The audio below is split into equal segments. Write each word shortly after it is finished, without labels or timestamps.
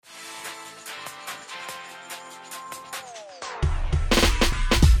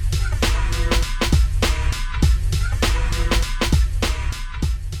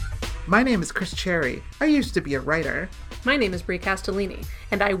My name is Chris Cherry. I used to be a writer. My name is Brie Castellini,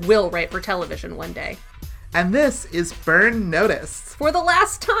 and I will write for television one day. And this is Burn Notice. For the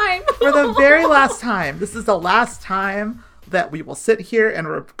last time! For the very last time. This is the last time that we will sit here and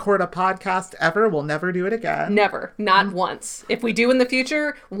record a podcast ever. We'll never do it again. Never. Not once. If we do in the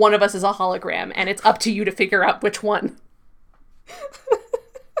future, one of us is a hologram, and it's up to you to figure out which one.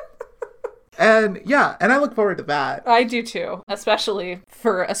 And yeah, and I look forward to that. I do too. Especially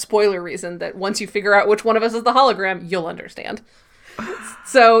for a spoiler reason that once you figure out which one of us is the hologram, you'll understand.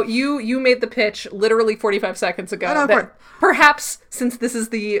 So you made the pitch literally 45 seconds ago that perhaps, since this is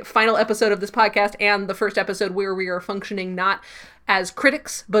the final episode of this podcast and the first episode where we are functioning not as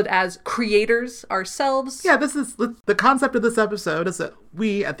critics, but as creators ourselves. Yeah, this is the concept of this episode is that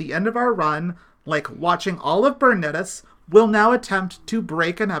we, at the end of our run, like watching all of Burn Notice, will now attempt to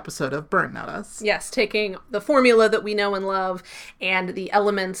break an episode of Burn Notice. Yes, taking the formula that we know and love and the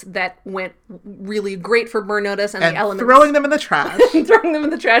elements that went really great for Burn Notice and the elements... throwing them in the trash. Throwing them in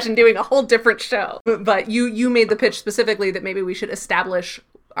the trash and doing a whole different show. But you made the pitch specifically that maybe we should establish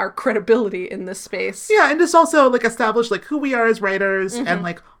our credibility in this space. Yeah, and just also like establish like who we are as writers and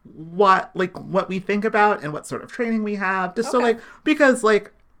like what we think about and what sort of training we have. Just so like, because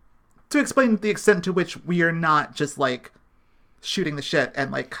like, to explain the extent to which we are not just like shooting the shit and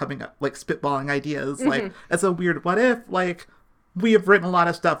like coming up like spitballing ideas like as a weird what if, like we have written a lot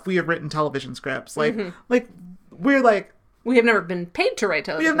of stuff. We have written television scripts. Like we're like, we have never been paid to write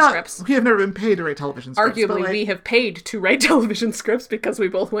television scripts. We have never been paid to write television scripts. Arguably, we have paid to write television scripts because we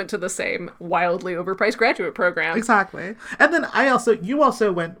both went to the same wildly overpriced graduate program. Exactly. And then you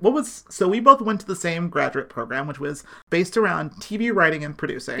also went, so we both went to the same graduate program, which was based around TV writing and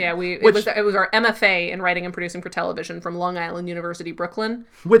producing. Yeah, it was our MFA in writing and producing for television from Long Island University, Brooklyn.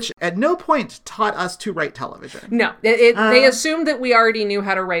 Which at no point taught us to write television. No. They assumed that we already knew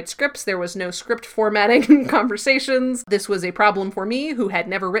how to write scripts. There was no script formatting conversations. This was a problem for me, who had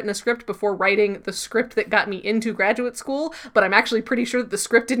never written a script before writing the script that got me into graduate school, but I'm actually pretty sure that the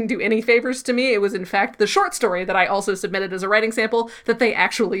script didn't do any favors to me. It was, in fact, the short story that I also submitted as a writing sample that they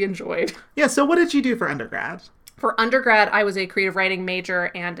actually enjoyed. Yeah, so what did you do for undergrad? For undergrad, I was a creative writing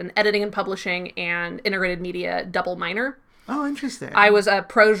major and an editing and publishing and integrated media double minor. Oh, interesting. I was a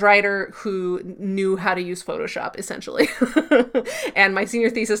prose writer who knew how to use Photoshop, essentially. And my senior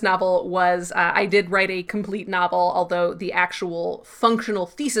thesis novel was, I did write a complete novel, although the actual functional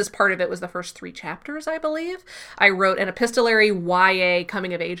thesis part of it was the first 3 chapters, I believe. I wrote an epistolary YA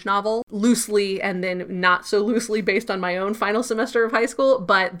coming-of-age novel, loosely and then not so loosely based on my own final semester of high school,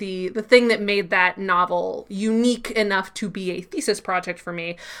 but the thing that made that novel unique enough to be a thesis project for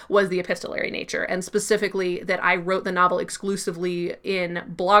me was the epistolary nature, and specifically that I wrote the novel exclusively in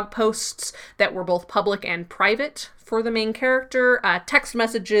blog posts that were both public and private for the main character, text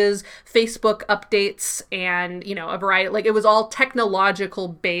messages, Facebook updates, and, a variety, like it was all technological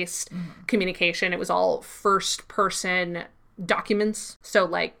based communication. It was all first person documents. So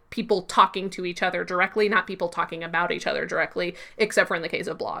like people talking to each other directly, not people talking about each other directly, except for in the case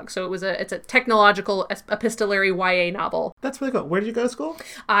of blogs. So it's a technological epistolary YA novel. That's really cool. Where did you go to school?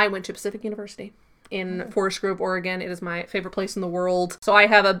 I went to Pacific University in Forest Grove, Oregon. It is my favorite place in the world. So I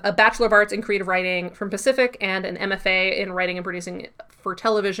have a Bachelor of Arts in Creative Writing from Pacific and an MFA in Writing and Producing for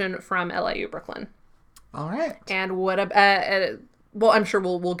Television from LIU Brooklyn. All right. And what well, I'm sure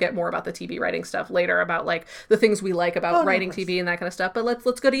we'll get more about the TV writing stuff later, about like the things we like about writing TV and that kind of stuff. But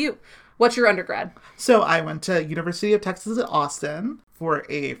let's go to you. What's your undergrad? So I went to University of Texas at Austin for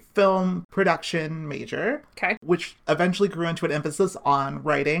a film production major, which eventually grew into an emphasis on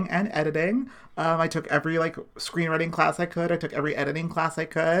writing and editing. I took every screenwriting class I could. I took every editing class I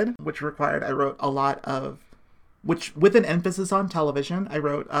could, which required I wrote a lot of, which with an emphasis on television. I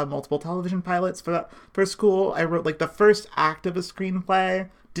wrote multiple television pilots for school. I wrote the first act of a screenplay.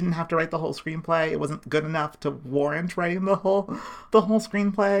 Didn't have to write the whole screenplay. It wasn't good enough to warrant writing the whole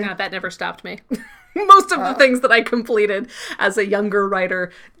screenplay. Yeah, that never stopped me. Most of the things that I completed as a younger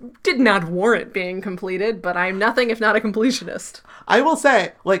writer did not warrant being completed, but I'm nothing if not a completionist. I will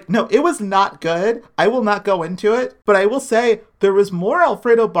say, no, it was not good. I will not go into it, but I will say there was more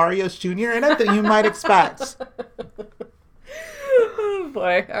Alfredo Barrios Jr. in it than you might expect. Oh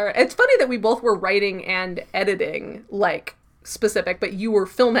boy. All right. It's funny that we both were writing and editing, specific, but you were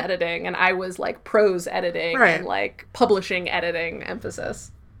film editing and I was prose editing and publishing editing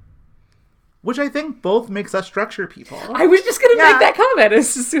emphasis. which I think both makes us structure people. I was just going to make that comment as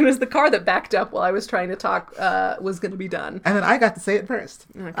soon as the car that backed up while I was trying to talk was going to be done. And then I got to say it first.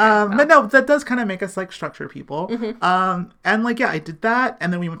 Okay, But no, that does kind of make us like structure people. And like, yeah, I did that.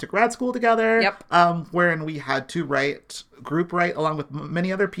 And then we went to grad school together. Yep. Wherein we had to group write along with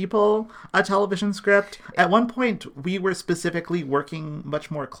many other people a television script. At one point, we were specifically working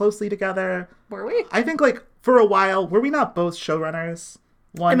much more closely together. Were we? I think like for a while, were we not both showrunners?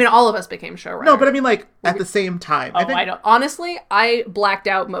 I mean, all of us became showrunners. No, but I mean, like, at the same time. I don't. Honestly, I blacked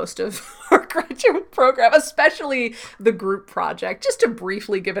out most of our graduate program, especially the group project. Just to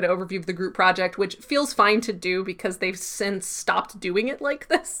briefly give an overview of the group project, which feels fine to do because they've since stopped doing it like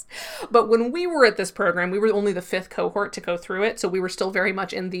this. But when we were at this program, we were only the 5th cohort to go through it, so we were still very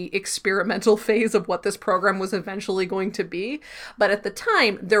much in the experimental phase of what this program was eventually going to be. But at the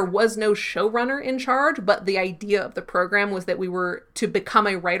time, there was no showrunner in charge, but the idea of the program was that we were to become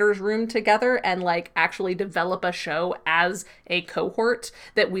a writer's room together and like actually develop a show as a cohort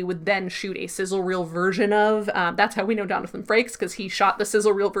that we would then shoot a sizzle reel version of. That's how we know Jonathan Frakes, because he shot the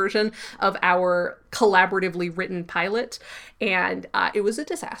sizzle reel version of our collaboratively written pilot. And it was a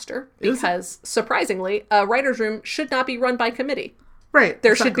disaster because surprisingly, a writer's room should not be run by committee. Right.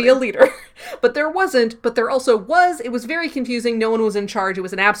 There should be a leader. But there wasn't, but there also was. It was very confusing. No one was in charge. It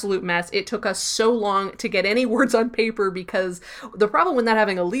was an absolute mess. It took us so long to get any words on paper because the problem with not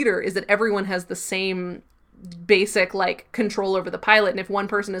having a leader is that everyone has the same basic like control over the pilot, and if one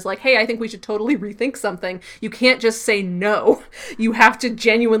person is like, hey, I think we should totally rethink something, you can't just say no. You have to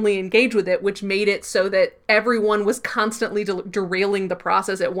genuinely engage with it, which made it so that everyone was constantly derailing the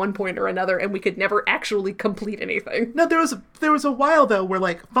process at one point or another, and we could never actually complete anything. No, there was a while though where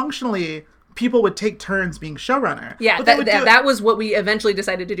like functionally people would take turns being showrunner. Yeah, that was what we eventually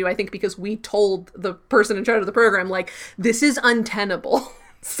decided to do, I think, because we told the person in charge of the program, like, this is untenable.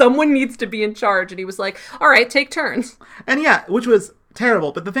 Someone needs to be in charge. And he was like, all right, take turns. And yeah, which was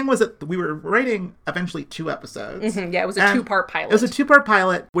terrible. But the thing was that we were writing eventually 2 episodes. Yeah, it was a 2-part pilot. It was a 2-part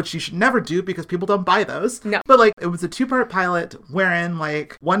pilot, which you should never do because people don't buy those. No. But like, it was a 2-part pilot wherein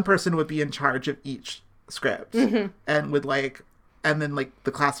like one person would be in charge of each script. And would like, and then like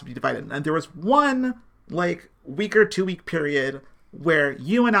the class would be divided. And there was one like week or 2-week period where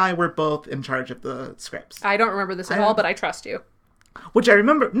you and I were both in charge of the scripts. I don't remember this at all, but I trust you. Which I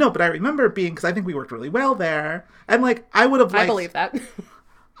remember, I remember being, because I think we worked really well there. And like, I would have liked... I believe that.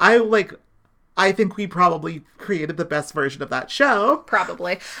 I think we probably created the best version of that show.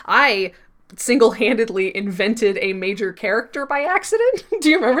 Probably. I single-handedly invented a major character by accident. Do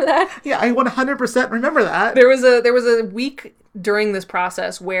you remember that? Yeah, I 100% remember that. There was a week during this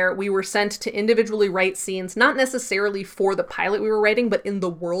process where we were sent to individually write scenes, not necessarily for the pilot we were writing, but in the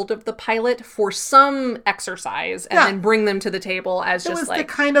world of the pilot for some exercise, and then bring them to the table as just like... It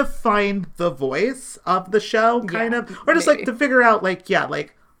was to kind of find the voice of the show, kind of. Or just like to figure out, like,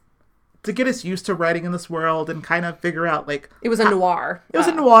 to get us used to writing in this world and kind of figure out, like... It was a noir. It was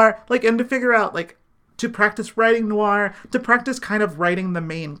a noir, like, and to figure out, like, to practice writing noir, to practice kind of writing the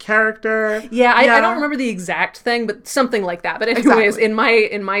main character. Yeah, I don't remember the exact thing, but something like that. But anyways,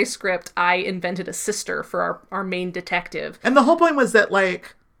 exactly. in my script, I invented a sister for our main detective. And the whole point was that,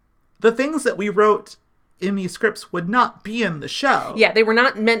 like, the things that we wrote in these scripts would not be in the show. Yeah, they were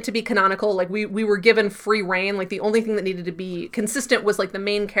not meant to be canonical. Like, we were given free reign. Like, the only thing that needed to be consistent was, like, the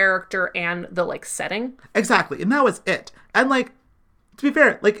main character and the, like, setting. Exactly. And that was it. And, like, to be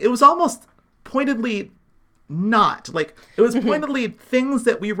fair, like, it was almost pointedly not. Like, it was pointedly things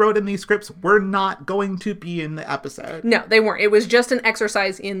that we wrote in these scripts were not going to be in the episode. No, they weren't. It was just an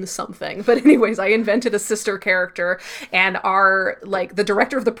exercise in something. But anyways, I invented a sister character, and the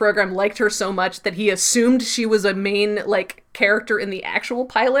director of the program liked her so much that he assumed she was a main, like, character in the actual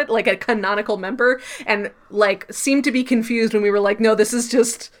pilot, like a canonical member, and, like, seemed to be confused when we were like, no, this is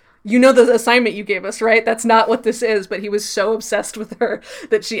just... You know the assignment you gave us, right? That's not what this is. But he was so obsessed with her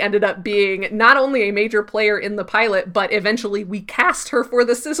that she ended up being not only a major player in the pilot, but eventually we cast her for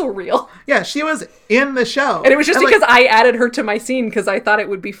the sizzle reel. Yeah, she was in the show. And it was just because I added her to my scene because I thought it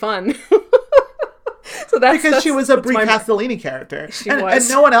would be fun. So because she was a Brie Castellini character. And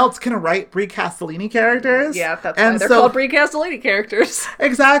no one else can write Brie Castellini characters. Yeah, that's why they're called Brie Castellini characters.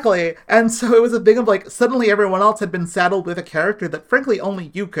 Exactly. And so it was a thing of like, suddenly everyone else had been saddled with a character that frankly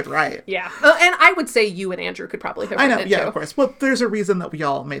only you could write. Yeah. And I would say you and Andrew could probably have written it yeah, too. Of course. Well, there's a reason that we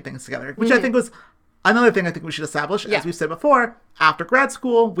all made things together, which I think was another thing I think we should establish, as we said before, after grad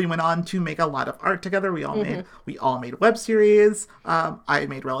school, we went on to make a lot of art together. We all made web series. I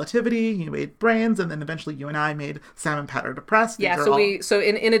made Relativity, you made Brains, and then eventually you and I made Sam and Pat Are Depressed. Yeah, so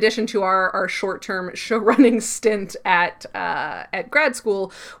in addition to our short-term show-running stint at grad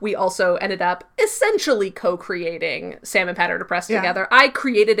school, we also ended up essentially co-creating Sam and Pat Are Depressed together. I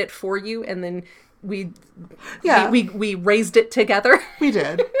created it for you, and then we raised it together. We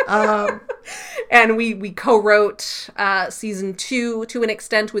did. And we co-wrote season 2 to an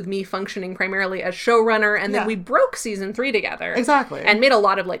extent, with me functioning primarily as showrunner, and then we broke season 3 together. Exactly. And made a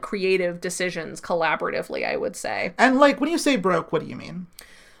lot of like creative decisions collaboratively, I would say. And like when you say broke, what do you mean?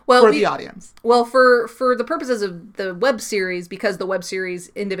 Well, for the audience. Well, for the purposes of the web series, because the web series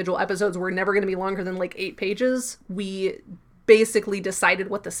individual episodes were never going to be longer than like 8 pages, we basically decided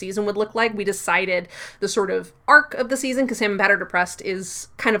what the season would look like. We decided the sort of arc of the season, because Sam and Pat Are Depressed is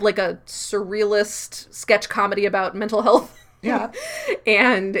kind of like a surrealist sketch comedy about mental health. Yeah.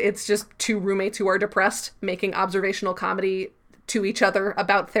 And it's just 2 roommates who are depressed making observational comedy to each other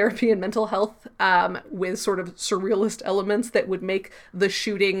about therapy and mental health, with sort of surrealist elements that would make the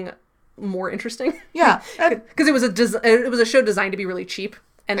shooting more interesting. Yeah. Because it was a show designed to be really cheap.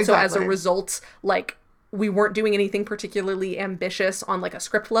 And so as a result, like, we weren't doing anything particularly ambitious on like a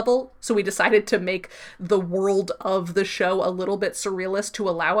script level. So we decided to make the world of the show a little bit surrealist to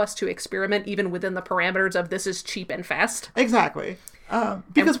allow us to experiment even within the parameters of this is cheap and fast. Exactly.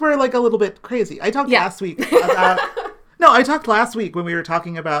 Because we're like a little bit crazy. I talked last week about... No, I talked last week when we were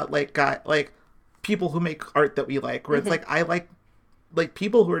talking about like people who make art that we like, where it's like, I like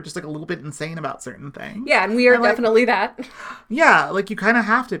people who are just like a little bit insane about certain things. Yeah, and we are definitely that. Yeah, like you kind of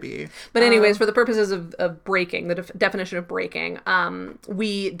have to be. But anyways, for the purposes of breaking, the definition of breaking,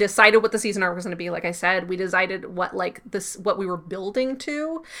 we decided what the season arc was going to be. Like I said, we decided what we were building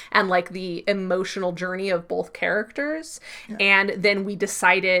to, and like the emotional journey of both characters. Yeah. And then we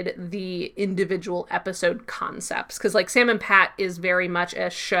decided the individual episode concepts. Because like Sam and Pat is very much a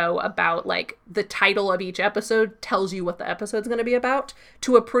show about like the title of each episode tells you what the episode's going to be about,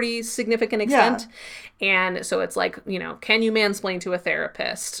 to a pretty significant extent. Yeah. And so it's like, you know, can you mansplain to a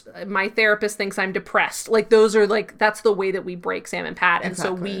therapist? My therapist thinks I'm depressed. Like those are like, that's the way that we break Sam and Pat. And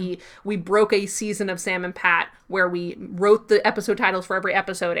so we broke a season of Sam and Pat where we wrote the episode titles for every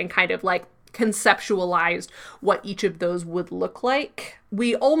episode and kind of like conceptualized what each of those would look like.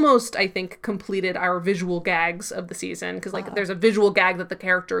 We almost, I think, completed our visual gags of the season, because like there's a visual gag that the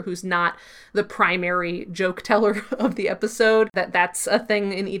character who's not the primary joke teller of the episode, that's a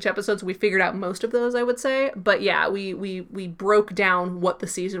thing in each episode. So we figured out most of those, I would say. But yeah, we broke down what the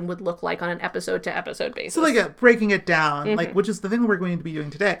season would look like on an episode to episode basis. So like breaking it down, like, which is the thing we're going to be doing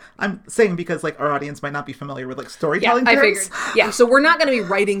today. I'm saying because like our audience might not be familiar with like storytelling terms. I figured. Yeah, so we're not going to be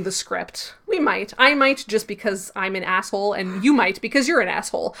writing the script. We might. I might, just because I'm an asshole, and you might because you're an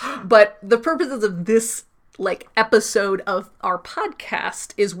asshole. But the purposes of this like episode of our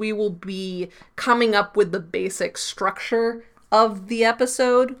podcast is we will be coming up with the basic structure of the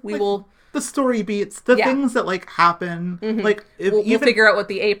episode. We will the story beats, the things that like happen. Like we'll figure out what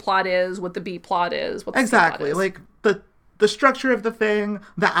the A plot is, what the B plot is, what the C plot is. Like the structure of the thing,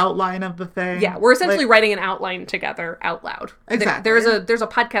 the outline of the thing. Yeah, we're essentially writing an outline together out loud. Exactly. There's a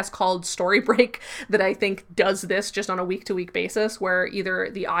podcast called Story Break that I think does this just on a week-to-week basis, where either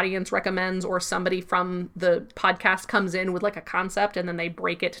the audience recommends or somebody from the podcast comes in with like a concept and then they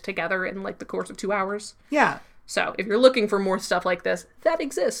break it together in like the course of 2 hours. Yeah. So if you're looking for more stuff like this, that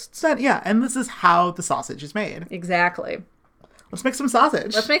exists. And this is how the sausage is made. Exactly. Let's make some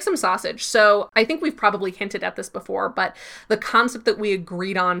sausage. So I think we've probably hinted at this before, but the concept that we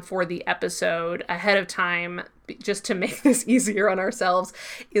agreed on for the episode ahead of time, just to make this easier on ourselves,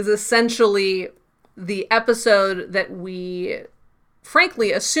 is essentially the episode that we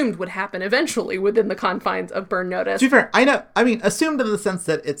frankly assumed would happen eventually within the confines of Burn Notice. To be fair, assumed in the sense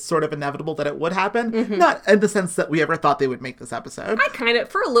that it's sort of inevitable that it would happen, not in the sense that we ever thought they would make this episode. I kind of,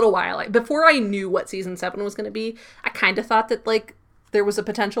 for a little while, before I knew what season 7 was going to be, I kind of thought that, like, there was a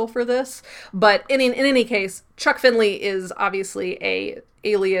potential for this. But in any case, Chuck Finley is obviously a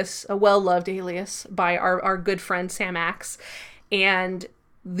well-loved alias by our good friend Sam Axe, and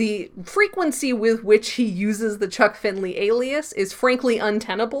the frequency with which he uses the Chuck Finley alias is frankly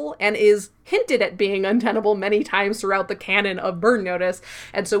untenable, and is hinted at being untenable many times throughout the canon of Burn Notice.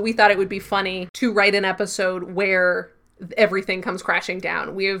 And so we thought it would be funny to write an episode where everything comes crashing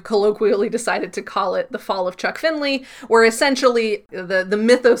down. We have colloquially decided to call it the fall of Chuck Finley, where essentially the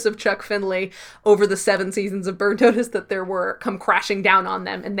mythos of Chuck Finley over the 7 seasons of Burn Notice that there were come crashing down on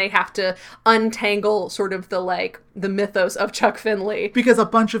them, and they have to untangle sort of the mythos of Chuck Finley. Because a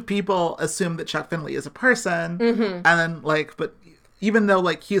bunch of people assume that Chuck Finley is a person, and then but even though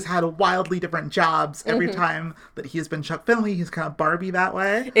he's had wildly different jobs every time that he's been Chuck Finley, he's kind of Barbie that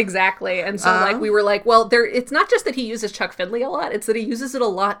way. Exactly. And so we were like, well, it's not just that he uses Chuck Finley a lot, it's that he uses it a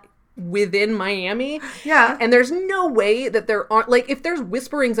lot within Miami. Yeah. And there's no way that there aren't, if there's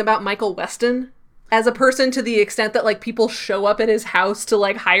whisperings about Michael Weston as a person to the extent that people show up at his house to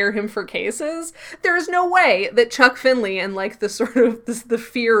hire him for cases, there's no way that Chuck Finley and the sort of the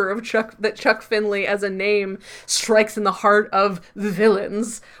fear of Chuck Finley as a name strikes in the heart of the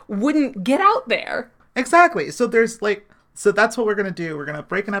villains wouldn't get out there. Exactly. So there's so that's what we're going to do. We're going to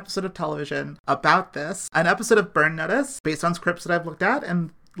break an episode of television about this. An episode of Burn Notice based on scripts that I've looked at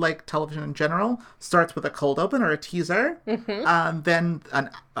and television in general starts with a cold open or a teaser, then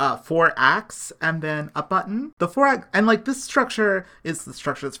 4 acts, and then a button. The 4 act, and this structure is the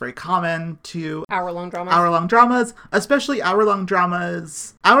structure that's very common to hour-long dramas. Especially hour-long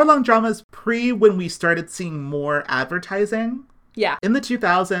dramas. Hour-long dramas pre when we started seeing more advertising. Yeah. In the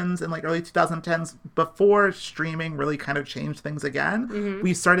 2000s and early 2010s, before streaming really kind of changed things again,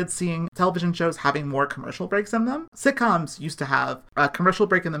 we started seeing television shows having more commercial breaks in them. Sitcoms used to have a commercial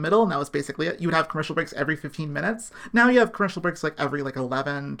break in the middle, and that was basically it. You would have commercial breaks every 15 minutes. Now you have commercial breaks every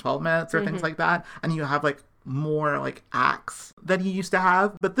 11, 12 minutes or things like that. And you have more acts than you used to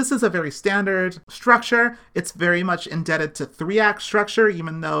have. But this is a very standard structure. It's very much indebted to 3-act structure,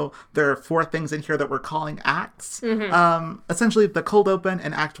 even though there are 4 things in here that we're calling acts. Essentially, the cold open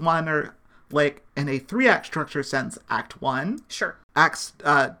and Act 1 are in a 3-act structure sense, Act 1. Sure. Acts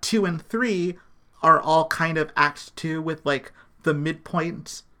 2 and 3 are all kind of Act 2 with the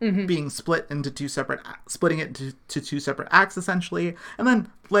midpoint being splitting it into 2 separate acts, essentially. And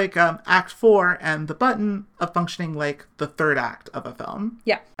then Act 4 and the button of functioning the 3rd act of a film.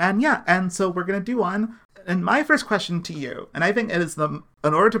 Yeah. And so we're going to do one. And my first question to you, and I think it is in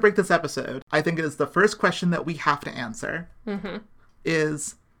order to break this episode, I think it is the first question that we have to answer,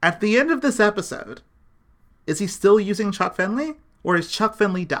 is, at the end of this episode, is he still using Chuck Finley, or is Chuck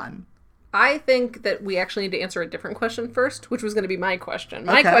Finley done? I think that we actually need to answer a different question first, which was going to be my question.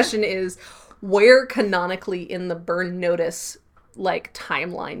 My question is, where canonically in the Burn Notice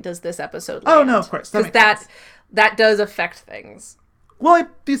timeline does this episode land? Oh, no, of course. Because that does affect things. Well,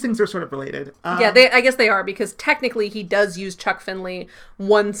 these things are sort of related. Yeah, I guess they are, because technically he does use Chuck Finley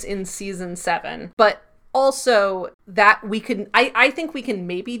once in season 7. But also that I think we can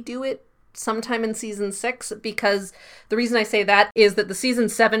maybe do it sometime in season 6, because the reason I say that is that the season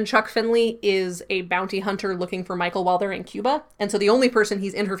 7 Chuck Finley is a bounty hunter looking for Michael while they're in Cuba. And so the only person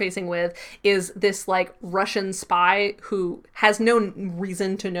he's interfacing with is this Russian spy who has no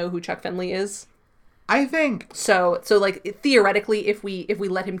reason to know who Chuck Finley is. I think so theoretically, if we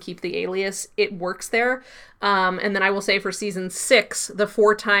let him keep the alias, it works there. And then I will say for season 6, the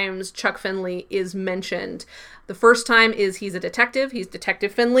 4 times Chuck Finley is mentioned. The first time is he's a detective. He's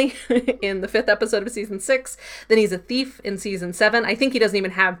Detective Finley in the 5th episode of season 6. Then he's a thief in season 7. I think he doesn't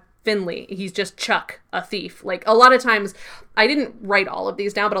even have Finley. He's just Chuck, a thief. A lot of times, I didn't write all of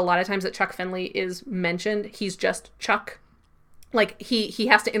these down, but a lot of times that Chuck Finley is mentioned, he's just Chuck. He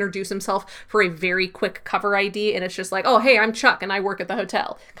has to introduce himself for a very quick cover ID, and it's just oh, hey, I'm Chuck, and I work at the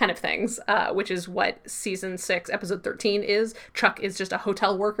hotel, kind of things, which is what season 6, episode 13 is. Chuck is just a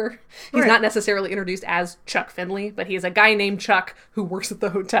hotel worker. He's not necessarily introduced as Chuck Finley, but he's a guy named Chuck who works at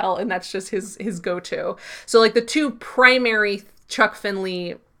the hotel, and that's just his go-to. So, the 2 primary Chuck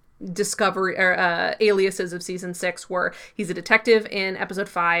Finley discovery or aliases of season 6 were he's a detective in episode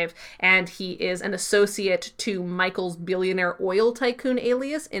 5, and he is an associate to Michael's billionaire oil tycoon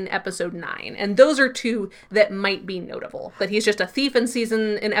alias in episode 9. And those are 2 that might be notable. That he's just a thief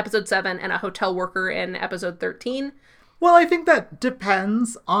in episode 7 and a hotel worker in episode 13. Well, I think that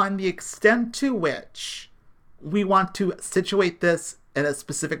depends on the extent to which we want to situate this at a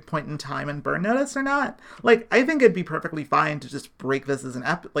specific point in time in Burn Notice or not. I think it'd be perfectly fine to just break this as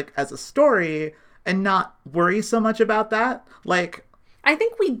as a story and not worry so much about that. I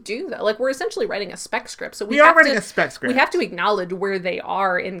think we do, though. We're essentially writing a spec script, so we are writing a spec script. We have to acknowledge where they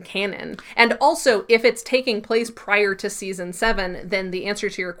are in canon. And also, if it's taking place prior to season 7, then the answer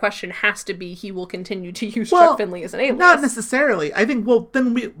to your question has to be he will continue to use Chuck Finley as an alias. Not necessarily. I think,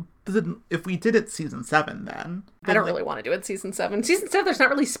 then if we did it season 7, then I don't really want to do it season 7. Season 7, there's not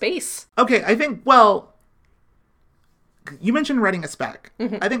really space. Okay, I think, you mentioned writing a spec.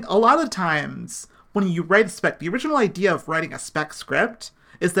 I think a lot of times when you write a spec, the original idea of writing a spec script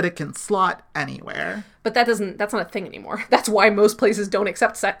is that it can slot anywhere. But that's not a thing anymore. That's why most places don't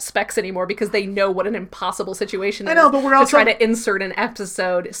accept specs anymore, because they know what an impossible situation is. I know, but we're also to try to insert an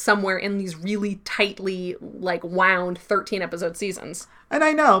episode somewhere in these really tightly, like, wound 13-episode seasons. And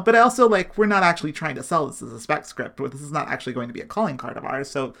I know, but I also, like, we're not actually trying to sell this as a spec script. This is not actually going to be a calling card of ours,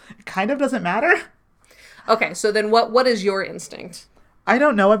 so it kind of doesn't matter. Okay, so then what is your instinct? I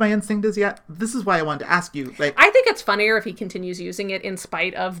don't know what my instinct is yet. This is why I wanted to ask you. Like, I think it's funnier if he continues using it in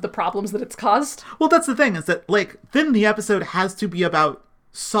spite of the problems that it's caused. Well, that's the thing, is that, like, then the episode has to be about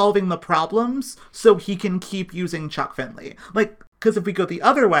solving the problems so he can keep using Chuck Finley. Like, because if we go the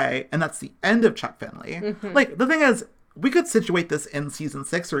other way, and that's the end of Chuck Finley, like, the thing is, we could situate this in season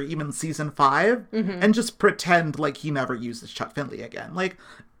 6 or even season 5 and just pretend like he never uses Chuck Finley again. Like,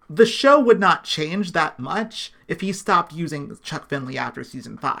 the show would not change that much if he stopped using Chuck Finley after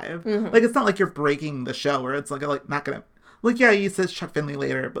season 5. Like, it's not like you're breaking the show or it's like not gonna, like, yeah, he says Chuck Finley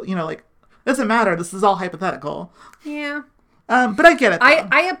later, but, you know, like, it doesn't matter. This is all hypothetical. Yeah. But I get it.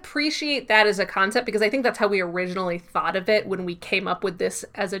 I appreciate that as a concept, because I think that's how we originally thought of it when we came up with this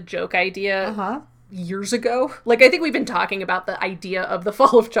as a joke idea. Years ago. Like, I think we've been talking about the idea of the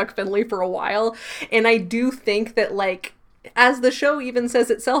fall of Chuck Finley for a while. And I do think that, like, as the show even says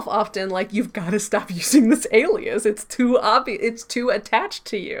itself often, like, you've got to stop using this alias. It's too obvious. It's too attached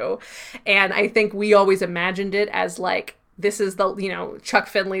to you. And I think we always imagined it as, like, this is the, you know, Chuck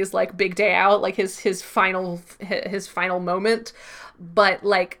Finley's, like, big day out, like his final moment. But,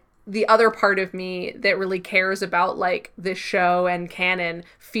 like, the other part of me that really cares about, like, this show and canon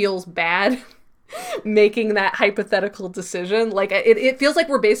feels bad making that hypothetical decision. Like, it feels like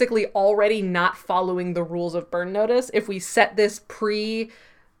we're basically already not following the rules of Burn Notice if we set this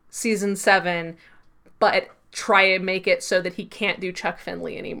pre-season 7, but try and make it so that he can't do Chuck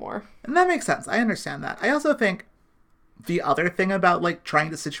Finley anymore. And that makes sense. I understand that. I also think the other thing about, like, trying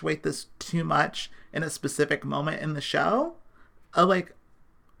to situate this too much in a specific moment in the show, like,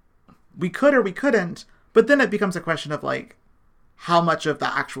 we could or we couldn't, but then it becomes a question of, like, how much of the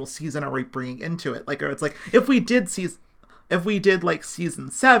actual season are we bringing into it? Like, or it's like, if we did like season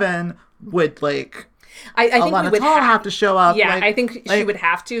 7, would, like, I think Alana we would Tall have to show up? Yeah, like, I think she would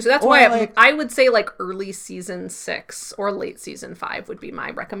have to. So that's why I would say, like, early season 6 or late season 5 would be my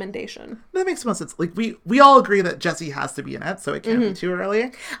recommendation. That makes most sense. Like, we all agree that Jesse has to be in it, so it can't be too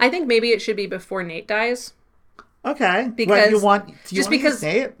early. I think maybe it should be before Nate dies. Okay. Because do you want to use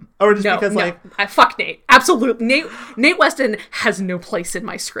Nate? Or just because, like... fuck Nate. Absolutely. Nate Weston has no place in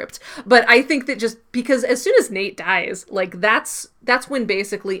my script. But I think that just because as soon as Nate dies, like, that's when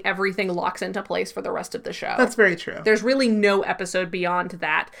basically everything locks into place for the rest of the show. That's very true. There's really no episode beyond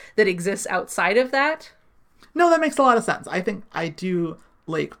that exists outside of that. No, that makes a lot of sense. I think I do,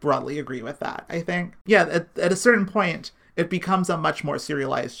 like, broadly agree with that. I think, yeah, at a certain point, it becomes a much more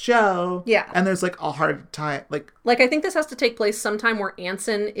serialized show. Yeah. And there's, like, a hard time, like, I think this has to take place sometime where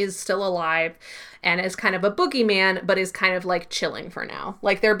Anson is still alive and is kind of a boogeyman, but is kind of, like, chilling for now.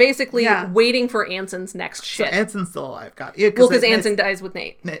 Like, they're basically waiting for Anson's next shit. So Anson's still alive. Got it. Well, because Anson dies with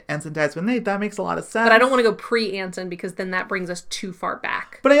Nate. Anson dies with Nate. That makes a lot of sense. But I don't want to go pre-Anson because then that brings us too far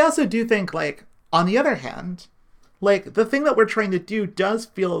back. But I also do think, like, on the other hand, like, the thing that we're trying to do does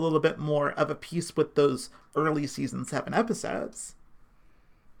feel a little bit more of a piece with those early season 7 episodes.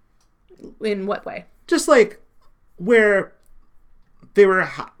 In what way? Just, like, where they were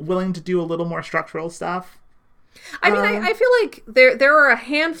willing to do a little more structural stuff. I mean, I feel like there are a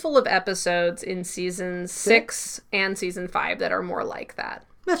handful of episodes in season 6 and season 5 that are more like that.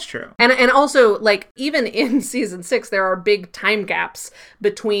 That's true. And also, like, even in season 6, there are big time gaps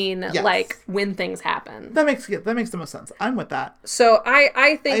between, like, when things happen. That makes the most sense. I'm with that. So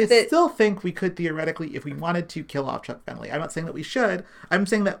I still think we could theoretically, if we wanted to, kill off Chuck Finley. I'm not saying that we should. I'm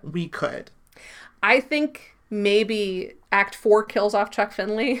saying that we could. I think maybe Act 4 kills off Chuck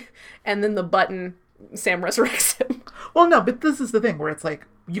Finley, and then the button, Sam resurrects him. Well, no, but this is the thing where it's like,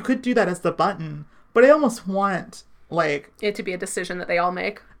 you could do that as the button, but I almost want, like, it to be a decision that they all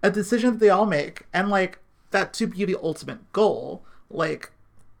make. A decision that they all make, and, like, that to be the ultimate goal, like,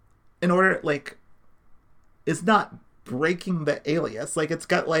 in order, like, is not breaking the alias. Like, it's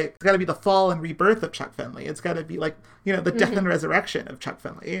got to be the fall and rebirth of Chuck Finley. It's got to be, like, you know, the death and resurrection of Chuck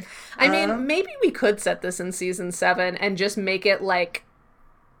Finley. I mean, maybe we could set this in season 7 and just make it, like,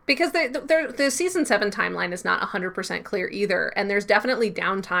 because the season 7 timeline is not 100% clear either, and there's definitely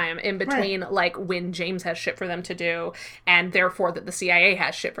downtime in between, like, when James has shit for them to do, and therefore that the CIA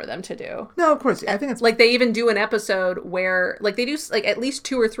has shit for them to do. No, of course. I think it's... Like, they even do an episode where, like, they do, like, at least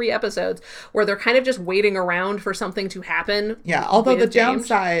 2 or 3 episodes where they're kind of just waiting around for something to happen. Yeah, although the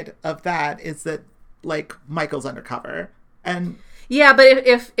downside of that is that like Michael's undercover. And yeah, but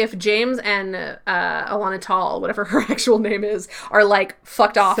if James and Alana Tall, whatever her actual name is, are like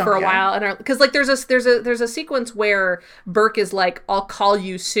fucked off for a while, and because like there's a sequence where Burke is like, I'll call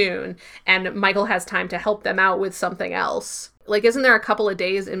you soon, and Michael has time to help them out with something else. Like, isn't there a couple of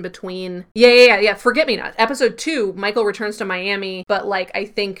days in between? Yeah. Forget Me Not. Episode 2, Michael returns to Miami, but like I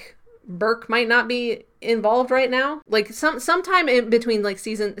think Burke might not be involved right now. Like sometime in between like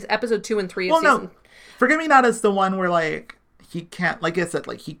episode 2 and 3 of season. No, Forget Me Not is the one where like he can't, like I said,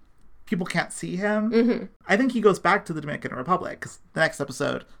 like people can't see him. Mm-hmm. I think he goes back to the Dominican Republic because the next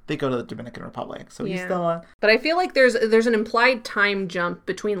episode they go to the Dominican Republic, so he's still. But I feel like there's an implied time jump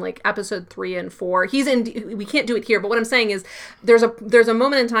between like episode 3 and 4. He's in. We can't do it here, but what I'm saying is there's a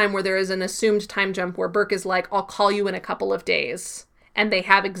moment in time where there is an assumed time jump where Burke is like, I'll call you in a couple of days. And they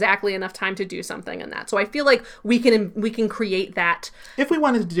have exactly enough time to do something in that. So I feel like we can create that. If we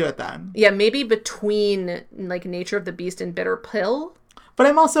wanted to do it then. Yeah, maybe between like Nature of the Beast and Bitter Pill. But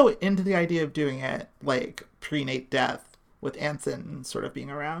I'm also into the idea of doing it like pre-Nate death with Anson sort of being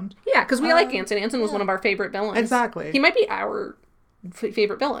around. Yeah, because we like Anson. Anson was one of our favorite villains. Exactly. He might be our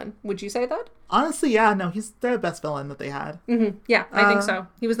favorite villain. Would you say that? Honestly, yeah. No, they're the best villain that they had. Mm-hmm. Yeah, I think so.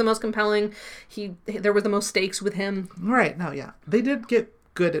 He was the most compelling. There were the most stakes with him. Right. No, yeah. They did get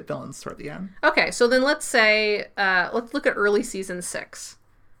good at villains toward the end. Okay, so then let's say, let's look at early season 6.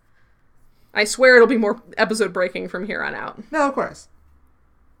 I swear it'll be more episode breaking from here on out. No, of course.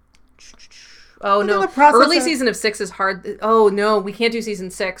 Oh, no. Early season of 6 is hard. Oh, no. We can't do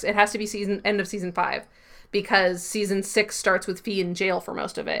season 6. It has to be end of season 5. Because season 6 starts with Fee in jail for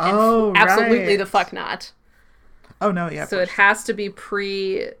most of it. And absolutely the fuck not. Oh, no, yeah. So it has to be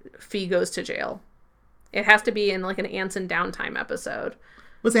pre-Fee goes to jail. It has to be in like an Anson downtime episode.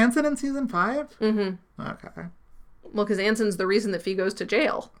 Was Anson in season 5? Mm-hmm. Okay. Well, because Anson's the reason that Fee goes to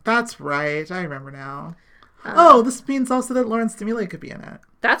jail. That's right. I remember now. This means also that Lawrence Stimule could be in it.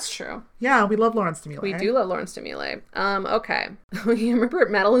 That's true. Yeah, we love Lawrence Stimule. We do love Lawrence Stimule. Okay. You remember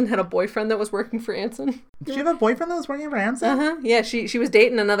Madeline had a boyfriend that was working for Anson? Did she have a boyfriend that was working for Anson? Uh-huh. Yeah, she was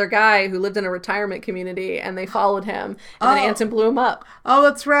dating another guy who lived in a retirement community, and they followed him, and then Anson blew him up. Oh,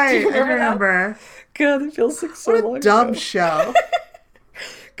 that's right. I remember. God, it feels like so long ago. What a dumb show.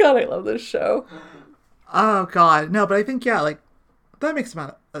 God, I love this show. Oh, God. No, but I think, yeah, like, that makes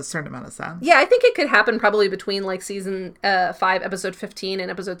a certain amount of sense. Yeah, I think it could happen probably between like season 5, episode 15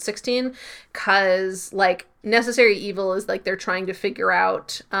 and episode 16, because like Necessary Evil is like they're trying to figure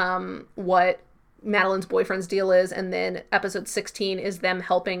out what Madeline's boyfriend's deal is, and then episode 16 is them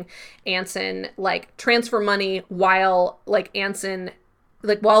helping Anson like transfer money while like Anson,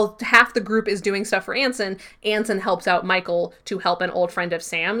 like while half the group is doing stuff for Anson helps out Michael to help an old friend of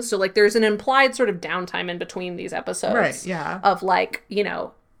Sam's. So like there's an implied sort of downtime in between these episodes. Right, yeah. Of like, you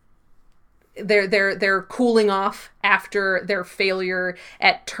know, they're cooling off after their failure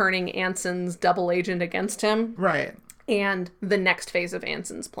at turning Anson's double agent against him. Right. And the next phase of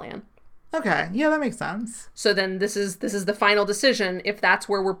Anson's plan. Okay. Yeah, that makes sense. So then this is the final decision. If that's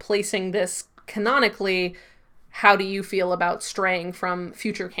where we're placing this canonically, how do you feel about straying from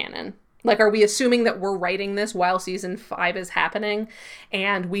future canon? Like, are we assuming that we're writing this while season 5 is happening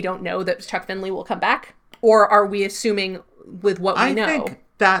and we don't know that Chuck Finley will come back? Or are we assuming with what we know?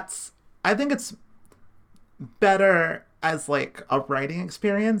 I think it's better as like a writing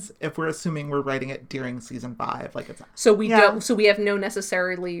experience if we're assuming we're writing it during season 5. Like it's so we have no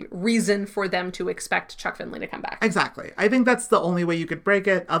necessarily reason for them to expect Chuck Finley to come back. Exactly. I think that's the only way you could break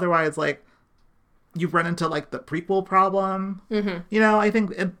it. Otherwise, like, you run into like the prequel problem. Mm-hmm. You know, I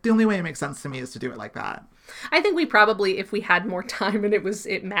think the only way it makes sense to me is to do it like that. I think we probably, if we had more time and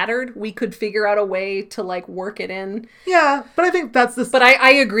it mattered, we could figure out a way to like work it in. Yeah, but I think that's this. But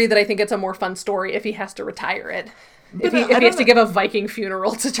I agree that I think it's a more fun story if he has to retire it. If he has to give a Viking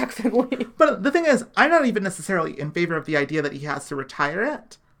funeral to Chuck Finley. But the thing is, I'm not even necessarily in favor of the idea that he has to retire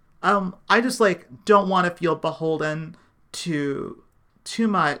it. I just like don't want to feel beholden to too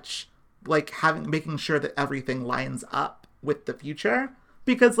much. Like making sure that everything lines up with the future,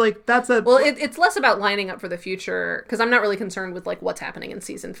 because like that's it's less about lining up for the future, because I'm not really concerned with like what's happening in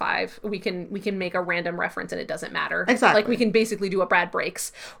season 5. We can make a random reference and it doesn't matter. Exactly. Like we can basically do a Brad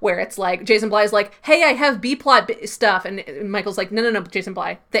Breaks where it's like Jason Bly's like, hey, I have B plot stuff, and Michael's like, no, Jason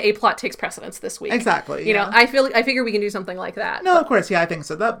Bly, the A plot takes precedence this week. Exactly. You know, I figure we can do something like that. No, of course, yeah, I think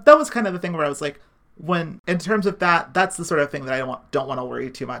so. That was kind of the thing where I was like, when in terms of that's the sort of thing that I don't want to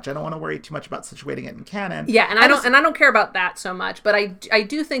worry too much. I don't want to worry too much about situating it in canon. Yeah, and I don't care about that so much, but I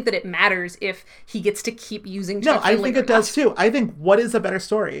do think that it matters if he gets to keep using Chuck Finley. I think it does too. I think what is a better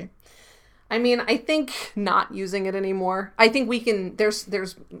story? I mean, I think not using it anymore. I think we can,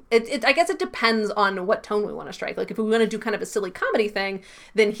 I guess it depends on what tone we want to strike. Like, if we want to do kind of a silly comedy thing,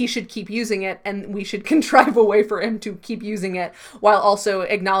 then he should keep using it, and we should contrive a way for him to keep using it while also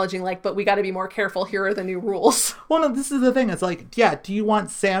acknowledging, like, but we got to be more careful. Here are the new rules. Well, no, this is the thing. It's like, yeah, do you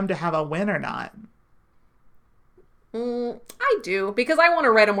want Sam to have a win or not? I do, because I want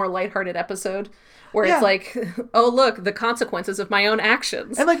to write a more lighthearted episode. Where it's like, oh, look, the consequences of my own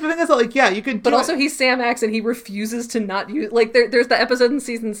actions. And, like, the thing is, like, yeah, you can do But also, he's Sam Axe, and he refuses to not use... Like, there's the episode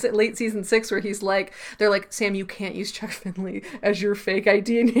in late season 6 where he's like... They're like, Sam, you can't use Chuck Finley as your fake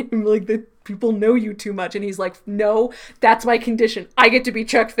ID name. Like, the people know you too much. And he's like, no, that's my condition. I get to be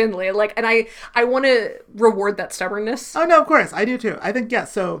Chuck Finley. Like, and I want to reward that stubbornness. Oh, no, of course. I do, too. I think, yeah,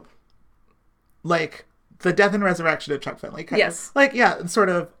 so... Like, the death and resurrection of Chuck Finley. Kind of. Like, yeah, sort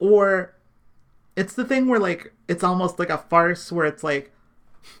of... Or... It's the thing where, like, it's almost like a farce where it's like...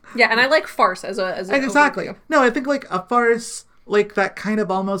 Yeah, and I like farce as a exactly. overview. No, I think, like, a farce, like, that kind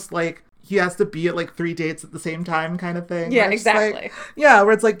of almost, like, he has to be at, like, 3 dates at the same time kind of thing. Yeah, exactly. Like, yeah,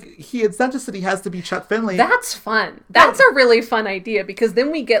 where it's like, it's not just that he has to be Chuck Finley. That's fun. That's a really fun idea, because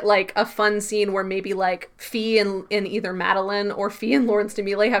then we get, like, a fun scene where maybe, like, Fee and either Madeline or Fee and Lawrence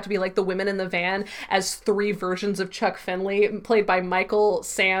DeMille have to be, like, the women in the van as 3 versions of Chuck Finley, played by Michael,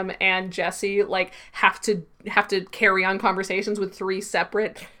 Sam, and Jesse, like, have to carry on conversations with 3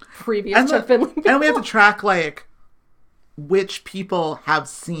 separate previous Chuck Finley people. And we have to track, like, which people have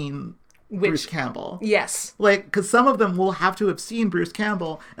seen Bruce Campbell. Yes. Like, because some of them will have to have seen Bruce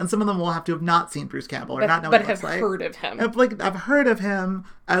Campbell, and some of them will have to have not seen Bruce Campbell or not know what he looks like. But have heard of him. I've heard of him,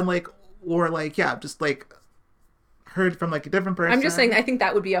 and, like, or, like, yeah, just, like, heard from, like, a different person. I'm just saying, I think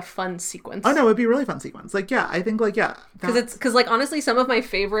that would be a fun sequence. Oh, no, it would be a really fun sequence. Like, yeah, I think, like, yeah. Because, like, honestly, some of my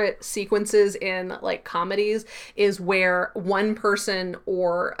favorite sequences in, like, comedies is where one person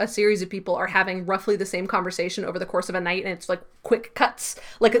or a series of people are having roughly the same conversation over the course of a night, and it's, like, quick cuts.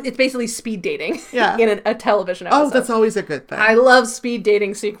 Like, it's basically speed dating in a television episode. Oh, that's always a good thing. I love speed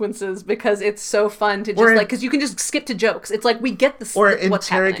dating sequences because it's so fun to just, because you can just skip to jokes. It's like, we get the or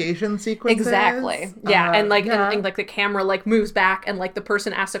interrogation sequences. Exactly. Yeah, and, like, and, like, the camera, like, moves back, and, like, the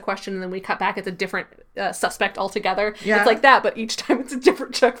person asks a question, and then we cut back, it's a different suspect altogether. Yeah. It's like that, but each time it's a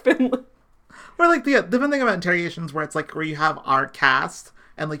different Chuck Finley. Or, like, the different thing about interrogations where it's, like, where you have our cast,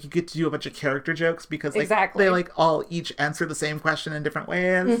 and, like, you get to do a bunch of character jokes because, like, they, like, all each answer the same question in different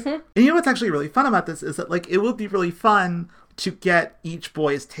ways. Mm-hmm. And you know what's actually really fun about this is that, like, it would be really fun to get each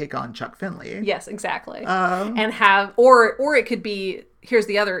boy's take on Chuck Finley. Yes, exactly. And have, or it could be, here's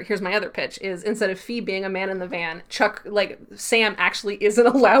my other pitch, is instead of Fee being a man in the van, Sam actually isn't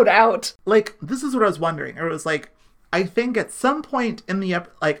allowed out. Like, this is what I was wondering. It was like, I think at some point in the,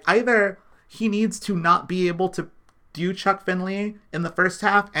 like, either he needs to not be able to do Chuck Finley in the first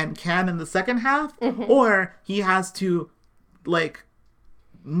half and can in the second half, or he has to, like,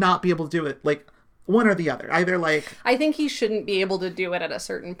 not be able to do it, like, one or the other. Either, like... I think he shouldn't be able to do it at a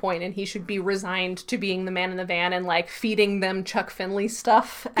certain point, and he should be resigned to being the man in the van and, like, feeding them Chuck Finley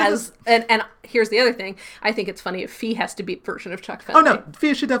stuff as... And here's the other thing. I think it's funny if Fee has to be a version of Chuck Finley. Oh, no.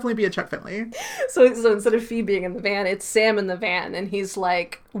 Fee should definitely be a Chuck Finley. So instead of Fee being in the van, it's Sam in the van, and he's,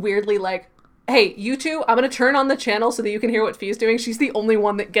 like, weirdly, like, hey, you two, I'm going to turn on the channel so that you can hear what Fee's doing. She's the only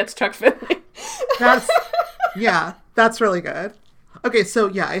one that gets Chuck Finley. That's really good. Okay, so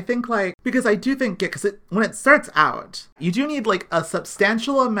yeah, I think, like, because I do think, because when it starts out, you do need, like, a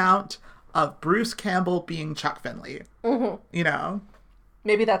substantial amount of Bruce Campbell being Chuck Finley. Mm-hmm. You know?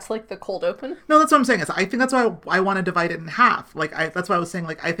 Maybe that's, like, the cold open? No, that's what I'm saying. I think that's why I want to divide it in half. Like, that's why I was saying,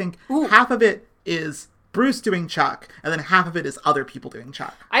 like, I think half of it is Bruce doing Chuck, and then half of it is other people doing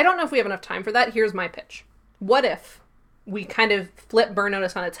Chuck. I don't know if we have enough time for that. Here's my pitch. What if we kind of flip Burn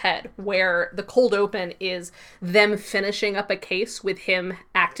Notice on its head, where the cold open is them finishing up a case with him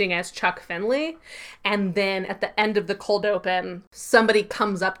acting as Chuck Finley, and then at the end of the cold open, somebody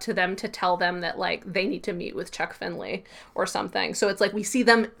comes up to them to tell them that, like, they need to meet with Chuck Finley or something. So it's like we see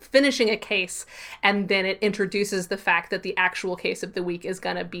them finishing a case, and then it introduces the fact that the actual case of the week is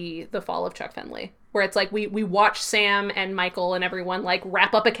gonna be the fall of Chuck Finley. Where it's like we watch Sam and Michael and everyone, like,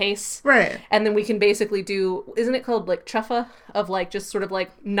 wrap up a case. Right. And then we can basically do, isn't it called, like, chuffa? Of, like, just sort of, like,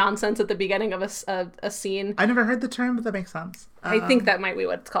 nonsense at the beginning of a scene. I never heard the term, but that makes sense. I think that might be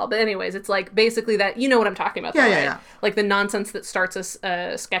what it's called. But anyways, it's, like, basically that, you know what I'm talking about. Yeah. Like, the nonsense that starts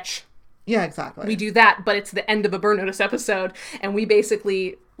a sketch. Yeah, exactly. We do that, but it's the end of a Burn Notice episode, and we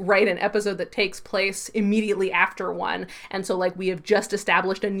basically write an episode that takes place immediately after one. And so, like, we have just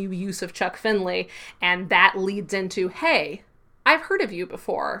established a new use of Chuck Finley, and that leads into, hey, I've heard of you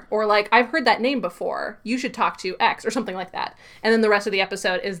before, or like, I've heard that name before. You should talk to X, or something like that. And then the rest of the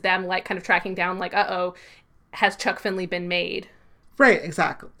episode is them like kind of tracking down like, uh-oh, has Chuck Finley been made? Right,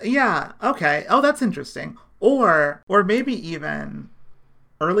 exactly. Yeah, okay. Oh, that's interesting. Or maybe even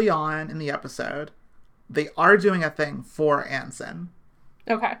early on in the episode, they are doing a thing for Anson.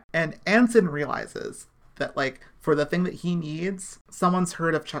 Okay. And Anson realizes that, like, for the thing that he needs, someone's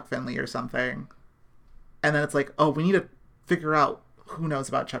heard of Chuck Finley or something. And then it's like, oh, we need to figure out who knows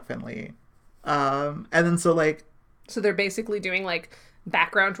about Chuck Finley. And then so, like... So they're basically doing, like,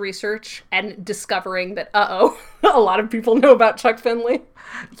 background research and discovering that, a lot of people know about Chuck Finley.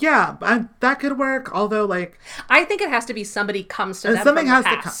 Yeah, that could work, although, like... I think it has to be somebody comes to them from the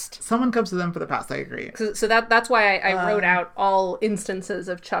past. Someone comes to them for the past, I agree. So that's why I wrote out all instances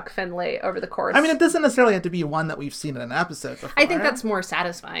of Chuck Finley over the course. I mean, it doesn't necessarily have to be one that we've seen in an episode before. I think that's more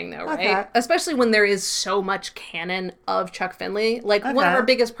satisfying, though, right? Okay. Especially when there is so much canon of Chuck Finley. Like, one of our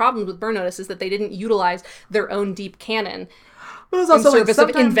biggest problems with Burn Notice is that they didn't utilize their own deep canon. But it was also in service of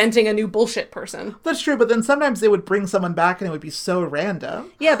inventing a new bullshit person. That's true, but then sometimes they would bring someone back and it would be so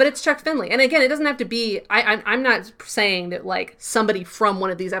random. Yeah, but it's Chuck Finley. And again, it doesn't have to be... I'm not saying that, like, somebody from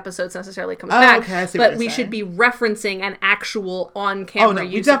one of these episodes necessarily comes back. Okay, I see but what we you're should saying. be referencing an actual on-camera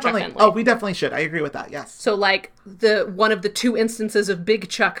use of Chuck Finley. Oh, we definitely should. I agree with that, yes. So, like, one of the two instances of Big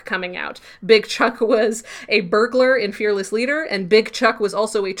Chuck coming out. Big Chuck was a burglar in Fearless Leader, and Big Chuck was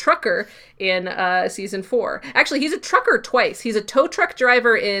also a trucker in season 4. Actually, he's a trucker twice. He's a tow truck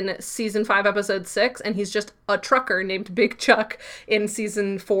driver in season 5, episode 6, and he's just a trucker named Big Chuck in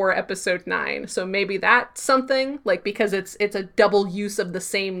season 4, episode 9. So maybe that's something, like, because it's a double use of the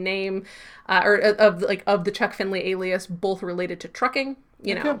same name, or of the Chuck Finley alias, both related to trucking.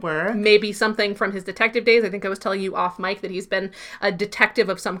 You know, maybe something from his detective days. I think I was telling you off mic that he's been a detective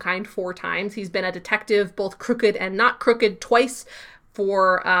of some kind 4 times. He's been a detective, both crooked and not crooked, twice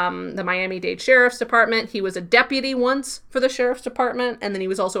for the Miami-Dade Sheriff's Department. He was a deputy once for the Sheriff's Department, and then he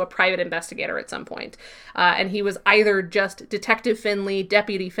was also a private investigator at some point. And he was either just Detective Finley,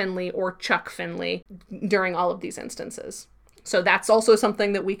 Deputy Finley, or Chuck Finley during all of these instances. So that's also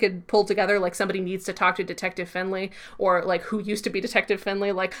something that we could pull together. Like, somebody needs to talk to Detective Finley, or like, who used to be Detective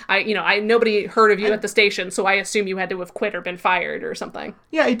Finley. Like, nobody heard of you at the station, so I assume you had to have quit or been fired or something.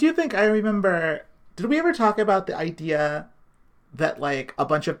 Yeah, I do think I remember. Did we ever talk about the idea that, like, a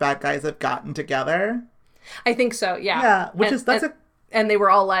bunch of bad guys have gotten together? I think so, yeah. Yeah, and they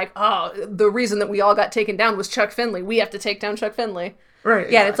were all like, oh, the reason that we all got taken down was Chuck Finley. We have to take down Chuck Finley. Right.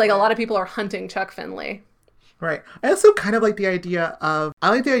 Yeah, exactly. It's like a lot of people are hunting Chuck Finley. Right. I also kind of like the idea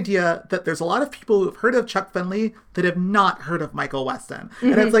that there's a lot of people who've heard of Chuck Finley that have not heard of Michael Weston.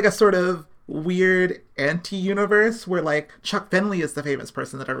 Mm-hmm. And it's like a sort of weird anti-universe where, like, Chuck Finley is the famous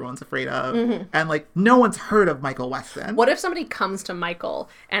person that everyone's afraid of, mm-hmm. and, like, no one's heard of Michael Weston. What if somebody comes to Michael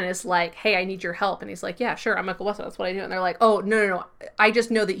and is like, hey, I need your help, and he's like, yeah, sure, I'm Michael Weston, that's what I do, and they're like, oh, no, I just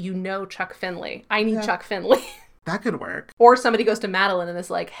know that you know Chuck Finley. I need Chuck Finley. That could work. Or somebody goes to Madeline and is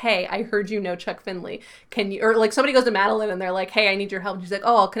like, hey, I heard you know Chuck Finley. Can you... Or, like, somebody goes to Madeline and they're like, hey, I need your help. And she's like,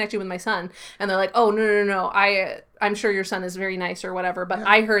 oh, I'll connect you with my son. And they're like, oh, no. I'm sure your son is very nice or whatever, but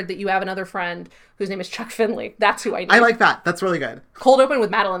I heard that you have another friend whose name is Chuck Finley. That's who I need. I like that. That's really good. Cold Open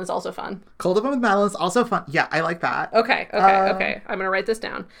with Madeline is also fun. Cold Open with Madeline is also fun. Yeah, I like that. Okay. I'm going to write this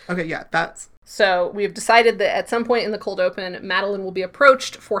down. Okay, yeah, that's... So we've decided that at some point in the cold open, Madeline will be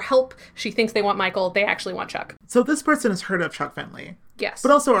approached for help. She thinks they want Michael. They actually want Chuck. So this person has heard of Chuck Finley. Yes.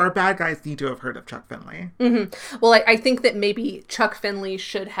 But also our bad guys need to have heard of Chuck Finley. Mm-hmm. Well, I think that maybe Chuck Finley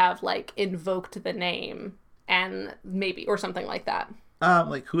should have, like, invoked the name, and maybe, or something like that.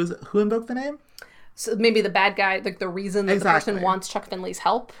 Like, who invoked the name? So maybe the bad guy, like, the reason that the person wants Chuck Finley's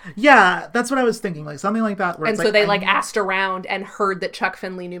help. Yeah, that's what I was thinking. Like, something like that. Where and it's so they, like, asked around and heard that Chuck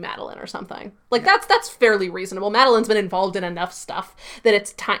Finley knew Madeline or something. Like, that's fairly reasonable. Madeline's been involved in enough stuff that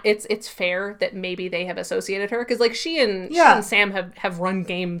it's fair that maybe they have associated her. Because, like, she and Sam have run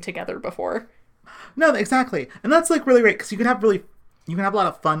game together before. No, exactly. And that's, like, really great. Because you can have a lot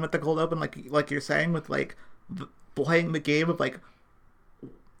of fun with the cold open, like you're saying, with, like, playing the game of, like...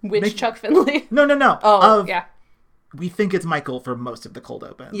 Chuck Finley? No. Oh, yeah. We think it's Michael for most of the cold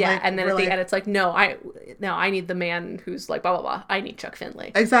open. Yeah, like, and then at the end it's like, no, I need the man who's like, blah, blah, blah. I need Chuck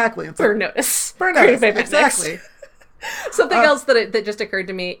Finley. Exactly. It's Burn Notice. Exactly. Something else that just occurred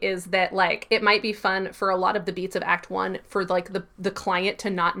to me is that, like, it might be fun for a lot of the beats of Act 1 for, like, the client to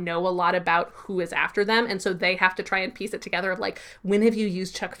not know a lot about who is after them, and so they have to try and piece it together of, like, when have you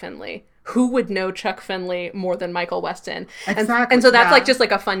used Chuck Finley? who would know Chuck Finley more than Michael Weston? Exactly. And so that's like just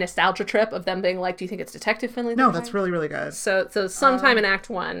like a fun nostalgia trip of them being like, do you think it's Detective Finley? No, that's really, really good. So sometime in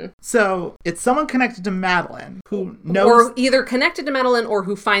Act 1. So it's someone connected to Madeline who knows... Or either connected to Madeline or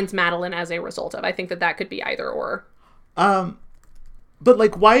who finds Madeline as a result of. I think that could be either or. But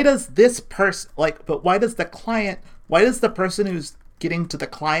like, why does this person... But why does the client... Why does the person who's getting to the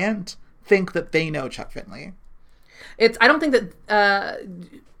client think that they know Chuck Finley? I don't think that...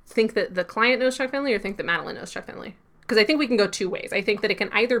 think that the client knows Chuck Finley or think that Madeline knows Chuck Finley? Because I think we can go two ways. I think that it can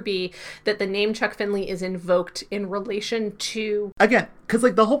either be that the name Chuck Finley is invoked in relation to... Again, because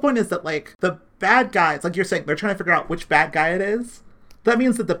like the whole point is that like the bad guys, like you're saying, they're trying to figure out which bad guy it is. That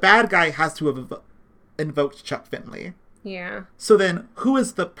means that the bad guy has to have invoked Chuck Finley. Yeah. So then who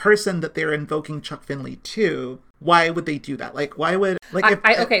is the person that they're invoking Chuck Finley to? Why would they do that? Like, why would...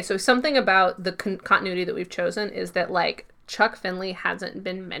 Okay, so something about the continuity that we've chosen is that like Chuck Finley hasn't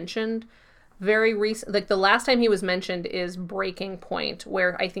been mentioned very recent. Like the last time he was mentioned is Breaking Point,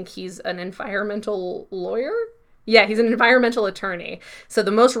 where I think he's an environmental lawyer. Yeah, he's an environmental attorney. So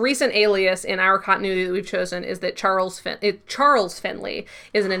the most recent alias in our continuity that we've chosen is that Charles Finley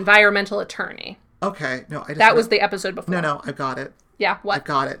is an environmental attorney. Okay, no, that was the episode before. No, I got it. Yeah, what? I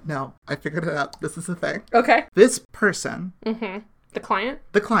got it. No, I figured it out. This is the thing. Okay. This person. Mm-hmm. The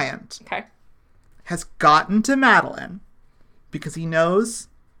client. Okay. Has gotten to Madeline because he knows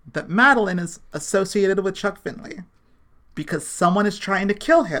that Madeline is associated with Chuck Finley because someone is trying to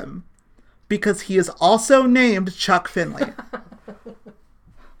kill him because he is also named Chuck Finley.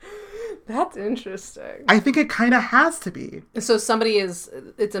 That's interesting. I think it kind of has to be. So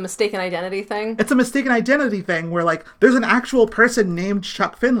it's a mistaken identity thing? It's a mistaken identity thing where like there's an actual person named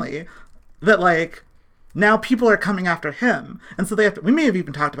Chuck Finley that like now people are coming after him. And so we may have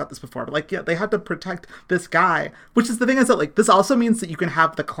even talked about this before, but like, yeah, they have to protect this guy, which is the thing is that like, this also means that you can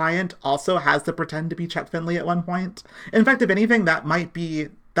have the client also has to pretend to be Chuck Finley at one point. In fact, if anything, that's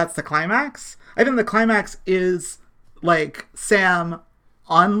the climax. I think the climax is like Sam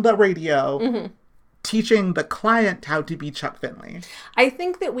on the radio teaching the client how to be Chuck Finley. I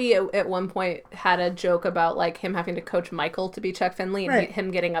think that we at one point had a joke about like him having to coach Michael to be Chuck Finley and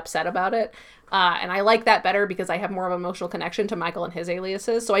him getting upset about it. And I like that better because I have more of an emotional connection to Michael and his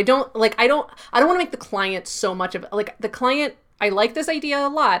aliases. So I don't want to make the client so much of like the client. I like this idea a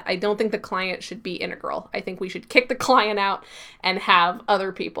lot. I don't think the client should be integral. I think we should kick the client out and have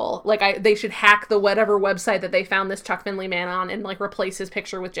other people. Like they should hack the whatever website that they found this Chuck Finley man on and like replace his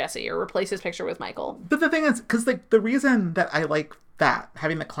picture with Jesse or replace his picture with Michael. But the thing is, because like the reason that I like that,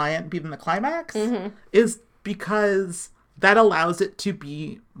 having the client be in the climax, is because that allows it to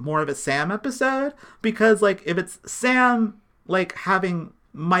be more of a Sam episode. Because like if it's Sam like having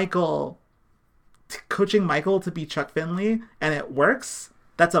coaching Michael to be Chuck Finley and it works,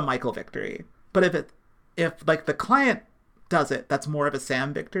 that's a Michael victory. But if like the client does it, that's more of a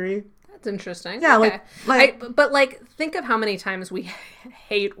Sam victory. That's interesting. Yeah, okay. But think of how many times we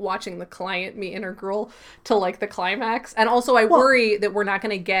hate watching the client be integral to like the climax. And also I worry that we're not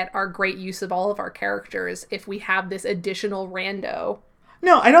going to get our great use of all of our characters if we have this additional rando.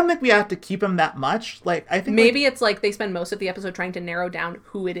 No, I don't think we have to keep him that much. Like, I think maybe it's like they spend most of the episode trying to narrow down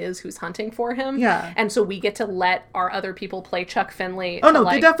who it is who's hunting for him. Yeah, and so we get to let our other people play Chuck Finley. Oh no,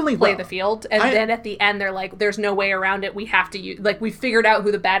 they definitely play will. The field, and then at the end they're like, "There's no way around it. We have to use we figured out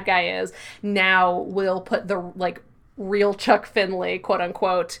who the bad guy is. Now we'll put the like real Chuck Finley, quote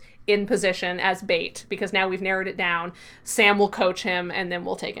unquote, in position as bait because now we've narrowed it down. Sam will coach him and then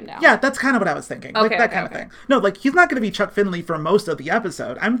we'll take him down." Yeah, that's kind of what I was thinking. Okay, like that kind of thing. No, like he's not going to be Chuck Finley for most of the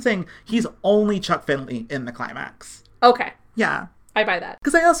episode. I'm saying he's only Chuck Finley in the climax. Okay. Yeah. I buy that.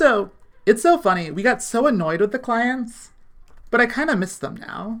 Because it's so funny. We got so annoyed with the clients, but I kind of miss them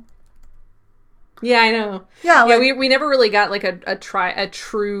now. Yeah, I know. Yeah, we never really got like a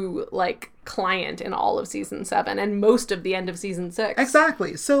true like client in all of season 7 and most of the end of season 6.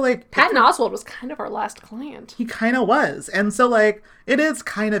 Exactly. So like Patton Oswalt was kind of our last client. He kind of was. And so like it is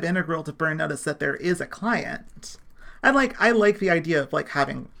kind of integral to Burn Notice that there is a client. And like I like the idea of like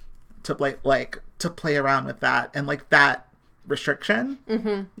having to play around with that and like that restriction.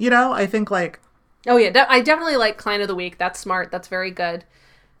 Mm-hmm. You know, I think like oh yeah, I definitely like Client of the Week. That's smart. That's very good.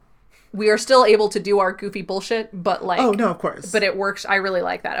 We are still able to do our goofy bullshit, but like... Oh, no, of course. But it works. I really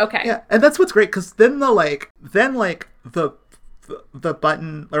like that. Okay. Yeah, and that's what's great, because then the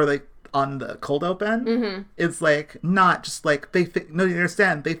button, or like, on the cold open, is like, not just like, no, you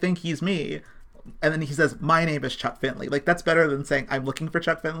understand, they think he's me. And then he says, "My name is Chuck Finley." Like, that's better than saying, "I'm looking for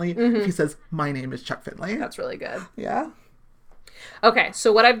Chuck Finley." If he says, "My name is Chuck Finley." That's really good. Yeah. Okay,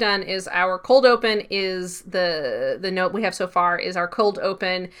 so what I've done is our cold open is the note we have so far is our cold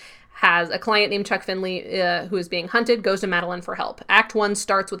open has a client named Chuck Finley who is being hunted, goes to Madeline for help. Act 1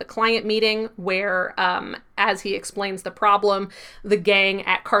 starts with a client meeting where, as he explains the problem, the gang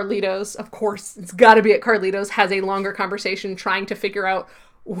at Carlitos, of course, it's got to be at Carlitos, has a longer conversation trying to figure out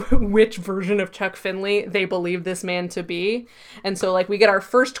which version of Chuck Finley they believe this man to be. And so, like, we get our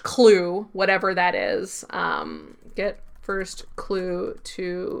first clue, whatever that is. Get first clue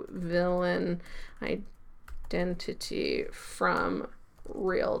to villain identity from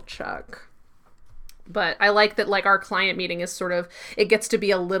real Chuck. But I like that, like, our client meeting is sort of, it gets to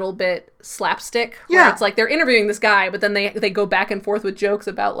be a little bit slapstick. Yeah. It's like they're interviewing this guy, but then they go back and forth with jokes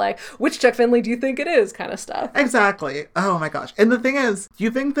about, like, which Chuck Finley do you think it is kind of stuff. Exactly. Oh my gosh. And the thing is, do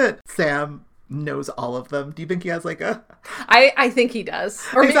you think that Sam knows all of them? Do you think he has like a... I think he does.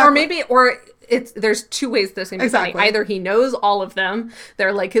 Or, Exactly. or there's two ways this can be Exactly. funny. Either he knows all of them,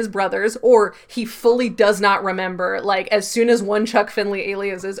 they're like his brothers, or he fully does not remember. Like, as soon as one Chuck Finley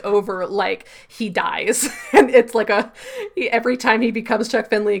alias is over, like, he dies. And it's like every time he becomes Chuck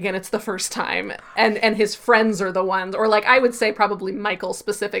Finley again, it's the first time. And his friends are the ones, or like, I would say probably Michael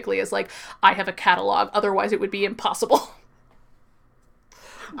specifically is like, I have a catalog, otherwise it would be impossible.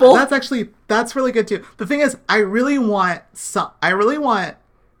 That's really good too. The thing is, I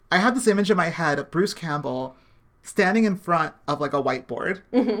have this image in my head of Bruce Campbell standing in front of like a whiteboard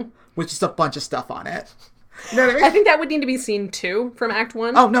with just a bunch of stuff on it. You know what I mean? I think that would need to be scene 2 from Act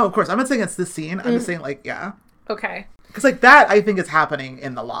 1. Oh, no, of course. I'm not saying it's this scene. I'm just saying, like, yeah. Okay. Because, like, that, I think, is happening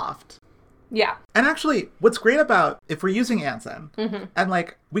in the loft. Yeah. And actually, what's great about, if we're using Anson, and,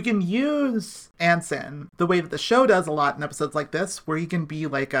 like, we can use Anson the way that the show does a lot in episodes like this, where he can be,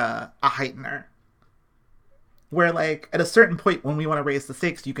 like, a heightener. Where, like, at a certain point when we want to raise the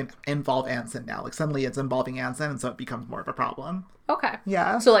stakes, you can involve Anson now. Like, suddenly it's involving Anson, and so it becomes more of a problem. Okay.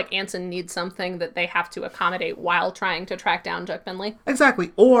 Yeah. So, like, Anson needs something that they have to accommodate while trying to track down Chuck Finley?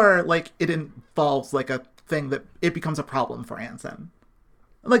 Exactly. Or, like, it involves, like, a thing that it becomes a problem for Anson.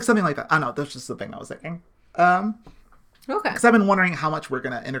 Like, something like that. I don't know. That's just the thing I was thinking. Okay. Because I've been wondering how much we're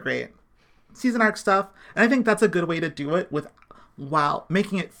going to integrate season arc stuff. And I think that's a good way to do it while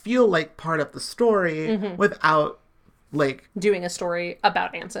making it feel like part of the story without, like... doing a story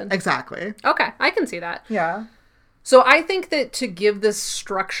about Anson. Exactly. Okay, I can see that. Yeah. So I think that to give this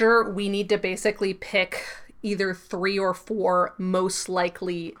structure, we need to basically pick either 3 or 4 most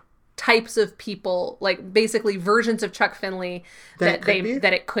likely types of people, like basically versions of Chuck Finley that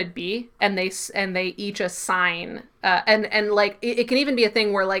it could be, and they each assign and like it can even be a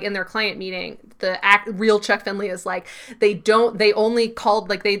thing where, like, in their client meeting, the real Chuck Finley is like, they only called,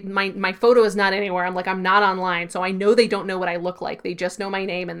 like, my photo is not anywhere, I'm not online, so I know they don't know what I look like, they just know my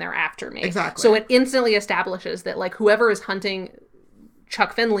name and they're after me. Exactly. So it instantly establishes that, like, whoever is hunting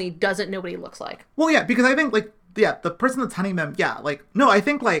Chuck Finley doesn't know what he looks like. Well, yeah, because I think, like, yeah, the person that's hunting them, yeah, like, no, I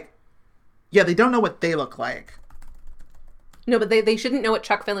think, like, yeah, they don't know what they look like. No, but they shouldn't know what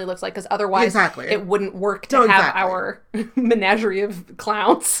Chuck Finley looks like, because otherwise it wouldn't work to have our menagerie of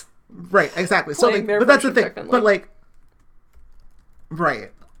clowns. Right, exactly. So, like, but that's the thing. But, like,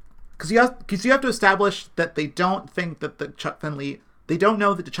 right. Because you have to establish that they don't think that they don't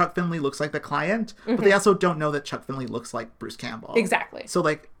know that the Chuck Finley looks like the client, but they also don't know that Chuck Finley looks like Bruce Campbell. Exactly. So,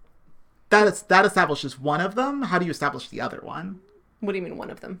 like, that establishes one of them. How do you establish the other one? What do you mean one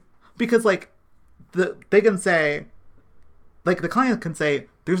of them? Because, like, they can say, like, the client can say,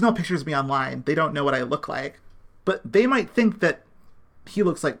 there's no pictures of me online, they don't know what I look like, but they might think that he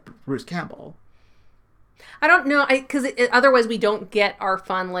looks like Bruce Campbell. I don't know, because otherwise we don't get our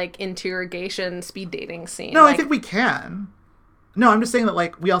fun, like, interrogation speed dating scene. No, I think we can. No, I'm just saying that,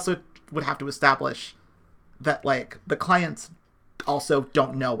 like, we also would have to establish that, like, the clients also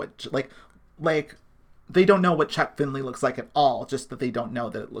don't know what, like, they don't know what Chuck Finley looks like at all, just that they don't know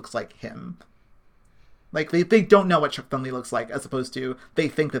that it looks like him. Like, they don't know what Chuck Finley looks like, as opposed to they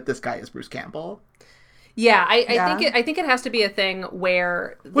think that this guy is Bruce Campbell. Yeah, I think it has to be a thing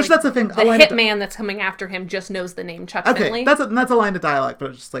where, which, like, that's the thing. The hitman that's coming after him just knows the name Chuck Finley. That's a line of dialogue,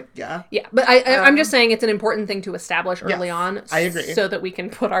 but it's just like, yeah. Yeah, but I'm just saying it's an important thing to establish early on. I agree. So that we can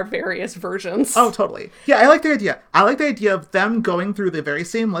put our various versions. Oh, totally. Yeah, I like the idea. I like the idea of them going through the very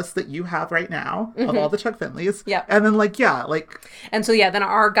same list that you have right now of all the Chuck Finleys. Yeah. And then, like, yeah, like... And so, yeah, then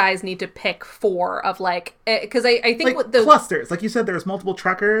our guys need to pick 4 of, like... Because I think like, what the... clusters. Like you said, there's multiple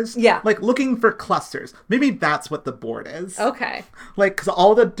truckers. Yeah. Like, looking for clusters. Maybe that's what the board is. Okay. Like, because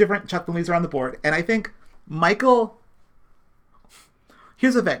all the different Chuck Finleys are on the board. And I think Michael...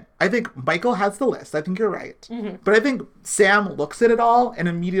 Here's the thing. I think Michael has the list. I think you're right. But I think Sam looks at it all and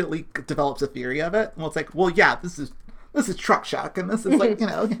immediately develops a theory of it. Well, it's like, well, yeah, this this is Truck Chuck, and this is like, you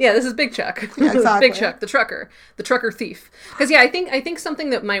know. Yeah, this is Big Chuck. Yeah, exactly. Big Chuck, the trucker thief. Because, yeah, I think something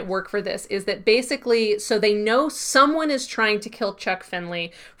that might work for this is that basically, so they know someone is trying to kill Chuck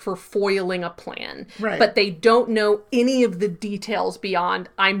Finley for foiling a plan. Right. But they don't know any of the details beyond,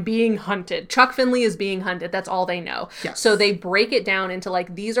 I'm being hunted. Chuck Finley is being hunted. That's all they know. Yes. So they break it down into,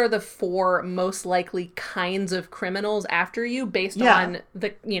 like, these are the 4 most likely kinds of criminals after you based on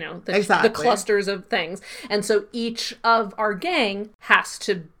the, you know, the clusters of things. And so each of our gang has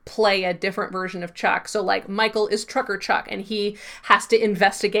to play a different version of Chuck. So, like, Michael is Trucker Chuck, and he has to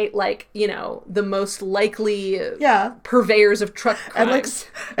investigate, like, you know, the most likely purveyors of truck crimes.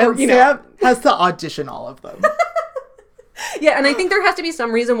 And Sam has to audition all of them. Yeah, and I think there has to be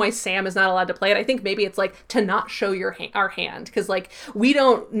some reason why Sam is not allowed to play it. I think maybe it's, like, to not show our hand. Because, like, we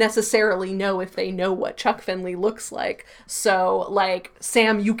don't necessarily know if they know what Chuck Finley looks like. So, like,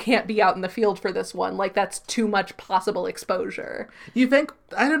 Sam, you can't be out in the field for this one. Like, that's too much possible exposure. You think?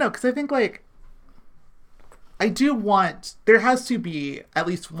 I don't know, because I think, like, there has to be at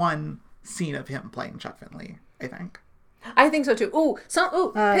least one scene of him playing Chuck Finley, I think. I think so too.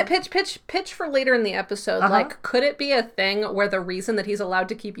 Pitch for later in the episode. Like, could it be a thing where the reason that he's allowed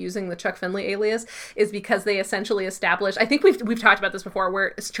to keep using the Chuck Finley alias is because they essentially establish, I think we've talked about this before,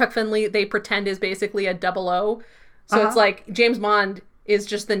 where Chuck Finley, they pretend is basically a 00. So it's like James Bond is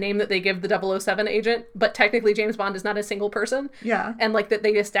just the name that they give the 007 agent, but technically James Bond is not a single person. Yeah. And, like, that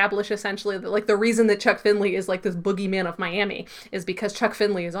they establish essentially that, like, the reason that Chuck Finley is, like, this boogeyman of Miami is because Chuck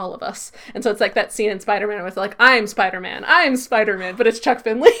Finley is all of us. And so it's like that scene in Spider-Man with, like, I'm Spider-Man, but it's Chuck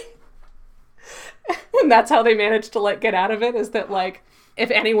Finley. And that's how they managed to, like, get out of it, is that, like, if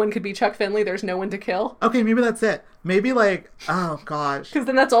anyone could be Chuck Finley, there's no one to kill. Okay, maybe that's it. Maybe, like, oh, gosh. Because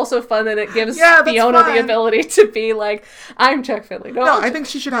then that's also fun, and it gives Fiona the ability to be like, I'm Chuck Finley. No, I think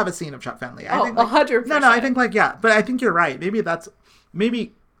she should have a scene of Chuck Finley. I think, like, 100%. No, I think, like, yeah. But I think you're right.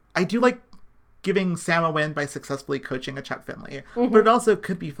 Maybe I do like giving Sam a win by successfully coaching a Chuck Finley. Mm-hmm. But it also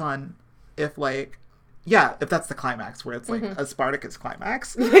could be fun if, like, if that's the climax, where it's like a Spartacus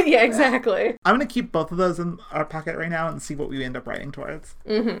climax. Yeah, exactly. I'm going to keep both of those in our pocket right now and see what we end up writing towards.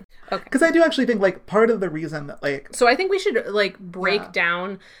 Mm-hmm. Okay. Because I do actually think, like, part of the reason that, like... So I think we should, like, break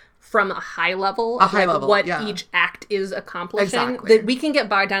down from a high level what each act is accomplishing. Exactly. That we can get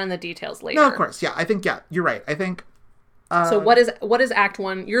bogged down in the details later. No, of course. Yeah, I think, you're right. I think... So what is Act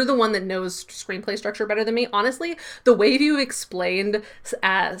 1? You're the one that knows screenplay structure better than me. Honestly, the way you explained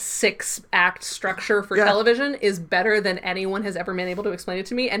 6-act structure for television is better than anyone has ever been able to explain it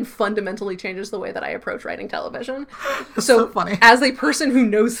to me, and fundamentally changes the way that I approach writing television. So funny. As a person who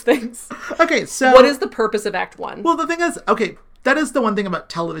knows things. Okay, so... What is the purpose of Act 1? Well, the thing is, okay, that is the one thing about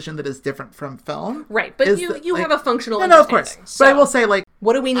television that is different from film. Right, but you have a functional understanding. No, of course. So, but I will say, like...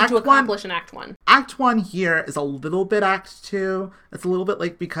 What do we need to accomplish in Act 1? Act 1 here is a little bit Act 2. It's a little bit,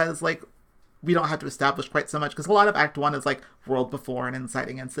 like, because, like, we don't have to establish quite so much. Because a lot of Act 1 is, like, world before an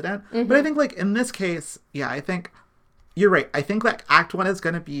inciting incident. Mm-hmm. But I think, like, in this case, I think... You're right. I think, like, Act 1 is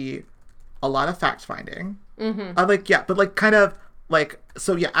going to be a lot of fact-finding. Mm-hmm. But, like, kind of, like...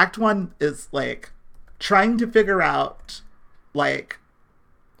 So, Act 1 is, like, trying to figure out, like...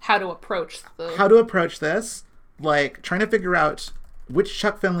 How to approach this. Like, trying to figure out which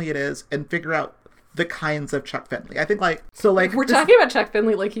Chuck Finley it is, and figure out the kinds of Chuck Finley. I think, like... So, like... We're talking about Chuck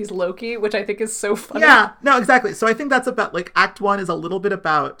Finley like he's Loki, which I think is so funny. Yeah, no, exactly. So I think that's about, like, Act 1 is a little bit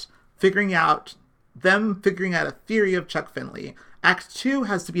about figuring out a theory of Chuck Finley. Act 2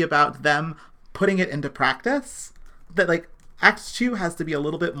 has to be about them putting it into practice. That, like, Act 2 has to be a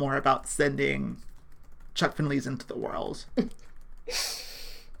little bit more about sending Chuck Finleys into the world.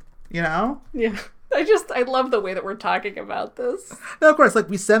 You know? Yeah. I love the way that we're talking about this. No, of course, like,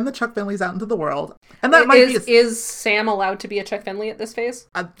 we send the Chuck Finleys out into the world. And that Is Sam allowed to be a Chuck Finley at this phase?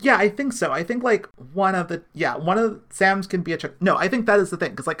 Yeah, I think so. I think, like, one of Sam's can be a Chuck... No, I think that is the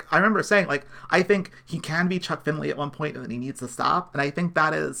thing. Because, like, I remember saying, like, I think he can be Chuck Finley at one point and then he needs to stop. And I think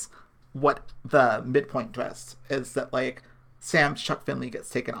that is what the midpoint twist is, that, like, Sam's Chuck Finley gets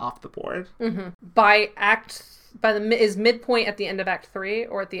taken off the board. Mm-hmm. Is midpoint at the end of Act 3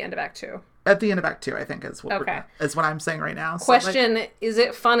 or at the end of Act 2? At the end of Act 2, I think, is what I'm saying right now. Question, so, like, is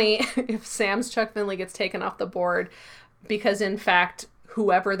it funny if Sam's Chuck Finley gets taken off the board because, in fact,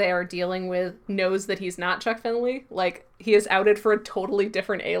 whoever they are dealing with knows that he's not Chuck Finley? Like, he is outed for a totally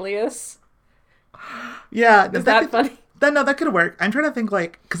different alias? Yeah. Is that funny? No, that could work. I'm trying to think,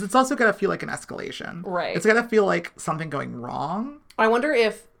 like, because it's also got to feel like an escalation. Right. It's got to feel like something going wrong. I wonder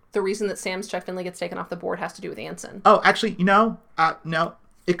if the reason that Sam's Chuck Finley gets taken off the board has to do with Anson. Oh, actually, no,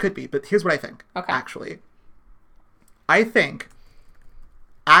 it could be, but here's what I think. Okay. Actually, I think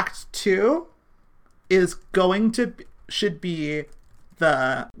Act 2 is going to should be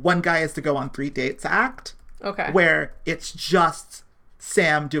the one guy has to go on 3 dates act. Okay. Where it's just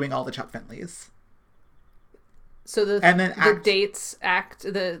Sam doing all the Chuck Finleys. So the dates act,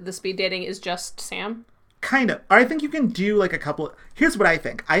 the speed dating is just Sam? Kind of. Or I think you can do like a couple. Here's what I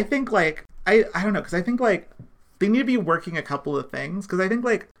think. I think like, I don't know, because I think like they need to be working a couple of things. Because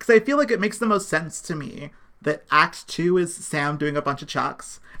I feel like it makes the most sense to me that Act 2 is Sam doing a bunch of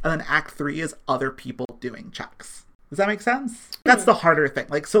Chucks, and then Act 3 is other people doing Chucks. Does that make sense? That's the harder thing.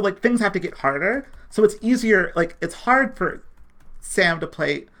 Like, so like things have to get harder. So it's easier, like it's hard for Sam to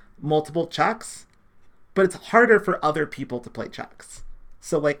play multiple Chucks, but it's harder for other people to play Chucks.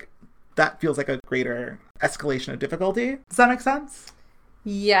 So like that feels like a greater escalation of difficulty. Does that make sense?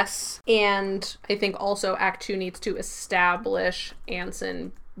 Yes. And I think also Act 2 needs to establish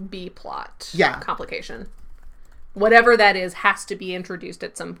Anson B-plot complication. Whatever that is has to be introduced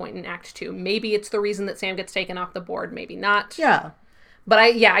at some point in Act 2. Maybe it's the reason that Sam gets taken off the board, maybe not. Yeah. But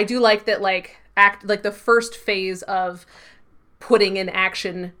I do like that, like, the first phase of putting in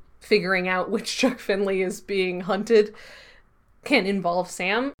action, figuring out which Chuck Finley is being hunted can involve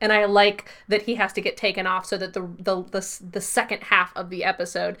Sam. And I like that he has to get taken off so that the second half of the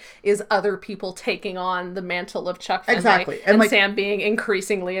episode is other people taking on the mantle of Chuck Finley. Exactly. And like, Sam being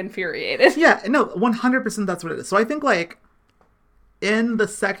increasingly infuriated. Yeah, no, 100% that's what it is. So I think like in the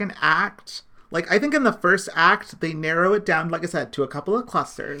second act, like I think in the first act, they narrow it down, like I said, to a couple of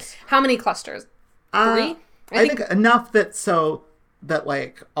clusters. How many clusters? 3? I think enough that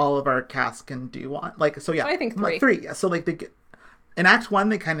like all of our cast can do one. Like, so yeah. I think 3. Like 3, yeah. So like in Act 1,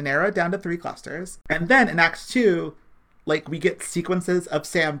 they kind of narrow it down to 3 clusters. And then in Act 2, like, we get sequences of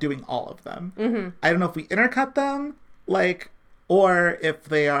Sam doing all of them. Mm-hmm. I don't know if we intercut them, like, or if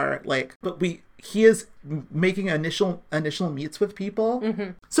they are, like, but he is making initial meets with people. Mm-hmm.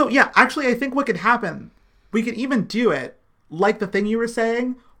 So, yeah, actually, I think what could happen, we could even do it, like the thing you were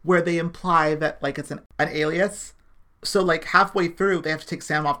saying, where they imply that, like, it's an alias. So, like, halfway through, they have to take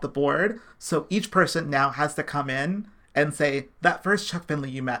Sam off the board. So each person now has to come in and say, that first Chuck Finley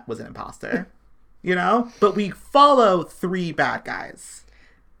you met was an imposter. You know? But we follow 3 bad guys.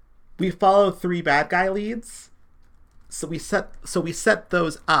 We follow 3 bad guy leads. So we set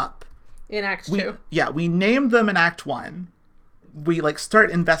those up. In Act 2. We named them in Act 1. We, like,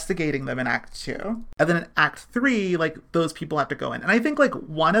 start investigating them in Act 2. And then in Act 3, like, those people have to go in. And I think, like,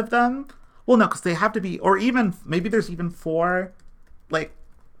 one of them... Well, no, because they have to be... Or even... Maybe there's even 4, like...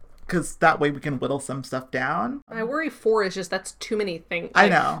 Because that way we can whittle some stuff down. I worry 4 is just, that's too many things. Like, I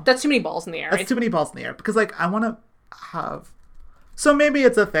know. That's too many balls in the air. That's too many balls in the air. Because, like, I want to have... So maybe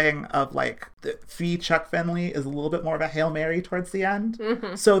it's a thing of, like, the Chuck Finley is a little bit more of a Hail Mary towards the end.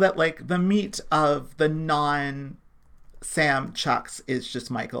 Mm-hmm. So that, like, the meat of the non-Sam Chucks is just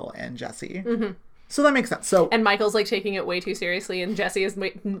Michael and Jesse. Mm-hmm. So that makes sense. And Michael's, like, taking it way too seriously, and Jesse is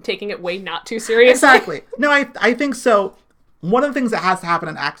taking it way not too seriously. Exactly. No, I think so. One of the things that has to happen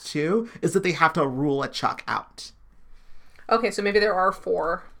in Act 2 is that they have to rule a Chuck out. Okay, so maybe there are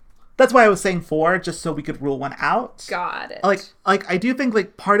 4. That's why I was saying 4, just so we could rule one out. Got it. Like I do think,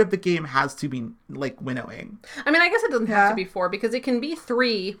 like, part of the game has to be, like, winnowing. I mean, I guess it doesn't have to be 4, because it can be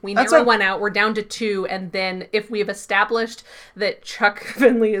 3. We narrow one out, we're down to 2, and then if we have established that Chuck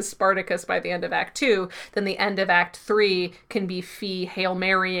Finley is Spartacus by the end of Act 2, then the end of Act 3 can be Fee Hail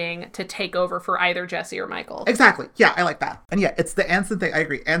Marrying to take over for either Jesse or Michael. Exactly. Yeah, I like that. And yeah, it's the Anson thing. I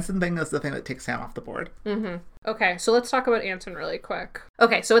agree. Anson thing is the thing that takes Sam off the board. Mm-hmm. Okay, so let's talk about Anson really quick.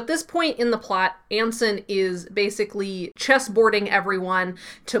 Okay, so at this point in the plot, Anson is basically chessboarding everyone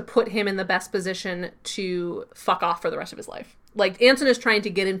to put him in the best position to fuck off for the rest of his life. Like, Anson is trying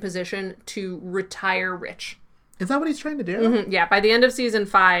to get in position to retire rich. Is that what he's trying to do? Mm-hmm. Yeah, by the end of season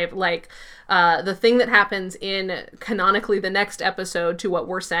 5, like, the thing that happens in canonically the next episode to what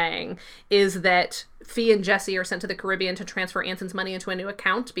we're saying is that Fee and Jesse are sent to the Caribbean to transfer Anson's money into a new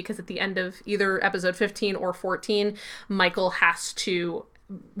account, because at the end of either episode 15 or 14, Michael has to,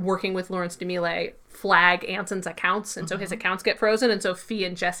 working with Lawrence DeMille, flag Anson's accounts, and so his accounts get frozen, and so Fee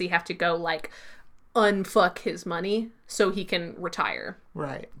and Jesse have to go, like, unfuck his money so he can retire.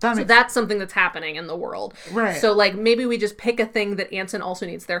 Right. So that's something that's happening in the world. Right. So, like, maybe we just pick a thing that Anson also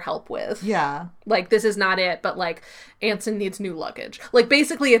needs their help with. Yeah. Like, this is not it, but, like, Anson needs new luggage. Like,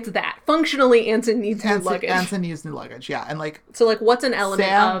 basically it's that. Functionally, Anson needs new luggage. Anson needs new luggage, yeah. And, like... So, like, what's an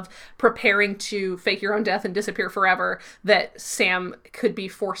element of preparing to fake your own death and disappear forever that Sam could be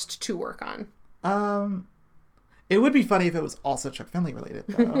forced to work on? It would be funny if it was also Chuck Finley related,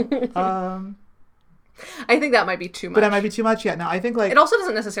 though. I think that might be too much. But that might be too much. Yeah, no, I think like... It also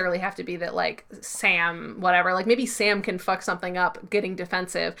doesn't necessarily have to be that like Sam, whatever, like maybe Sam can fuck something up getting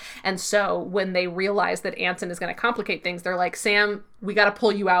defensive. And so when they realize that Anson is going to complicate things, they're like, Sam, we got to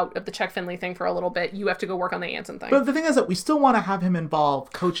pull you out of the Chuck Finley thing for a little bit. You have to go work on the Anson thing. But the thing is that we still want to have him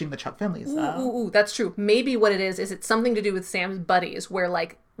involved coaching the Chuck Finleys, though. Ooh, that's true. Maybe what it is it's something to do with Sam's buddies, where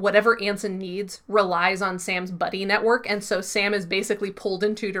like whatever Anson needs relies on Sam's buddy network, and so Sam is basically pulled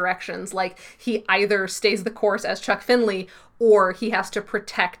in two directions. Like, he either stays the course as Chuck Finley, or he has to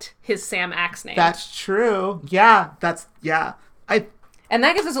protect his Sam Axe name. That's true. Yeah, And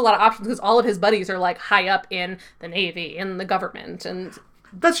that gives us a lot of options, because all of his buddies are like high up in the Navy, in the government, and...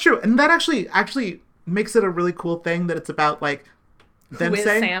 That's true. And that actually makes it a really cool thing that it's about, like, them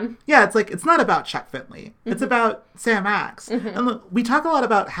saying... Sam? Yeah, it's like, it's not about Chuck Finley. Mm-hmm. It's about Sam Axe. Mm-hmm. And look, we talk a lot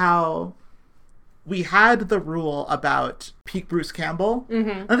about how we had the rule about peak Bruce Campbell. Mm-hmm.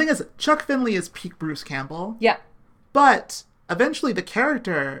 And the thing is, Chuck Finley is peak Bruce Campbell. Yeah. But eventually the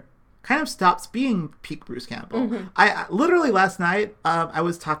character kind of stops being peak Bruce Campbell. Mm-hmm. I literally last night, I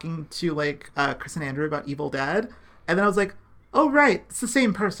was talking to like Chris and Andrew about Evil Dead, and then I was like, oh right, it's the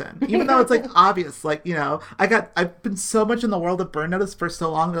same person. Even though it's like obvious, like, you know, I've been so much in the world of Burn Notice for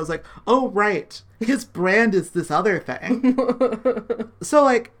so long that I was like, oh right, his brand is this other thing. So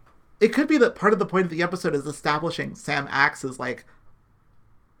like, it could be that part of the point of the episode is establishing Sam Axe as like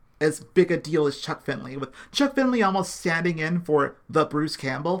as big a deal as Chuck Finley, with Chuck Finley almost standing in for the Bruce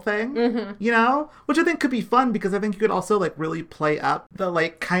Campbell thing, mm-hmm. you know? Which I think could be fun, because I think you could also, like, really play up the,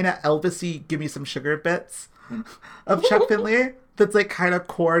 like, kind of Elvis-y give me some sugar bits of Chuck Finley that's, like, kind of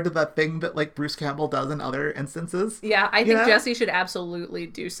core to the thing that, like, Bruce Campbell does in other instances. Yeah, I think Jesse should absolutely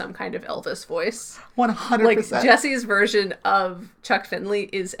do some kind of Elvis voice. 100%. Like, Jesse's version of Chuck Finley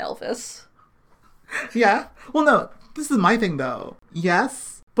is Elvis. Yeah. Well, no, this is my thing, though. Yes.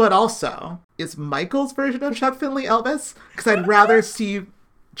 But also, is Michael's version of Chuck Finley Elvis? Because I'd rather see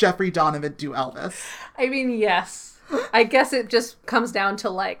Jeffrey Donovan do Elvis. I mean, yes. I guess it just comes down to,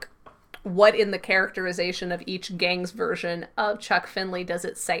 like, what in the characterization of each gang's version of Chuck Finley does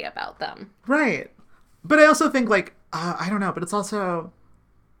it say about them? Right. But I also think, like, I don't know, but it's also...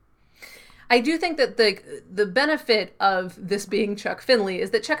 I do think that the benefit of this being Chuck Finley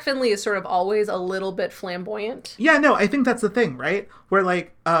is that Chuck Finley is sort of always a little bit flamboyant. Yeah, no, I think that's the thing, right? Where,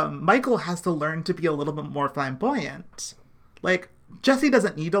 like, Michael has to learn to be a little bit more flamboyant. Like, Jesse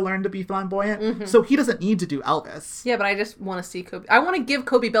doesn't need to learn to be flamboyant, mm-hmm. so he doesn't need to do Elvis. Yeah, but I just want to see Kobe. I want to give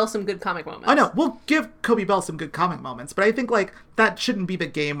Kobe Bell some good comic moments. I know, we'll give Kobe Bell some good comic moments, but I think, like, that shouldn't be the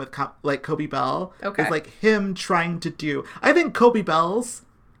game with, like, Kobe Bell. Okay. It's, like, him trying to do... I think Kobe Bell's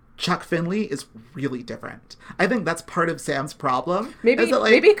Chuck Finley is really different. I think that's part of Sam's problem.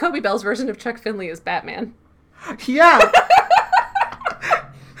 Maybe Kobe Bell's version of Chuck Finley is Batman. Yeah.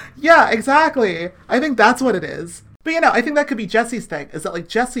 Yeah, exactly. I think that's what it is. But, you know, I think that could be Jesse's thing, is that, like,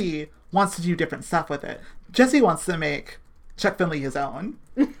 Jesse wants to do different stuff with it. Jesse wants to make Chuck Finley his own.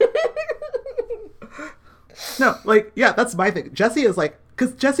 No, like, yeah, that's my thing. Jesse is, like,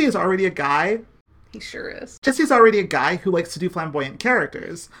 because Jesse is already a guy... He sure is. Jesse's already a guy who likes to do flamboyant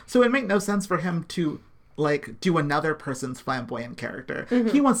characters, so it would make no sense for him to, like, do another person's flamboyant character. Mm-hmm.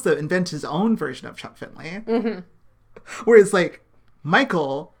 He wants to invent his own version of Chuck Finley. Mm-hmm. Whereas, like,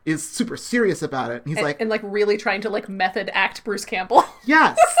 Michael is super serious about it. And he's and like really trying to like method act Bruce Campbell.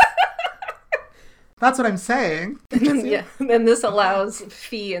 Yes. That's what I'm saying. Yeah. And this allows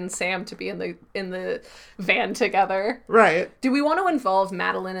Fee and Sam to be in the van together. Right. Do we want to involve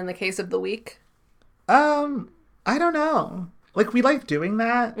Madeline in the case of the week? I don't know. Like, we like doing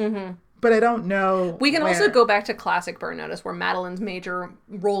that. Mm-hmm. But I don't know. We can also go back to classic Burn Notice, where Madeline's major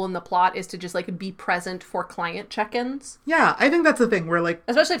role in the plot is to just, like, be present for client check-ins. Yeah, I think that's the thing, where, like...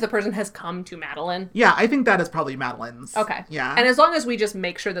 Especially if the person has come to Madeline. Yeah, I think that is probably Madeline's. Okay. Yeah. And as long as we just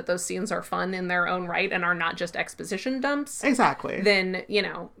make sure that those scenes are fun in their own right and are not just exposition dumps... Exactly. Then, you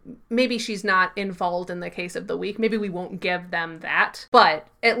know, maybe she's not involved in the case of the week. Maybe we won't give them that. But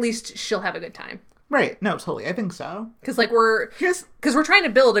at least she'll have a good time. Right. No, totally. I think so. Because, like, we're trying to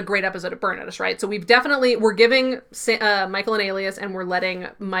build a great episode of Burn Notice, right? So we're giving Michael an alias, and we're letting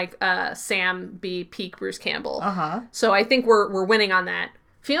Sam be peak Bruce Campbell. Uh-huh. So I think we're winning on that.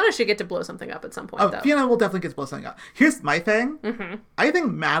 Fiona should get to blow something up at some point, though. Fiona will definitely get to blow something up. Here's my thing. Mm-hmm. I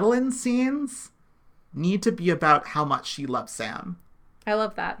think Madeline's scenes need to be about how much she loves Sam. I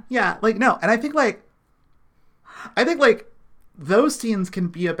love that. Yeah, like, no. And I think those scenes can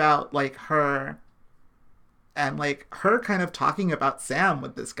be about, like, her... And, like, her kind of talking about Sam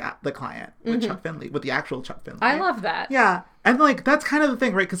with this guy, the client, with mm-hmm. Chuck Finley, with the actual Chuck Finley. I love that. Yeah. And, like, that's kind of the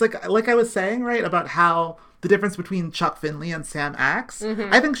thing, right? Because, like I was saying, right, about how the difference between Chuck Finley and Sam Axe,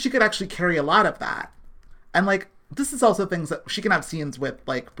 mm-hmm. I think she could actually carry a lot of that. And, like, this is also things that she can have scenes with,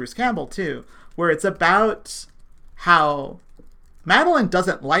 like, Bruce Campbell, too, where it's about how Madeline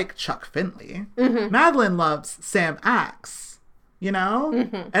doesn't like Chuck Finley. Madeline loves Sam Axe. You know?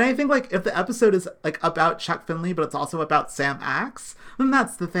 And I think, like, if the episode is, like, about Chuck Finley, but it's also about Sam Axe, then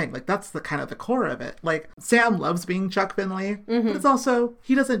that's the thing. Like, that's the kind of the core of it. Like, Sam loves being Chuck Finley, but it's also,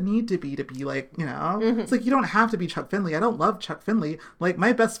 he doesn't need to be like, you know? It's like, you don't have to be Chuck Finley. I don't love Chuck Finley. Like,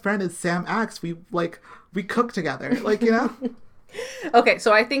 my best friend is Sam Axe. We cook together. Like, you know? Okay,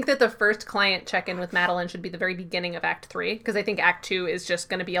 so I think that the first client check-in with Madeline should be the very beginning of Act 3, because I think Act 2 is just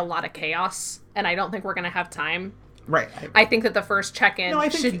going to be a lot of chaos, and I don't think we're going to have time. Right. I think that the first check-in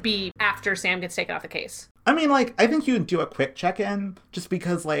should be after Sam gets taken off the case. I mean, like, I think you can do a quick check-in just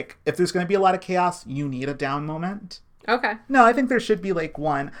because, like, if there's going to be a lot of chaos, you need a down moment. Okay. No, I think there should be, like,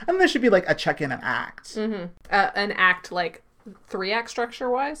 one. And there should be, like, a check-in and act. An act, like, 3-act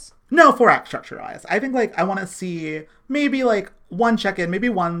structure-wise? No, 4-act structure-wise. I think, like, I want to see maybe, like, one check-in. Maybe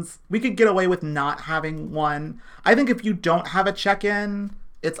we could get away with not having one. I think if you don't have a check-in,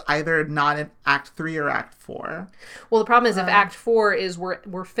 it's either not in Act 3 or Act 4. Well, the problem is if Act 4 is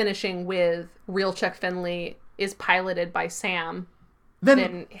we're finishing with real Chuck Finley is piloted by Sam,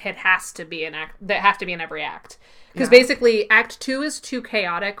 then it has to be an act. That have to be in every act. Because basically, Act 2 is too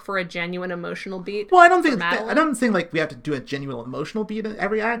chaotic for a genuine emotional beat. Well, I don't think like we have to do a genuine emotional beat in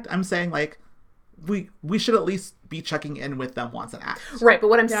every act. I'm saying like we should at least be checking in with them once an act. Right, but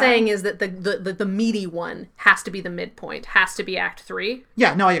what I'm saying is that the meaty one has to be the midpoint, has to be Act 3.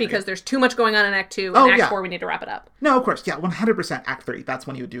 Yeah, no, I agree. Because there's too much going on in Act 2, and Act 4 we need to wrap it up. No, of course, yeah, 100% Act 3. That's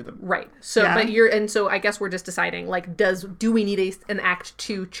when you would do them. Right. So, but so I guess we're just deciding, like, do we need an Act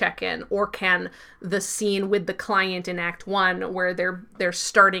 2 check-in, or can the scene with the client in Act 1, where they're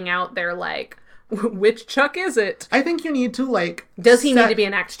starting out, they're like, which Chuck is it? I think you need to, like... Does he need to be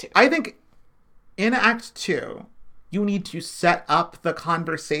in Act 2? I think in Act 2, you need to set up the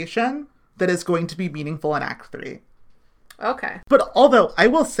conversation that is going to be meaningful in Act 3. Okay. But although, I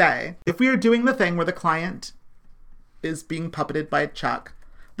will say, if we are doing the thing where the client is being puppeted by Chuck,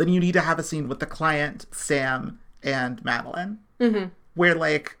 then you need to have a scene with the client, Sam, and Madeline. Mm-hmm. Where,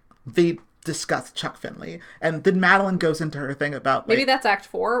 like, they discuss Chuck Finley. And then Madeline goes into her thing about, like... Maybe that's Act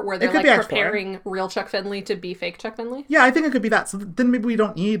 4, where they're, like, preparing real Chuck Finley to be fake Chuck Finley? Yeah, I think it could be that. So then maybe we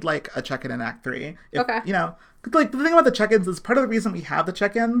don't need, like, a check-in in Act 3. Okay. You know, like, the thing about the check-ins is part of the reason we have the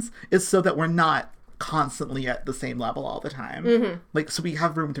check-ins is so that we're not constantly at the same level all the time. Mm-hmm. Like, so we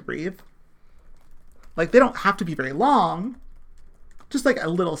have room to breathe. Like, they don't have to be very long. Just, like, a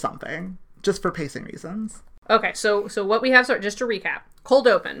little something. Just for pacing reasons. Okay, so what we have, just to recap. Cold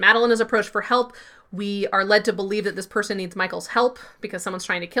open. Madeline is approached for help. We are led to believe that this person needs Michael's help because someone's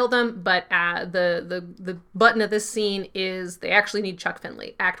trying to kill them, but the button of this scene is they actually need Chuck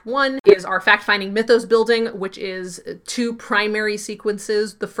Finley. Act 1 is our fact-finding mythos building, which is 2 primary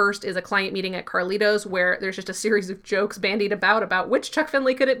sequences. The first is a client meeting at Carlito's, where there's just a series of jokes bandied about which Chuck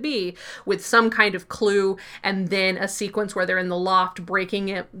Finley could it be, with some kind of clue, and then a sequence where they're in the loft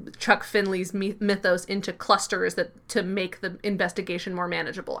breaking Chuck Finley's mythos into clusters to make the investigation more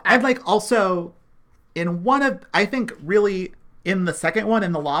manageable. And, like, also... in one of, I think really in the second one,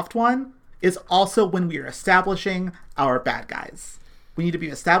 in the loft one, is also when we are establishing our bad guys. We need to be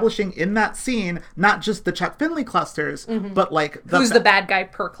establishing in that scene, not just the Chuck Finley clusters, but like... who's the bad guy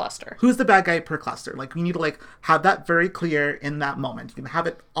per cluster? Who's the bad guy per cluster? Like, we need to like have that very clear in that moment. You can have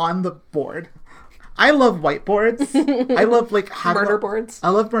it on the board. I love whiteboards. I love like having... murder boards? I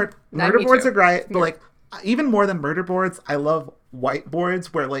love murder boards are great, but like even more than murder boards, I love whiteboards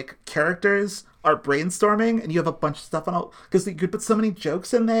where like characters are brainstorming and you have a bunch of stuff on it because you could put so many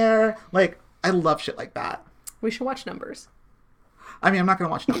jokes in there. Like, I love shit like that. We should watch Numbers. I mean, I'm not gonna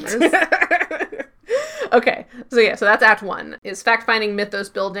watch Numbers. Okay, so that's Act 1, is fact-finding, mythos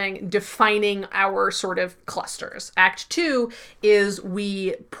building, defining our sort of clusters. Act 2 is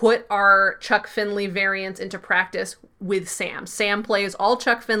we put our Chuck Finley variants into practice with Sam. Sam plays all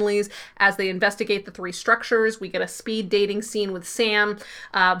Chuck Finleys as they investigate the 3 structures. We get a speed dating scene with Sam.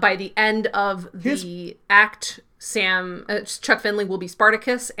 By the end of the act, Chuck Finley will be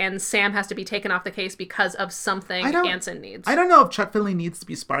Spartacus, and Sam has to be taken off the case because of something Anson needs. I don't know if Chuck Finley needs to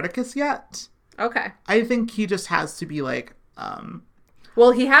be Spartacus yet. Okay. I think he just has to be like...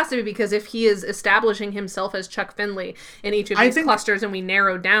 Well, he has to be, because if he is establishing himself as Chuck Finley in each of these clusters and we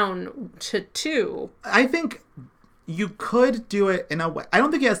narrow down to 2... I think you could do it in a way... I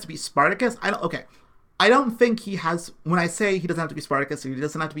don't think he has to be Spartacus. I don't think he has... When I say he doesn't have to be Spartacus, he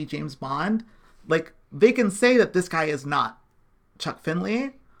doesn't have to be James Bond, like, they can say that this guy is not Chuck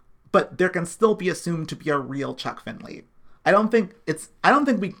Finley, but there can still be assumed to be a real Chuck Finley. I don't think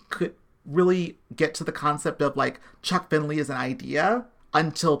we could... really get to the concept of like Chuck Finley as an idea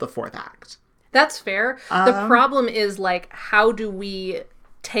until the fourth act. That's fair. The problem is like, how do we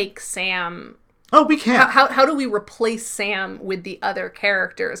take Sam? Oh, we can't. How do we replace Sam with the other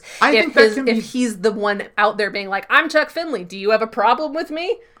characters? If he's the one out there being like, I'm Chuck Finley, do you have a problem with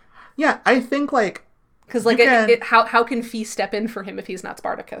me? Yeah, I think like... Because like, how can Fee step in for him if he's not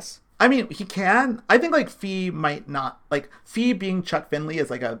Spartacus? I mean, he can. I think like Fee might not, like Fee being Chuck Finley is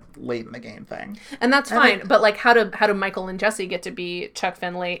like a late in the game thing. And that's fine. But like, how do Michael and Jesse get to be Chuck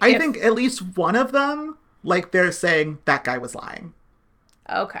Finley? I think at least one of them, like they're saying that guy was lying.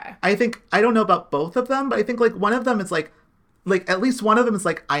 Okay. I don't know about both of them, but I think like one of them is like at least one of them is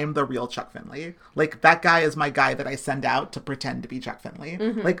like, I am the real Chuck Finley. Like that guy is my guy that I send out to pretend to be Chuck Finley.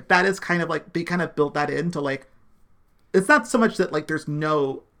 Mm-hmm. Like that is kind of like, they kind of built that into like, it's not so much that like there's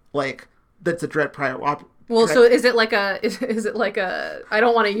no like, that's a direct prior. Well, so is it like a, I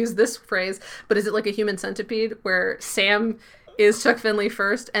don't want to use this phrase, but is it like a human centipede where Sam is Chuck Finley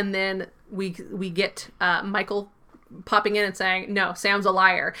first and then we get Michael popping in and saying, no, Sam's a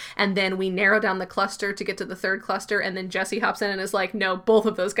liar. And then we narrow down the cluster to get to the third cluster. And then Jesse hops in and is like, no, both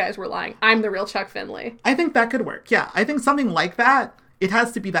of those guys were lying. I'm the real Chuck Finley. I think that could work. Yeah. I think something like that, it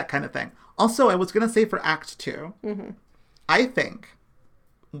has to be that kind of thing. Also, I was going to say for Act 2, I think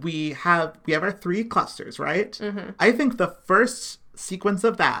we have our 3 clusters, right? Mm-hmm. I think the first sequence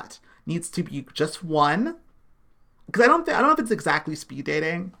of that needs to be just one. Because I don't know if it's exactly speed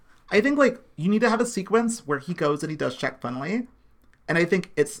dating. I think, like, you need to have a sequence where he goes and he does Chuck Finley. And I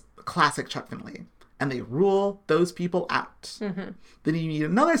think it's classic Chuck Finley. And they rule those people out. Mm-hmm. Then you need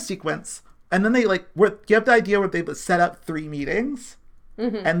another sequence. And then they, like, you have the idea where they set up 3 meetings.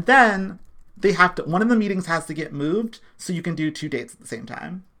 Mm-hmm. And then they have to, one of the meetings has to get moved so you can do 2 dates at the same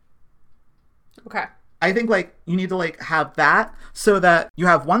time. Okay. I think, like, you need to, like, have that so that you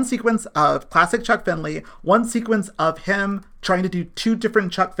have one sequence of classic Chuck Finley, one sequence of him trying to do 2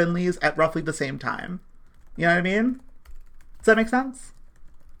 different Chuck Finleys at roughly the same time. You know what I mean? Does that make sense?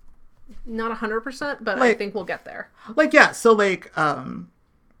 Not 100%, but like, I think we'll get there. Like, yeah, so, like,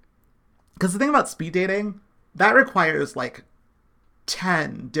 because the thing about speed dating, that requires, like,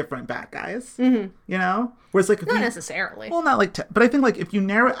 10 different bad guys, you know? Whereas, like, if not necessarily. Well, not, like, 10, but I think, like, if you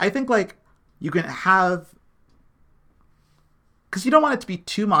narrow it, I think, like, you can have, because you don't want it to be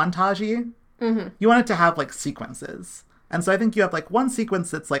too montagey. Mm-hmm. You want it to have like sequences. And so I think you have like one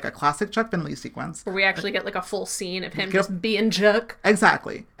sequence that's like a classic Chuck Finley sequence. Where we actually get like a full scene of him just being Chuck.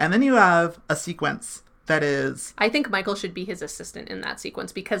 Exactly. And then you have a sequence that is... I think Michael should be his assistant in that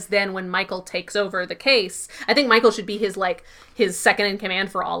sequence because then when Michael takes over the case, I think Michael should be his second in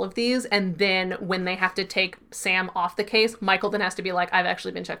command for all of these. And then when they have to take Sam off the case, Michael then has to be like, I've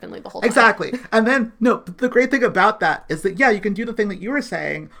actually been Chuck Finley the whole time. Exactly. And then, no, the great thing about that is that, yeah, you can do the thing that you were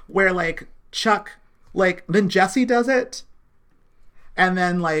saying where like Chuck, like then Jesse does it. And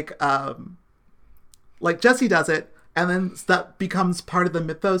then like Jesse does it. And then that becomes part of the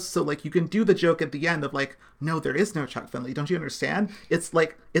mythos. So, like, you can do the joke at the end of, like, no, there is no Chuck Finley. Don't you understand? It's,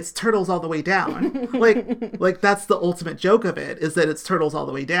 like, it's turtles all the way down. like that's the ultimate joke of it, is that it's turtles all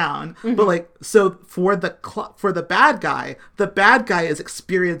the way down. Mm-hmm. But, like, so for the bad guy is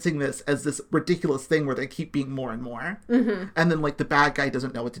experiencing this as this ridiculous thing where they keep being more and more. Mm-hmm. And then, like, the bad guy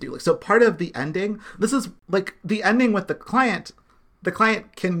doesn't know what to do. Like, so part of the ending, this is, like, the ending with the client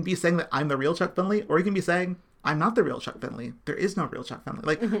can be saying that I'm the real Chuck Finley, or he can be saying, I'm not the real Chuck Finley. There is no real Chuck Finley.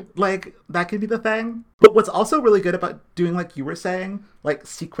 Like, like that can be the thing. But what's also really good about doing, like you were saying, like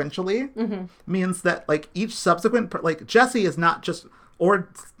sequentially, means that like each subsequent, like Jesse is not just, or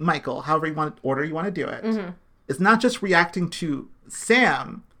Michael, however you want order you want to do it, is not just reacting to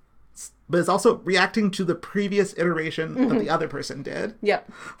Sam, but is also reacting to the previous iteration that the other person did. Yep.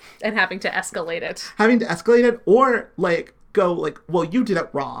 And having to escalate it. Or like go like, well, you did it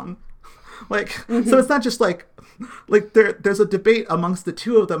wrong. Like, so it's not just like there's a debate amongst the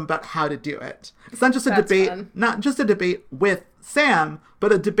two of them about how to do it. It's not just a not just a debate with Sam,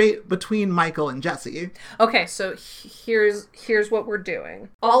 but a debate between Michael and Jesse. Okay, so here's what we're doing.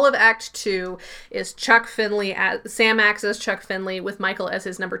 All of Act 2 is Chuck Finley Sam acts as Chuck Finley with Michael as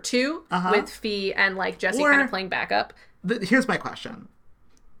his number 2, with Fee and like Jesse kind of playing backup. Here's my question.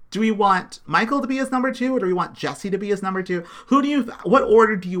 Do we want Michael to be his number 2, or do we want Jesse to be his number 2? What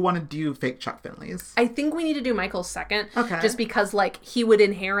order do you want to do fake Chuck Finleys? I think we need to do Michael second. Okay. Just because, like, he would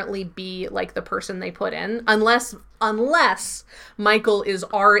inherently be, like, the person they put in. Unless Michael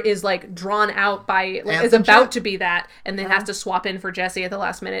is like, drawn out by, like, is about to be that, and then has to swap in for Jesse at the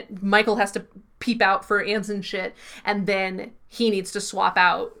last minute. Michael has to peep out for Anson shit, and then he needs to swap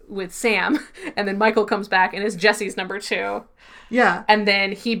out with Sam, and then Michael comes back and is Jesse's number 2. Yeah. And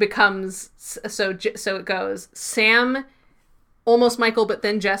then he becomes, so it goes Sam, almost Michael, but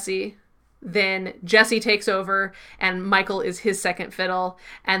then Jesse. Then Jesse takes over, and Michael is his second fiddle.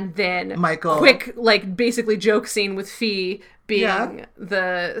 And then Michael, quick, like, basically joke scene with Fee being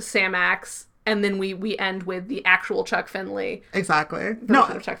the Sam Axe. And then we end with the actual Chuck Finley. Exactly.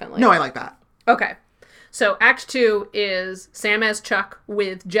 Of Chuck Finley. No, I like that. Okay. So Act 2 is Sam as Chuck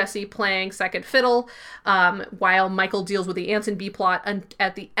with Jesse playing second fiddle, while Michael deals with the Anson B plot. And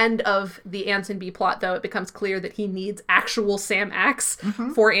at the end of the Anson B plot, though, it becomes clear that he needs actual Sam Axe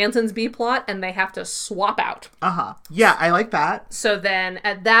for Anson's B plot, and they have to swap out. Uh-huh. Yeah, I like that. So then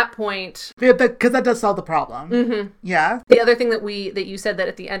at that point... Because that does solve the problem. Mm-hmm. Yeah. The other thing that you said that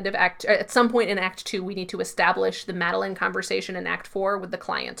at the end of at some point in Act 2, we need to establish the Madeline conversation in Act 4 with the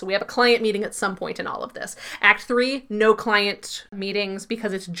client. So we have a client meeting at some point in all of this. Act 3, no client meetings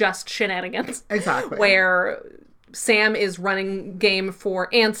because it's just shenanigans. Exactly. Where Sam is running game for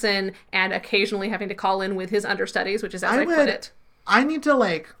Anson and occasionally having to call in with his understudies, which is as I put it. I need to,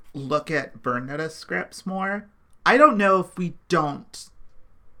 like, look at Burn Notice scripts more. I don't know if we don't,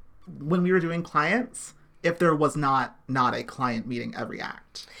 when we were doing clients, if there was not a client meeting every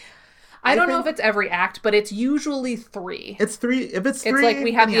act. I don't know if it's every act, but it's usually 3. It's 3. If it's 3, it's like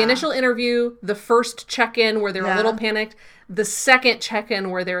we have the initial interview, the first check-in where they're a little panicked, the second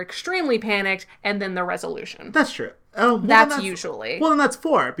check-in where they're extremely panicked, and then the resolution. That's true. That's usually. Well, then that's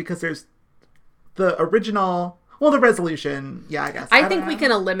 4, because there's the original... Well, the resolution, yeah, I guess. I think we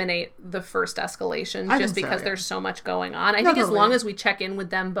can eliminate the first escalation just because there's so much going on. I think as long as we check in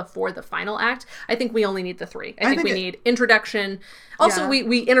with them before the final act, I think we only need the 3. I think we need introduction. Also,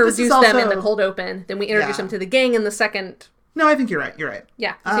 we introduce them in the cold open. Then we introduce them to the gang in the second. No, I think you're right. You're right.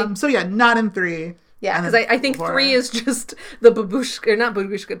 Yeah. So, yeah, not in 3. Yeah, because I think 3 is just the babushka, or not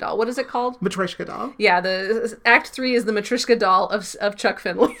babushka doll. What is it called? Matryoshka doll. Yeah, the Act 3 is the Matryoshka doll of Chuck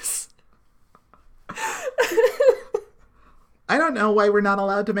Finley's. I don't know why we're not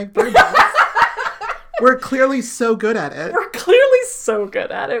allowed to make bird dolls. We're clearly so good at it. We're clearly so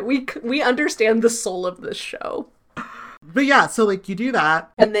good at it. We understand the soul of this show. But yeah, so like you do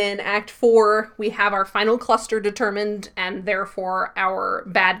that. And then Act 4, we have our final cluster determined and therefore our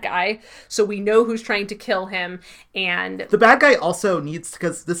bad guy. So we know who's trying to kill him. And the bad guy also needs,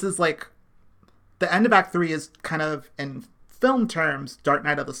 because this is like, the end of Act 3 is kind of, in film terms, Dark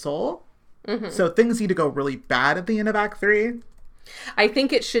Night of the Soul. Mm-hmm. So things need to go really bad at the end of Act 3. I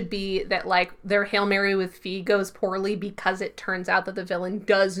think it should be that, like, their Hail Mary with Fee goes poorly because it turns out that the villain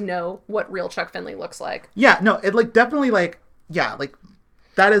does know what real Chuck Finley looks like. Yeah, no, it, like, definitely, like, yeah, like,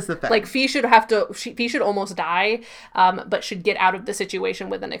 that is the thing. Like, Fee should almost die, but should get out of the situation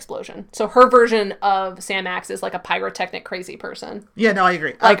with an explosion. So her version of Sam Axe is like a pyrotechnic crazy person. Yeah, no, I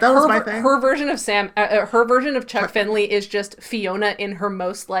agree. Like, that was my thing. Her version of Chuck Finley is just Fiona in her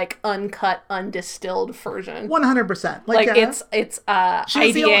most, like, uncut, undistilled version. 100%. Like yeah. it's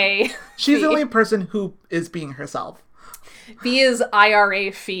IDA. She's the only person who is being herself. Fee is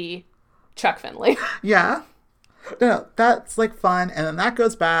IRA Fee Chuck Finley. Yeah. No, that's, like, fun, and then that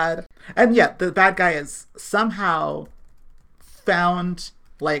goes bad. And, yeah, the bad guy is somehow found,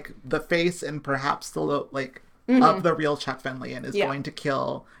 like, the face and perhaps the, like, of the real Chuck Finley and is going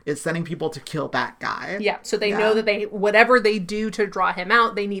to is sending people to kill that guy. Yeah, so they know that whatever they do to draw him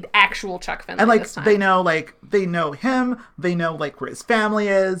out, they need actual Chuck Finley. And, like, this time. they know him, they know, like, where his family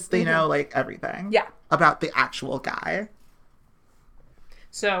is, they know, like, everything. Yeah. About the actual guy.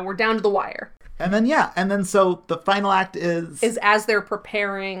 So we're down to the wire. And then, so the final act is as they're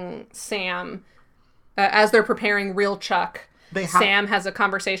preparing Sam, as they're preparing real Chuck, Sam has a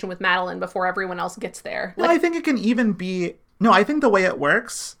conversation with Madeline before everyone else gets there. No, I think it can even be, I think the way it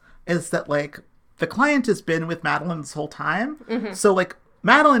works is that, like, the client has been with Madeline this whole time. Mm-hmm. So, like,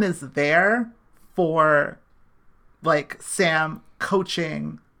 Madeline is there for, like, Sam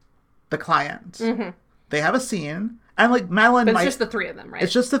coaching the client. Mm-hmm. They have a scene, and, like, Madeline But it's just the 3 of them, right?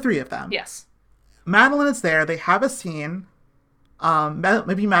 It's just the 3 of them. Yes. Madeline is there. They have a scene.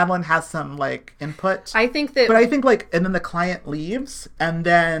 Maybe Madeline has some, like, input. I think that... But I think, like, and then the client leaves, and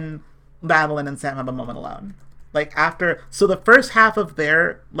then Madeline and Sam have a moment alone. Like, after... So the first half of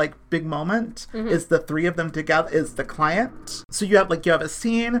their, like, big moment is the 3 of them together, is the client. So you have a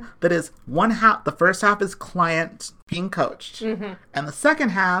scene that is one half... The first half is client being coached. Mm-hmm. And the second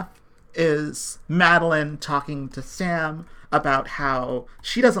half is Madeline talking to Sam about how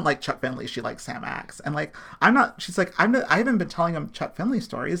she doesn't like Chuck Finley, she likes Sam Axe. And like, she's like, I haven't been telling him Chuck Finley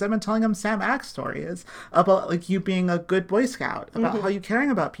stories, I've been telling him Sam Axe stories about like you being a good Boy Scout, about how you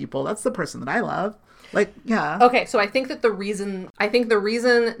caring about people. That's the person that I love. Like, yeah. Okay, so I think the reason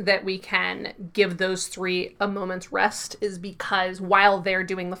that we can give those three a moment's rest is because while they're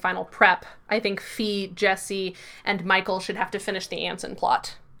doing the final prep, I think Fee, Jesse, and Michael should have to finish the Anson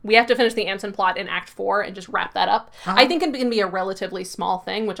plot. We have to finish the Anson plot in Act 4 and just wrap that up. I think it can be a relatively small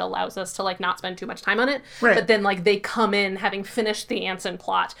thing, which allows us to, like, not spend too much time on it. Right. But then, like, they come in having finished the Anson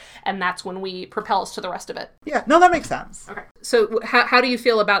plot, and that's when we propel us to the rest of it. Yeah, no, that makes sense. Okay. So how do you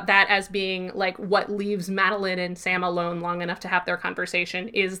feel about that as being, like, what leaves Madeline and Sam alone long enough to have their conversation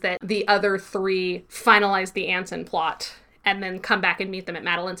is that the other three finalize the Anson plot and then come back and meet them at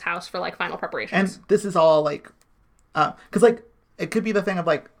Madeline's house for, like, final preparations? And this is all, like, because, like, it could be the thing of,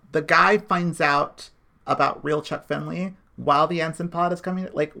 like, the guy finds out about real Chuck Finley while the Anson plot is coming,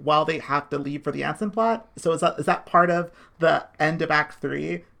 like, while they have to leave for the Anson plot. So is that part of the end of Act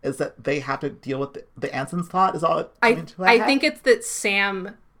 3, is that they have to deal with the Anson's plot? Is all it coming to a head? I think it's that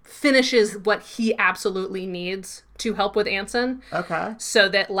Sam finishes what he absolutely needs to help with Anson. Okay. So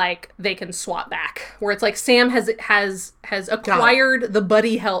that, like, they can swap back. Where it's like Sam has acquired the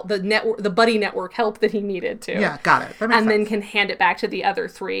buddy help, the buddy network help that he needed to. Yeah, got it. That makes and sense. then can hand it back to the other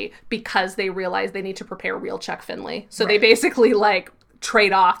three because they realize they need to prepare real Chuck Finley. So they basically, like,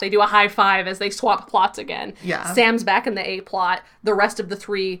 trade off. They do a high five as they swap plots again. Yeah. Sam's back in the A plot. The rest of the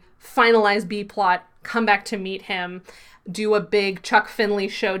three finalize B plot, come back to meet him, do a big Chuck Finley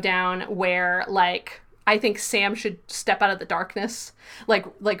showdown where, like, I think Sam should step out of the darkness. Like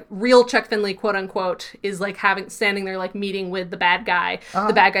real Chuck Finley, quote unquote, is like standing there, like, meeting with the bad guy.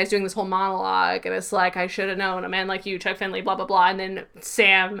 The bad guy's doing this whole monologue, and it's like, I should have known, a man like you, Chuck Finley, blah, blah, blah. And then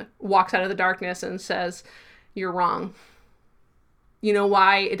Sam walks out of the darkness and says, "You're wrong. You know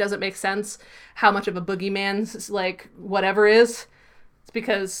why it doesn't make sense how much of a boogeyman's, like, whatever is? It's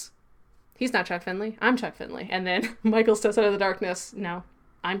because he's not Chuck Finley. I'm Chuck Finley." And then Michael steps out of the darkness. "No,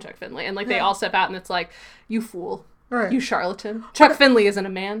 I'm Chuck Finley." And, like, they all step out, and it's like, "You fool. Right. You charlatan. Chuck Finley isn't a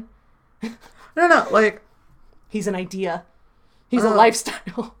man. No, like... He's an idea. He's a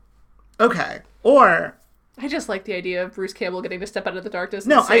lifestyle." Okay. Or... I just like the idea of Bruce Campbell getting to step out of the darkness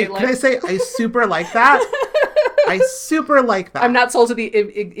No, and say, can I say I super like that? I super like that. I'm not sold to the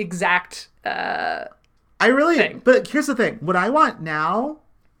exact I really... thing. But here's the thing. What I want now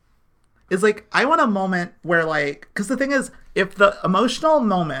is, like, I want a moment where, like... Because the thing is, if the emotional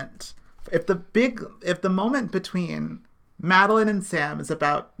moment... If the moment between Madeline and Sam is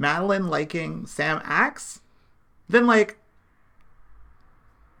about Madeline liking Sam Axe, then, like,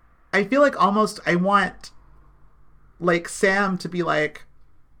 I feel like almost I want, like, Sam to be like,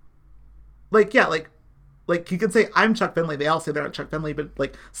 yeah, like you can say, "I'm Chuck Finley." They all say they're Chuck Finley, but,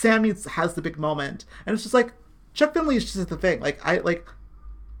 like, Sam has the big moment, and it's just like, Chuck Finley is just the thing. Like, I, like,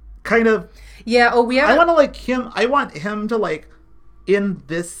 kind of... Yeah, oh, we have... I want to, like, him... I want him to, like, in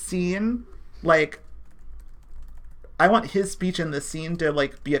this scene, like... I want his speech in this scene to,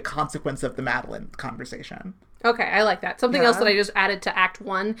 like, be a consequence of the Madeline conversation. Okay, I like that. Something else that I just added to Act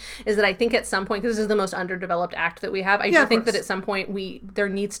 1 is that I think at some point, because this is the most underdeveloped act that we have, I do think that at some point there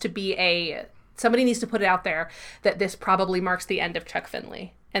needs to be somebody needs to put it out there that this probably marks the end of Chuck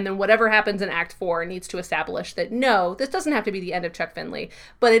Finley. And then whatever happens in Act 4 needs to establish that, no, this doesn't have to be the end of Chuck Finley,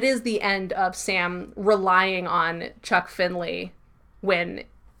 but it is the end of Sam relying on Chuck Finley when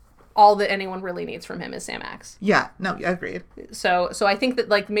all that anyone really needs from him is Sam Axe. Yeah, no, I agreed. So I think that,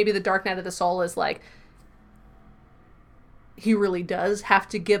 like, maybe the Dark Night of the Soul is, like, he really does have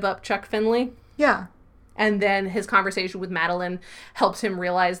to give up Chuck Finley. Yeah. And then his conversation with Madeline helps him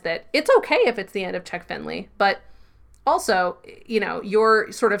realize that it's okay if it's the end of Chuck Finley, but also, you know,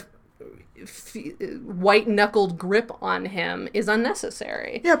 your sort of white-knuckled grip on him is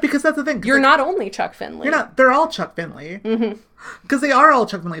unnecessary. Yeah, because that's the thing. You're, like, not only Chuck Finley. They're all Chuck Finley. Because they are all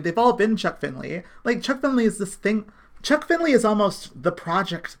Chuck Finley. They've all been Chuck Finley. Like, Chuck Finley is this thing. Chuck Finley is almost the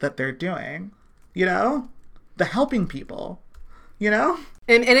project that they're doing, you know? The helping people, you know?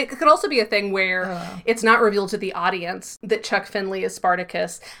 And it could also be a thing where it's not revealed to the audience that Chuck Finley is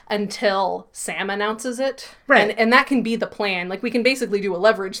Spartacus until Sam announces it. Right. And that can be the plan. Like, we can basically do a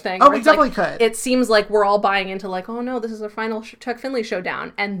leverage thing. Oh, we definitely could. It seems like we're all buying into, like, oh no, this is our final Chuck Finley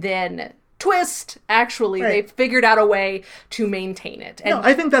showdown. And then, twist, actually, they figured out a way to maintain it. And no,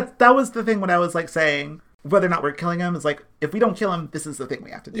 I think that was the thing when I was, like, saying whether or not we're killing him is, like, if we don't kill him, this is the thing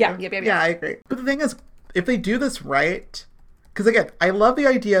we have to do. Yeah, I agree. But the thing is, if they do this right... Because, again, I love the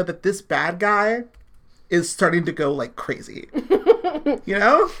idea that this bad guy is starting to go, like, crazy. You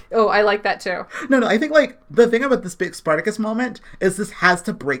know? Oh, I like that too. No, I think, like, the thing about this big Spartacus moment is this has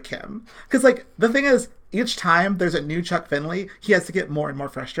to break him. Because, like, the thing is, each time there's a new Chuck Finley, he has to get more and more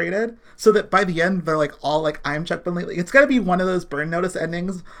frustrated. So that by the end, they're, like, all like, I'm Chuck Finley. Like, it's got to be one of those Burn Notice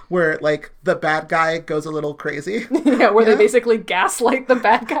endings where, like, the bad guy goes a little crazy. Yeah, where they basically gaslight the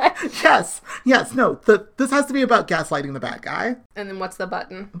bad guy. Yes, no. This has to be about gaslighting the bad guy. And then what's the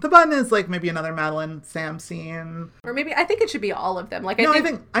button? The button is, like, maybe another Madeline Sam scene. Or maybe, I think it should be all of them. Like, I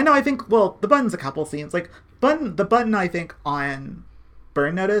think, well, the button's a couple scenes. Like, the button, I think, on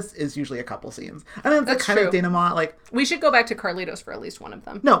Burn Notice is usually a couple scenes. And then it's That's kind true. of denouement, like... We should go back to Carlitos for at least one of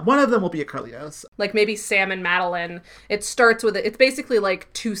them. No, one of them will be a Carlitos. Like, maybe Sam and Madeline. It starts with... It's basically,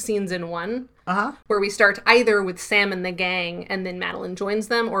 like, 2 scenes in one. Uh-huh. Where we start either with Sam and the gang, and then Madeline joins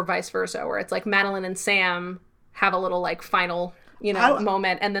them, or vice versa, where it's, like, Madeline and Sam have a little, like, final...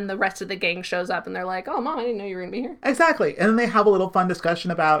 moment, and then the rest of the gang shows up, and they're like, oh, Mom, I didn't know you were going to be here. Exactly. And then they have a little fun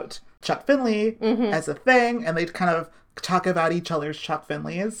discussion about Chuck Finley as a thing, and they kind of talk about each other's Chuck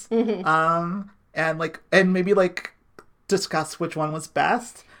Finleys. And maybe, like, discuss which one was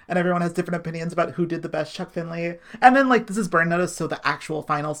best. And everyone has different opinions about who did the best Chuck Finley. And then, like, this is Burn Notice, so the actual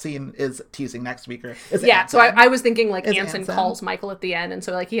final scene is teasing next week. So I was thinking, like, It's Anson Anson. calls Michael at the end, and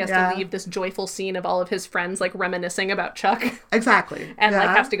so, like, he has to leave this joyful scene of all of his friends, like, reminiscing about Chuck. Exactly. And,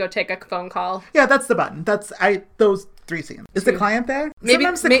 like, has to go take a phone call. Yeah, that's the button. Those 3 scenes. Is the client there?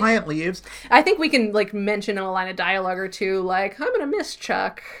 Sometimes the client leaves. I think we can, like, mention in a line of dialogue or two, like, I'm gonna miss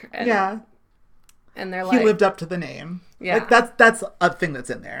Chuck. And they're like... He lived up to the name. Yeah. Like, that's a thing that's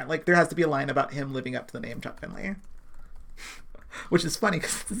in there. Like, there has to be a line about him living up to the name Chuck Finley. Which is funny,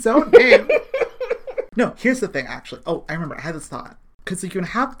 because it's his own name. No, here's the thing, actually. Oh, I remember. I had this thought. Because I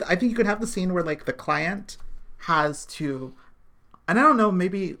think you can have the scene where, like, the client has to... And I don't know,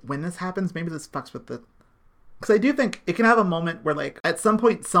 maybe when this happens, maybe this fucks with the... Because I do think it can have a moment where, like, at some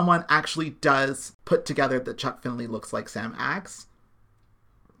point, someone actually does put together that Chuck Finley looks like Sam Axe.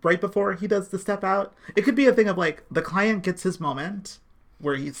 Right before he does the step out. It could be a thing of, like, the client gets his moment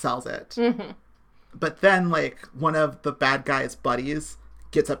where he sells it. But then, like, one of the bad guy's buddies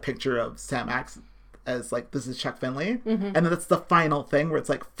gets a picture of Sam Axe as, like, this is Chuck Finley. And then that's the final thing where it's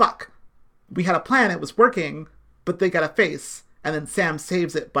like, fuck, we had a plan, it was working, but they got a face. And then Sam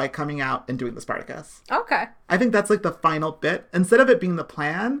saves it by coming out and doing the Spartacus. Okay. I think that's, like, the final bit. Instead of it being the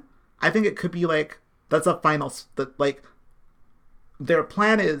plan, I think it could be, like, that's a final, like... Their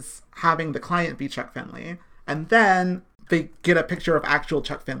plan is having the client be Chuck Finley, and then they get a picture of actual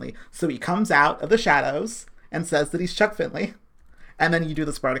Chuck Finley. So he comes out of the shadows and says that he's Chuck Finley, and then you do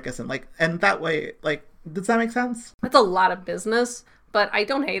the Spartacus, and that way, like, does that make sense? That's a lot of business, but I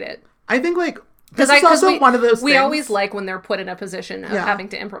don't hate it. I think, like, this is also one of those things. We always like when they're put in a position of having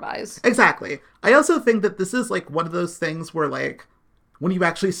to improvise. Exactly. I also think that this is, like, one of those things where, like, when you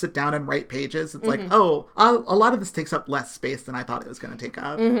actually sit down and write pages, it's like, oh, a lot of this takes up less space than I thought it was going to take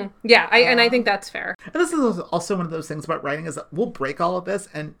up. Yeah, and I think that's fair. And this is also one of those things about writing is that we'll break all of this,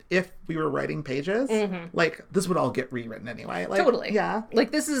 and if we were writing pages, like, this would all get rewritten anyway. Like, Totally. Yeah. Like,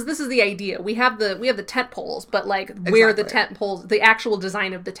 this is the idea. We have the tent poles, but, like, where the tent poles, the actual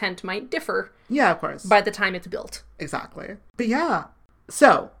design of the tent might differ. Yeah, of course. By the time it's built. Exactly. But yeah.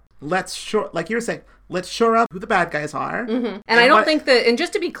 So, like you were saying, let's shore up who the bad guys are. And I don't think and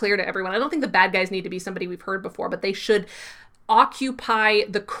just to be clear to everyone, I don't think the bad guys need to be somebody we've heard before, but they should occupy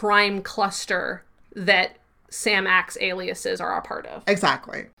the crime cluster that Sam Axe aliases are a part of.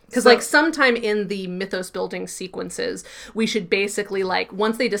 Exactly. Because, like, sometime in the mythos building sequences, we should basically, like,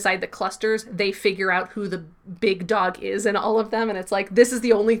 once they decide the clusters, they figure out who the big dog is in all of them. And it's like, this is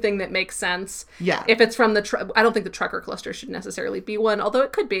the only thing that makes sense. Yeah. If it's from I don't think the trucker cluster should necessarily be one, although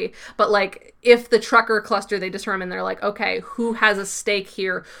it could be. But, like, if the trucker cluster, they determine, they're like, okay, who has a stake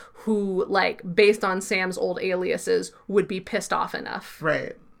here who, like, based on Sam's old aliases, would be pissed off enough.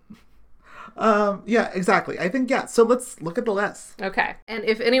 Right. Yeah, exactly. I think, yeah. So let's look at the list. Okay. And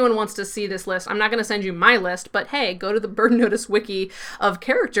if anyone wants to see this list, I'm not going to send you my list, but hey, go to the Burn Notice wiki of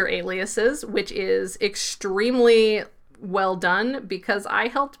character aliases, which is extremely well done because I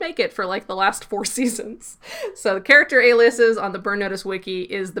helped make it for like the last 4 seasons. So character aliases on the Burn Notice wiki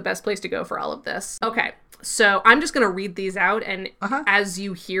is the best place to go for all of this. Okay. So I'm just going to read these out, and as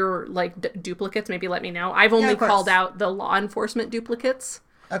you hear like duplicates, maybe let me know. I've only called out the law enforcement duplicates.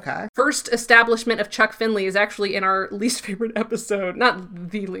 Okay. First establishment of Chuck Finley is actually in our least favorite episode.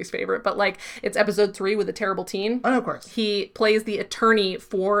 Not the least favorite, but like it's episode 3 with the terrible teen. Oh, no, of course. He plays the attorney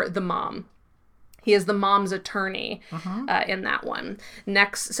for the mom. He is the mom's attorney in that one.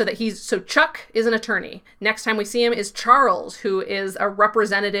 Next, so Chuck is an attorney. Next time we see him is Charles, who is a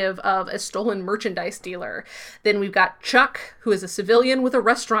representative of a stolen merchandise dealer. Then we've got Chuck, who is a civilian with a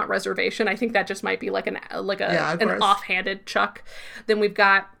restaurant reservation. I think that just might be like an offhanded Chuck. Then we've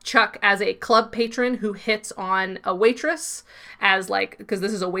got Chuck as a club patron who hits on a waitress because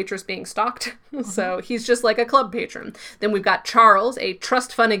this is a waitress being stalked. So he's just like a club patron. Then we've got Charles, a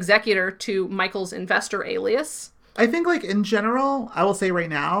trust fund executor to Michael's investor alias. I think like in general, I will say right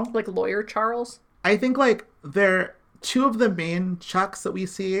now, like lawyer Charles. I think like two of the main Chucks that we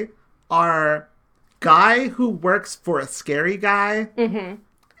see are guy who works for a scary guy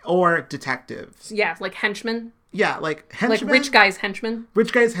or detectives. Yeah, like henchmen. Yeah, like henchmen. Like rich guy's henchman.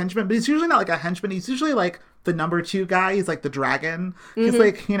 Rich guy's henchman, but he's usually not like a henchman. He's usually like the number 2 guy. He's like the dragon. He's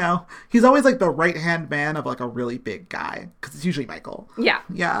like, he's always like the right-hand man of like a really big guy. Because it's usually Michael. Yeah.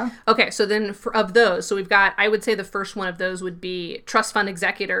 Yeah. Okay, so then of those, so we've got, I would say the first one of those would be trust fund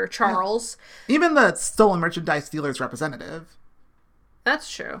executor Charles. Yeah. Even the stolen merchandise dealer's representative. That's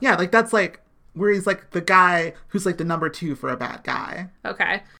true. Yeah, like that's like where he's like the guy who's like the number 2 for a bad guy.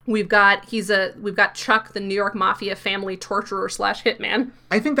 Okay. We've got Chuck, the New York Mafia family torturer / hitman.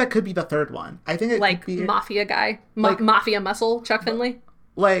 I think that could be the third one. I think it could be mafia guy, mafia muscle, Chuck Finley.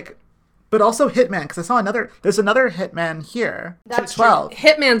 But also hitman, because I saw there's another hitman here. That's 12. True.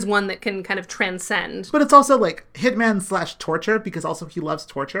 Hitman's one that can kind of transcend. But it's also like hitman / torture, because also he loves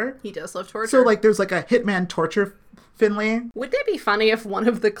torture. He does love torture. So like there's like a hitman torture Finley. Would it be funny if one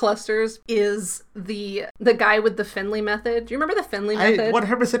of the clusters is the guy with the Finley method? Do you remember the Finley method? I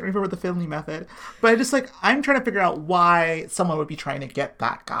 100% remember the Finley method. But I'm trying to figure out why someone would be trying to get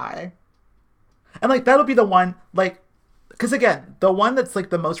that guy. And like that'll be the one, like, because again, the one that's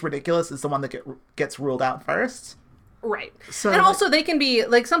like the most ridiculous is the one that gets ruled out first. Right. So, and also they can be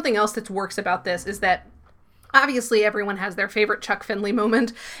like something else that works about this is that obviously everyone has their favorite Chuck Finley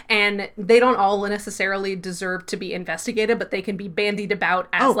moment, and they don't all necessarily deserve to be investigated, but they can be bandied about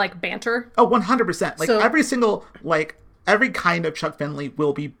as like banter. Oh, 100%. Like every kind of Chuck Finley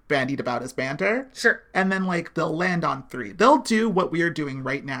will be bandied about as banter. Sure. And then like they'll land on 3. They'll do what we are doing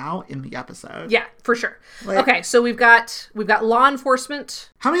right now in the episode. Yeah, for sure. Okay, so we've got law enforcement.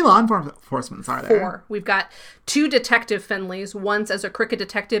 How many law enforcements are there? 4. We've got 2 detective Finleys, once as a crooked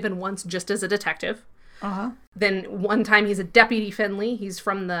detective and once just as a detective. Then one time he's a deputy Finley. He's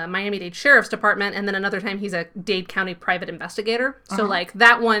from the Miami-Dade Sheriff's Department. And then another time he's a Dade County private investigator. So like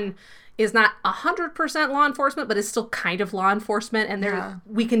that one is not 100% law enforcement, but is still kind of law enforcement. And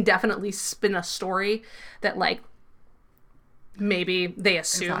we can definitely spin a story that like maybe they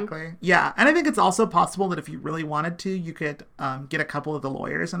assume. Exactly. Yeah. And I think it's also possible that if you really wanted to, you could get a couple of the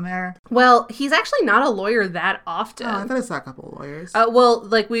lawyers in there. Well, he's actually not a lawyer that often. Oh, I thought I saw a couple of lawyers.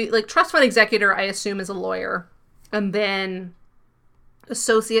 Trust fund executor, I assume, is a lawyer. And then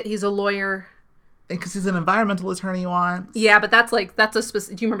associate, he's a lawyer. Because he's an environmental attorney once. Yeah, but that's a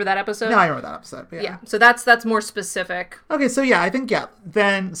specific. Do you remember that episode? No, I remember that episode. Yeah. So that's more specific. Okay, so yeah, I think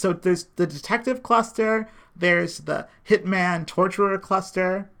Then so there's the detective cluster. There's the hitman torturer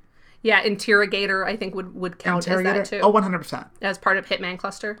cluster. Yeah, interrogator I think would count as that too. Oh, 100%. As part of hitman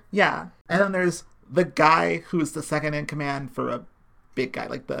cluster. Yeah, and then there's the guy who's the second in command for a big guy,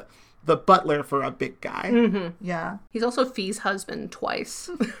 like the butler for a big guy. Mm-hmm. Yeah. He's also Fee's husband twice.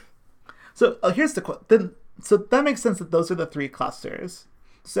 So here's the quote. So that makes sense that those are the 3 clusters.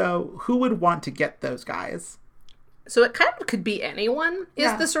 So who would want to get those guys? So it kind of could be anyone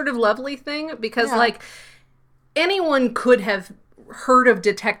is the sort of lovely thing, because like anyone could have heard of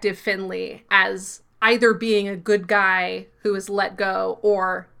Detective Finley as either being a good guy who was let go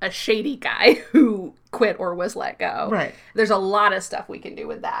or a shady guy who quit or was let go. Right. There's a lot of stuff we can do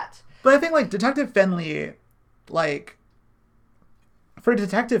with that. But I think like Detective Finley, like for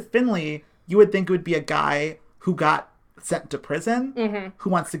Detective Finley, you would think it would be a guy who got sent to prison who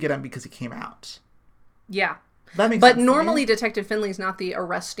wants to get him because he came out. Yeah. That makes sense. But normally Detective Finley's not the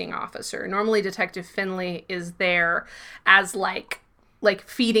arresting officer. Normally Detective Finley is there as like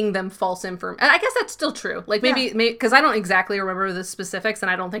feeding them false information. And I guess that's still true. Like maybe because I don't exactly remember the specifics and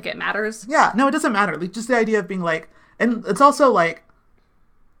I don't think it matters. Yeah, no, it doesn't matter. Like just the idea of being like, and it's also like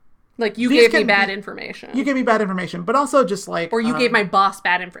you gave me bad information. You gave me bad information, but also just like... Or you gave my boss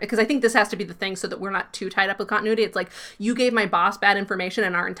bad information. Because I think this has to be the thing so that we're not too tied up with continuity. It's like, you gave my boss bad information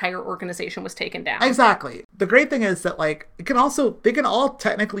and our entire organization was taken down. Exactly. The great thing is that, like, they can all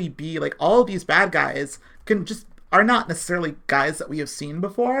technically be, like, all of these bad guys are not necessarily guys that we have seen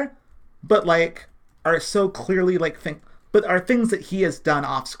before, but, like, are so clearly, like, but are things that he has done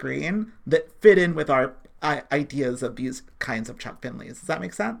off screen that fit in with our ideas of these kinds of Chuck Finleys. Does that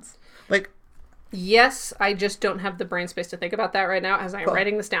make sense? Like, Yes, I just don't have the brain space to think about that right now as I'm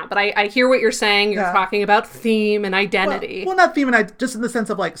writing this down. But I hear what you're saying. You're talking about theme and identity. Well, not theme and just in the sense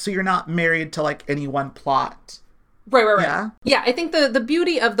of like, so you're not married to like any one plot. Right. Yeah, I think the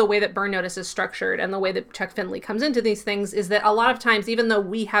beauty of the way that Burn Notice is structured and the way that Chuck Finley comes into these things is that a lot of times, even though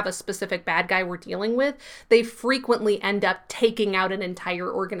we have a specific bad guy we're dealing with, they frequently end up taking out an entire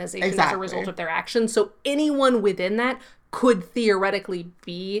organization as a result of their actions. So anyone within that could theoretically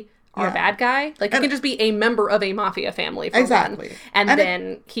be our bad guy. Like, he can just be a member of a mafia family for one. And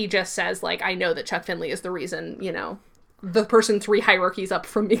then he just says, like, I know that Chuck Finley is the reason, you know, the person 3 hierarchies up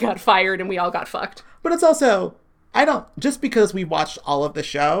from me got fired and we all got fucked. But it's also, just because we watched all of the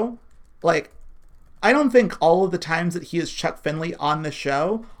show, like, I don't think all of the times that he is Chuck Finley on the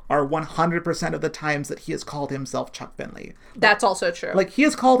show are 100% of the times that he has called himself Chuck Finley. That's also true. Like, he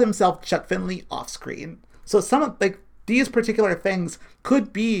has called himself Chuck Finley off screen. So some of, like, these particular things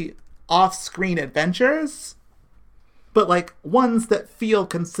could be off-screen adventures, but like ones that feel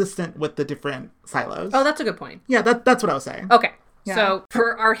consistent with the different silos. Oh, that's a good point. Yeah, that's what I was saying. Okay. Yeah. So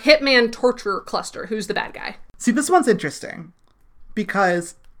for our hitman torturer cluster, who's the bad guy? See, this one's interesting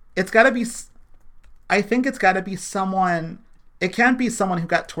because it's got to be, I think it's got to be someone, it can't be someone who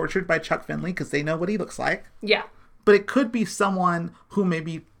got tortured by Chuck Finley because they know what he looks like. Yeah. But it could be someone who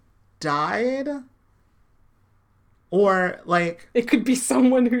maybe died. Or, like... It could be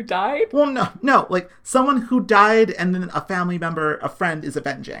someone who died? Well, no. Like, someone who died and then a family member, a friend, is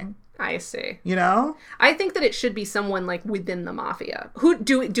avenging. I see. You know? I think that it should be someone, like, within the mafia. Who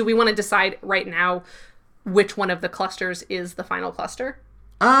do we want to decide right now which one of the clusters is the final cluster?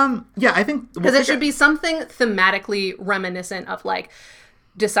 Yeah, I think... Because it should be something thematically reminiscent of, like...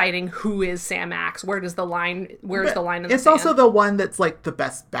 deciding who is Sam Axe, where's the line in the sand. It's also the one that's like the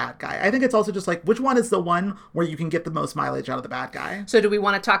best bad guy. I think it's also just like, which one is the one where you can get the most mileage out of the bad guy? So do we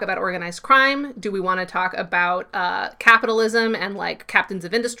want to talk about organized crime? Do we want to talk about capitalism and like captains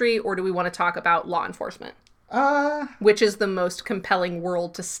of industry? Or do we want to talk about law enforcement? Which is the most compelling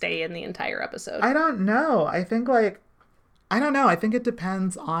world to stay in the entire episode? I don't know. I think I think it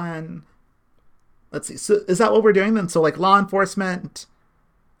depends on, let's see. So is that what we're doing then? So like law enforcement...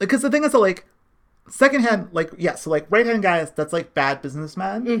 Because the thing is that, like, secondhand, like, yeah, so, like, right-hand guys, that's, like, bad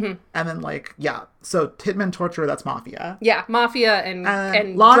businessmen. Mm-hmm. And then, like, yeah, so hitman torturer, that's mafia. Yeah, mafia and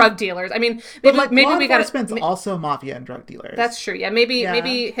drug dealers. I mean, maybe law we got to... also mafia and drug dealers. That's true, yeah. Maybe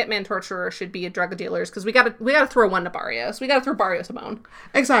hitman torturer should be a drug dealers, because we gotta throw one to Barrios. We gotta throw Barrios a bone.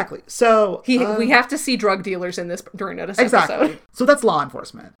 Exactly. So... we have to see drug dealers in this Burn Notice episode. Exactly. So that's law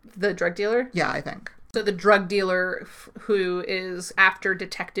enforcement. The drug dealer? Yeah, I think. So the drug dealer who is after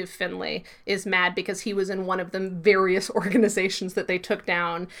Detective Finley is mad because he was in one of the various organizations that they took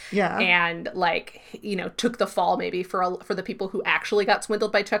down. Yeah. And, like, you know, took the fall maybe for the people who actually got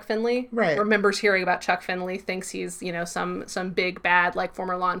swindled by Chuck Finley. Right. Remembers hearing about Chuck Finley, thinks he's, you know, some big bad, like,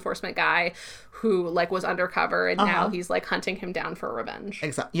 former law enforcement guy who, like, was undercover and now he's, like, hunting him down for revenge.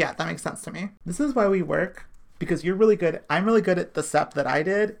 Exactly. Yeah, that makes sense to me. This is why we work. Because you're really good. I'm really good at the step that I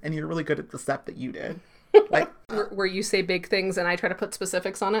did, and you're really good at the step that you did. Like where you say big things and I try to put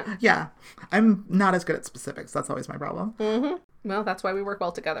specifics on it. Yeah, I'm not as good at specifics. That's always my problem. Mm-hmm. Well, that's why we work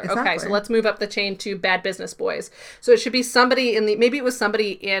well together. Exactly. Okay, so let's move up the chain to bad business boys. So it should be somebody maybe it was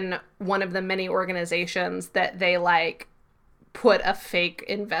somebody in one of the many organizations that they like put a fake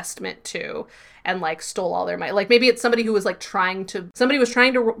investment to and like stole all their money. Like maybe it's somebody who was like somebody was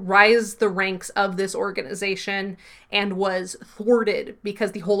trying to rise the ranks of this organization and was thwarted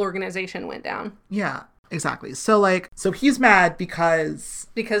because the whole organization went down. Yeah, exactly. So he's mad because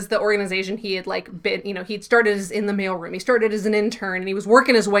the organization he had like been, you know, he'd started as in the mailroom. He started as an intern and he was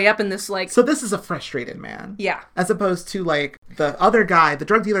working his way up in this like... So this is a frustrated man. Yeah. As opposed to like the other guy, the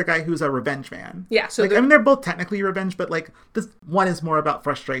drug dealer guy who's a revenge man. Yeah. So like, I mean, they're both technically revenge, but like this one is more about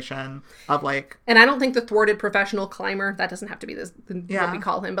frustration of like... And I don't think the thwarted professional climber, that doesn't have to be what we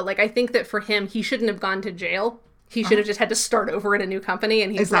call him, but like I think that for him, he shouldn't have gone to jail. He should have just had to start over at a new company.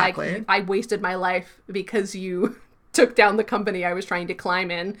 And he's like, I wasted my life because you took down the company I was trying to climb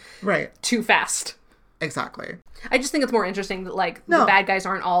in too fast. Exactly. I just think it's more interesting that, like, the bad guys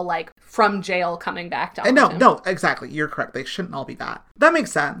aren't all, like, from jail coming back to him. No, exactly. You're correct. They shouldn't all be that. That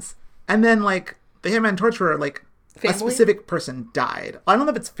makes sense. And then, like, the hitman torturer, like, family? A specific person died. I don't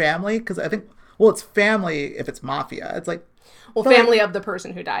know if it's family, because I think, well, it's family if it's mafia. It's like, Well, family of the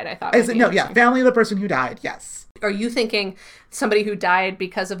person who died, I thought. Family of the person who died, yes. Are you thinking somebody who died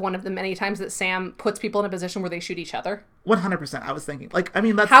because of one of the many times that Sam puts people in a position where they shoot each other? 100%. I was thinking,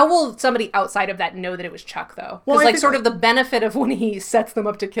 that's... How will somebody outside of that know that it was Chuck, though? Because, sort of the benefit of when he sets them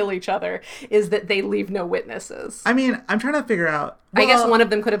up to kill each other is that they leave no witnesses. I mean, I'm trying to figure out... I guess one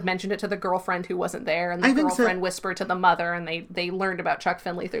of them could have mentioned it to the girlfriend who wasn't there, and the girlfriend whispered to the mother, and they learned about Chuck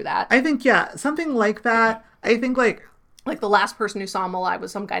Finley through that. I think, yeah, something like that. I think, like the last person who saw him alive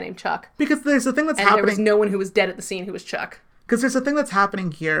was some guy named Chuck. Because there's a thing that's happening... And there was no one who was dead at the scene who was Chuck. Because there's a thing that's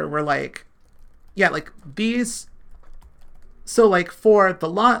happening here where, these... So, for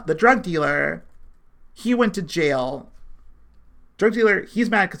the drug dealer, he went to jail. Drug dealer, he's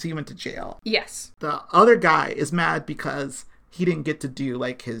mad because he went to jail. Yes. The other guy is mad because he didn't get to do,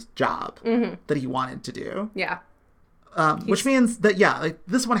 his job that he wanted to do. Yeah. Which means that,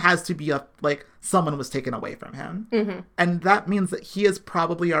 this one has to be someone was taken away from him. Mm-hmm. And that means that he is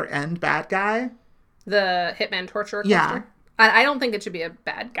probably our end bad guy. The hitman torturer cluster? Yeah. I don't think it should be a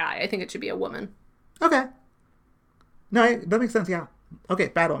bad guy. I think it should be a woman. Okay. No, that makes sense, yeah. Okay,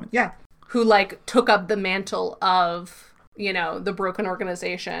 bad woman, yeah. Who, took up the mantle of, the broken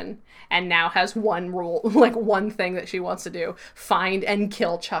organization and now has one rule, one thing that she wants to do. Find and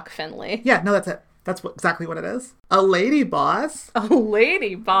kill Chuck Finley. Yeah, no, that's it. That's exactly what it is. A lady boss. A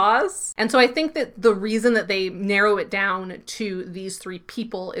lady boss. And so I think that the reason that they narrow it down to these three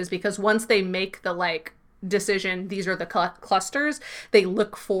people is because once they make the, decision, these are the clusters, they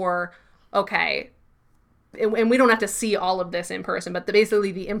look for, okay... And we don't have to see all of this in person, but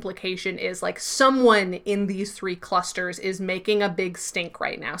basically the implication is someone in these three clusters is making a big stink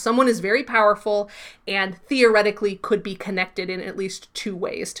right now. Someone is very powerful and theoretically could be connected in at least two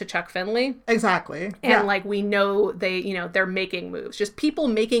ways to Chuck Finley. Exactly. And we know they're making moves, just people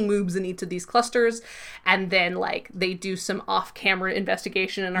making moves in each of these clusters. And then they do some off-camera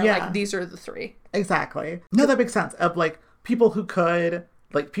investigation and are these are the three. Exactly. No, that makes sense. Of people who could...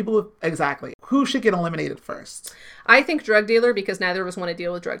 exactly. Who should get eliminated first? I think drug dealer, because neither of us want to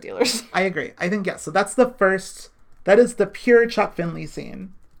deal with drug dealers. I agree. I think, yes. So that's the first, that is the pure Chuck Finley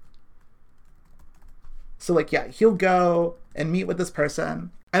scene. So, he'll go and meet with this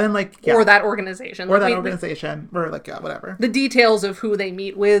person. And then, Or that organization. Or that organization. Or, whatever. The details of who they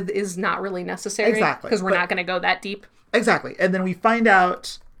meet with is not really necessary. Exactly. Because we're not going to go that deep. Exactly. And then we find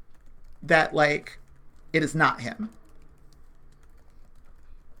out that, it is not him.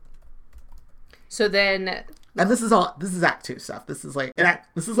 So then... And this is Act 2 stuff. This is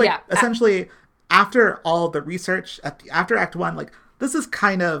essentially after all the research, after Act 1, this is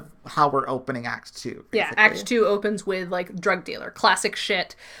kind of how we're opening Act 2. Basically. Yeah, Act 2 opens with, drug dealer. Classic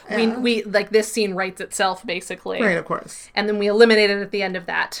shit. Yeah. We this scene writes itself, basically. Right, of course. And then we eliminate it at the end of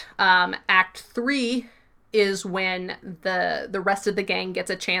that. Act 3... is when the rest of the gang gets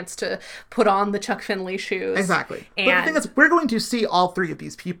a chance to put on the Chuck Finley shoes. Exactly. And but the thing is, we're going to see all three of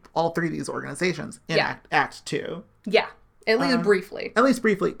these organizations in Act 2. Yeah. At least briefly. At least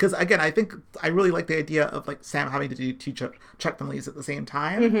briefly. Because, again, I think I really like the idea of, Sam having to do two Chuck Finleys at the same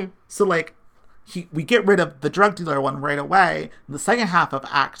time. Mm-hmm. So, we get rid of the drug dealer one right away. The second half of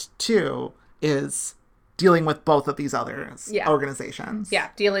Act 2 is... dealing with both of these other organizations. Yeah,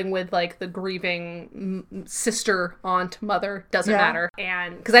 dealing with the grieving sister, aunt, mother, doesn't matter.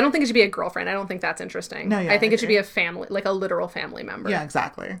 And because I don't think it should be a girlfriend. I don't think that's interesting. No, yeah, I think it should be a family, a literal family member. Yeah,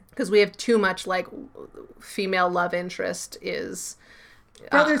 exactly. Because we have too much female love interest is...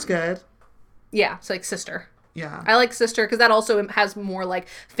 Brother's good. Yeah, it's sister. Yeah. I like sister because that also has more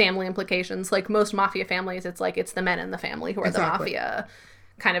family implications. Most mafia families, it's the men in the family who are the mafia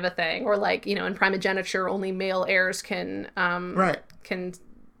kind of a thing, or in primogeniture only male heirs can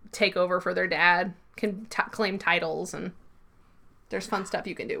take over for their dad, can claim titles, and there's fun stuff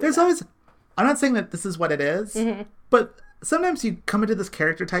you can do with there's always, I'm not saying that this is what it is, mm-hmm. but sometimes you come into this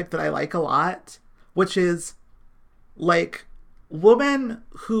character type that I like a lot, which is woman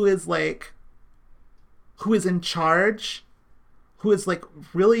who is in charge, who is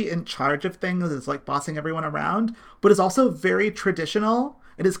really in charge of things, is bossing everyone around, but is also very traditional.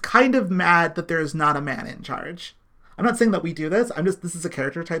 It is kind of mad that there is not a man in charge. I'm not saying that we do this. This is a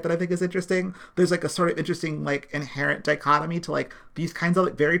character type that I think is interesting. There's a sort of interesting inherent dichotomy to these kinds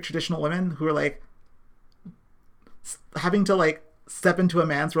of very traditional women who are having to step into a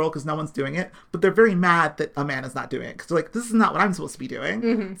man's role because no one's doing it, but they're very mad that a man is not doing it because they're this is not what I'm supposed to be doing.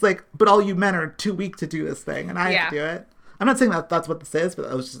 Mm-hmm. It's but all you men are too weak to do this thing, and I have to do it. I'm not saying that that's what this is, but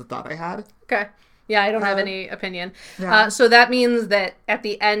that was just a thought I had. Okay. Yeah, I don't have any opinion. Yeah. So that means that at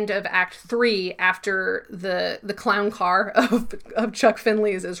the end of Act 3, after the clown car of Chuck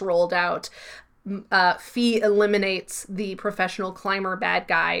Finley's is rolled out, Fee eliminates the professional climber bad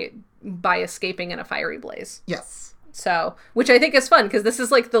guy by escaping in a fiery blaze. Yes. So, which I think is fun because this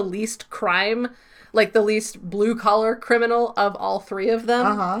is like the least crime, like the least blue collar criminal of all three of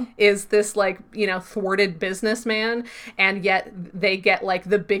them is this like, you know, thwarted businessman. And yet they get like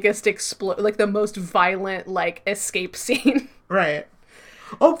the biggest like the most violent like escape scene. Right.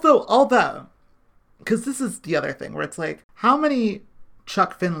 Although, because this is the other thing where it's like, how many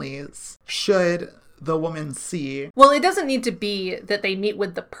Chuck Finleys should the woman see? Well, it doesn't need to be that they meet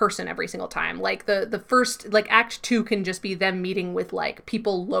with the person every single time. Like the first, like Act 2 can just be them meeting with like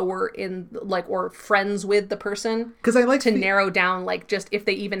people lower in like, or friends with the person. Because I like to narrow down like just if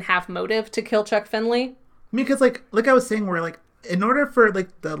they even have motive to kill Chuck Finley. I mean, because like I was saying, where like in order for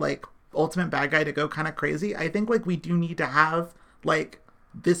like the like ultimate bad guy to go kind of crazy, I think like we do need to have like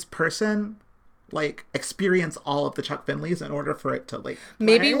this person like experience all of the Chuck Finleys in order for it to like play.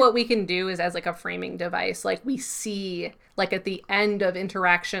 Maybe what we can do is as like a framing device, like we see like at the end of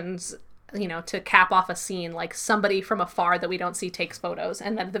interactions, you know, to cap off a scene, like somebody from afar that we don't see takes photos,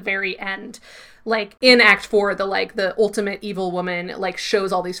 and then at the very end, like in Act 4, the ultimate evil woman like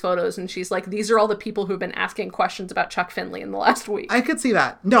shows all these photos and she's like, these are all the people who've been asking questions about Chuck Finley in the last week. I could see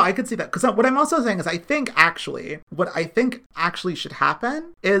that. No, I could see that. Because what I'm also saying is what I think actually should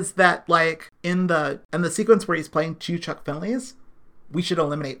happen is that like in the sequence where he's playing two Chuck Finleys, we should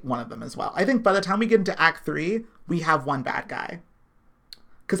eliminate one of them as well. I think by the time we get into Act 3, we have one bad guy.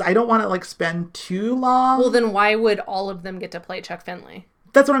 Because I don't want to like spend too long. Well, then why would all of them get to play Chuck Finley?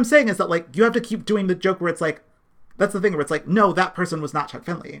 That's what I'm saying, is that like you have to keep doing the joke where it's like, that's the thing where it's like, no, that person was not Chuck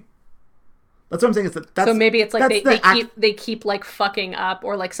Finley. That's what I'm saying, is that's so maybe it's like they keep like fucking up,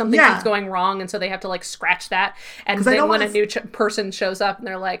 or like something keeps going wrong, and so they have to like scratch that. And then when a new person shows up and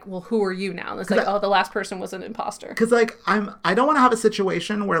they're like, well, who are you now? And it's like, oh, the last person was an imposter. Because like I don't want to have a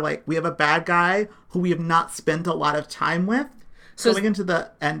situation where like we have a bad guy who we have not spent a lot of time with. So going into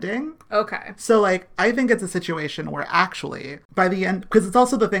the ending. Okay. So, like, I think it's a situation where actually, by the end, because it's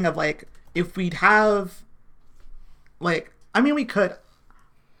also the thing of, like, if we'd have, like, I mean, we could.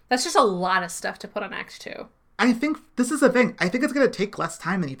 That's just a lot of stuff to put on Act 2. I think this is the thing. I think it's going to take less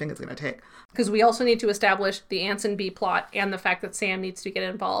time than you think it's going to take. Because we also need to establish the Anson B plot and the fact that Sam needs to get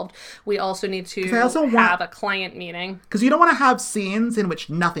involved. We also need to have a client meeting. Because you don't want to have scenes in which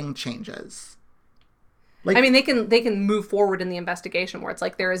nothing changes. Like, I mean, they can move forward in the investigation where it's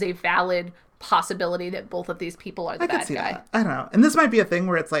like there is a valid possibility that both of these people are the bad guy. That. I don't know. And this might be a thing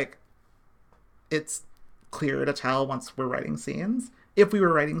where it's like, it's clear to tell once we're writing scenes. If we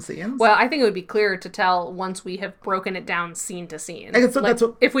were writing scenes. Well, I think it would be clearer to tell once we have broken it down scene to scene. So like, that's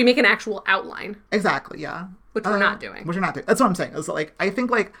what, if we make an actual outline. Exactly, yeah. Which we're not doing. Which we're not doing. That's what I'm saying. It's like, I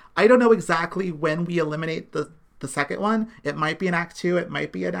think like, I don't know exactly when we eliminate the second one. It might be in Act 2. It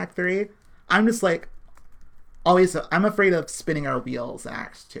might be in Act 3. I'm just like, always, I'm afraid of spinning our wheels in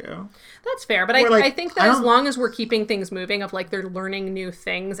Act 2. That's fair, but I think that as long as we're keeping things moving, of like they're learning new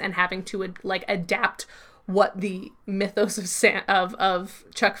things and having to like adapt what the mythos of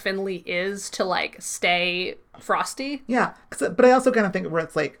Chuck Finley is to like stay frosty. Yeah, but I also kind of think where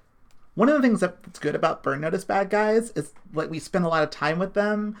it's like, one of the things that's good about Burn Notice bad guys is like we spend a lot of time with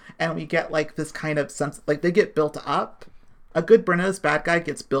them and we get like this kind of sense, like they get built up. A good Burn Notice bad guy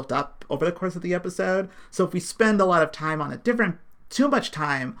gets built up over the course of the episode. So if we spend a lot of time on too much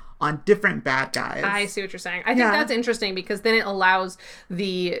time on different bad guys. I see what you're saying. I think that's interesting because then it allows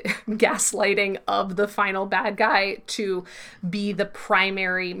the gaslighting of the final bad guy to be the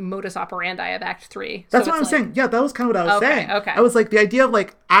primary modus operandi of Act 3. That's what I'm saying. Yeah, that was kind of what I was saying. Okay. I was like, the idea of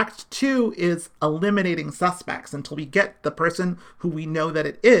like Act 2 is eliminating suspects until we get the person who we know that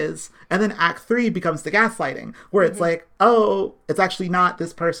it is. And then Act 3 becomes the gaslighting, where it's like, oh, it's actually not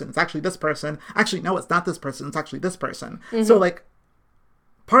this person. It's actually this person. Actually, no, it's not this person. It's actually this person. So like,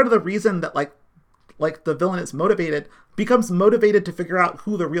 part of the reason that like the villain is becomes motivated to figure out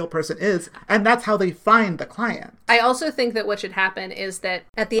who the real person is, and that's how they find the client. I also think that what should happen is that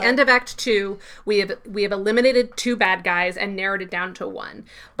at the end of Act 2, we have eliminated 2 bad guys and narrowed it down to 1.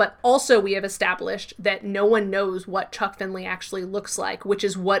 But also we have established that no one knows what Chuck Finley actually looks like, which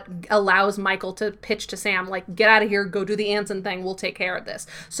is what allows Michael to pitch to Sam, like, get out of here, go do the Anson thing, we'll take care of this.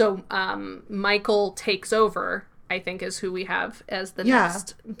 So Michael takes over, I think, is who we have as the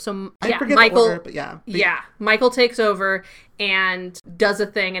next. So I forget Michael. The order, but Michael takes over and does a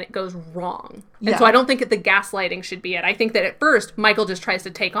thing, and it goes wrong. And so I don't think that the gaslighting should be it. I think that at first Michael just tries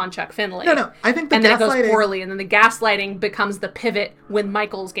to take on Chuck Finley. No, I think then it goes poorly, and then the gaslighting becomes the pivot when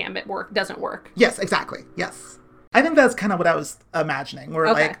Michael's gambit doesn't work. Yes, exactly. Yes, I think that's kind of what I was imagining.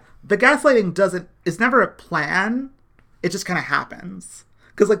 Where like the gaslighting is never a plan; it just kind of happens.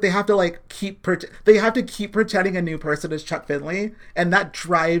 because like they have to like keep pretending a new person is Chuck Finley, and that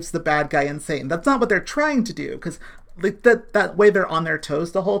drives the bad guy insane. That's not what they're trying to do, because like that way they're on their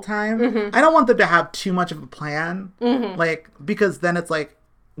toes the whole time. Mm-hmm. I don't want them to have too much of a plan, mm-hmm. like, because then it's like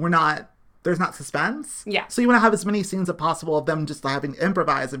there's not suspense. Yeah. So you want to have as many scenes as possible of them just having to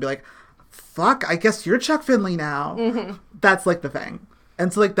improvise and be like, fuck, I guess you're Chuck Finley now. Mm-hmm. That's like the thing.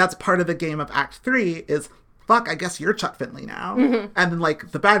 And so like that's part of the game of Act 3 is, fuck, I guess you're Chuck Finley now. Mm-hmm. And then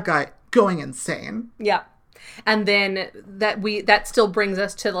like the bad guy going insane. Yeah. And then that still brings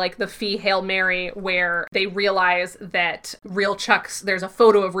us to like the Fee Hail Mary, where they realize that there's a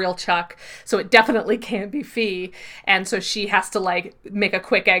photo of real Chuck, so it definitely can't be Fee. And so she has to like make a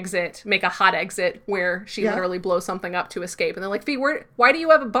hot exit where she literally blows something up to escape. And they're like, Fee, why do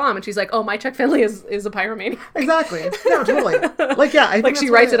you have a bomb? And she's like, oh, my Chuck Finley is a pyromaniac. Exactly. No, totally. Like, yeah. I think like she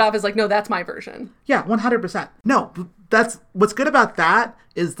writes it off as like, no, that's my version. Yeah, 100%. No, that's what's good about that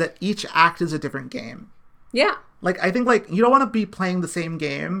is that each act is a different game. Yeah. Like, I think, like, you don't want to be playing the same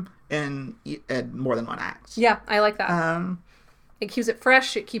game in more than one act. Yeah, I like that. It keeps it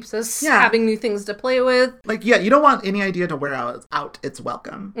fresh. It keeps us having new things to play with. Like, yeah, you don't want any idea to wear out its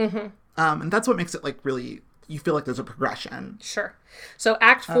welcome. Mm-hmm. And that's what makes it, like, really, you feel like there's a progression. Sure. So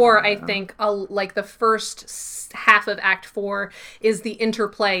Act 4, I think, like, the first half of Act 4 is the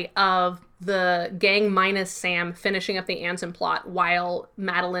interplay of the gang minus Sam finishing up the Anson plot while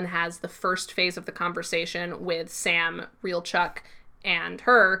Madeline has the first phase of the conversation with Sam, real Chuck, and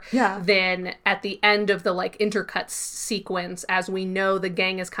her. Yeah. Then at the end of the like intercut sequence, as we know the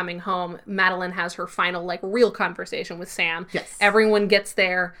gang is coming home, Madeline has her final like real conversation with Sam. Yes. Everyone gets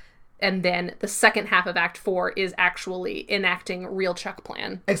there. And then the second half of Act 4 is actually enacting real Chuck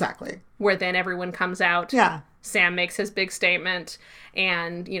plan. Exactly. Where then everyone comes out. Yeah. Sam makes his big statement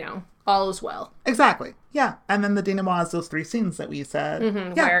and, all is well. Exactly. Yeah. And then the denouement has those 3 scenes that we said.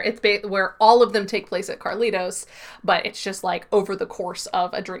 Mm-hmm, yeah. Where it's where all of them take place at Carlitos, but it's just like over the course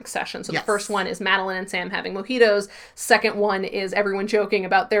of a drink session. So the first one is Madeline and Sam having mojitos. Second one is everyone joking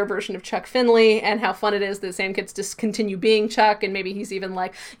about their version of Chuck Finley and how fun it is that Sam gets to continue being Chuck, and maybe he's even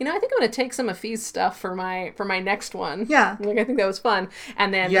like, I think I'm going to take some of Fee's stuff for my next one. Yeah. Like, I think that was fun.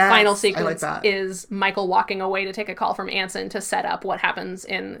 And then the final sequence is Michael walking away to take a call from Anson to set up what happens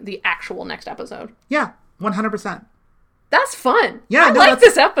in the actual next episode. Yeah. 100%. That's fun. Yeah, I like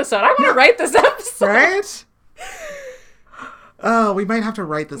this episode. I want to write this episode. Right? Oh, we might have to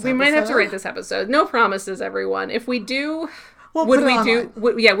write this episode. We might have to write this episode. No promises, everyone. If we do, would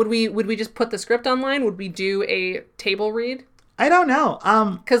we just put the script online? Would we do a table read? I don't know.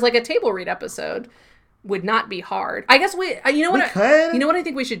 Because like a table read episode would not be hard. I guess we could. You know what I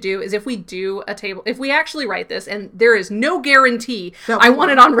think we should do is if we do a table, if we actually write this, and there is no guarantee, I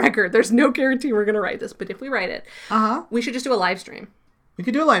want it on record, there's no guarantee we're going to write this, but if we write it, we should just do a live stream. We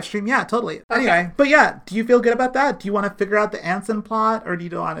could do a live stream, yeah, totally. Okay. Anyway, but yeah, do you feel good about that? Do you want to figure out the Anson plot, or do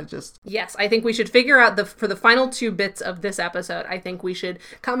you want to just... Yes, I think we should figure out for the final 2 bits of this episode, I think we should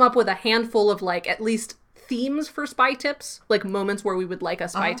come up with a handful of like at least themes for spy tips, like moments where we would like a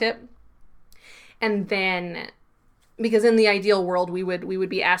spy tip. And then, because in the ideal world, we would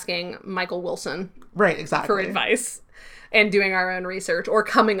be asking Michael Wilson, right, exactly, for advice, and doing our own research or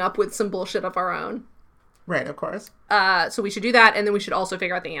coming up with some bullshit of our own. Right, of course. So we should do that, and then we should also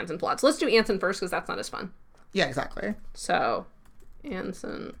figure out the Anson plot. So let's do Anson first, because that's not as fun. Yeah, exactly. So,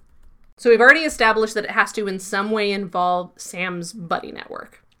 Anson. So we've already established that it has to in some way involve Sam's buddy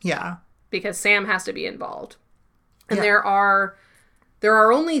network. Yeah. Because Sam has to be involved. And there are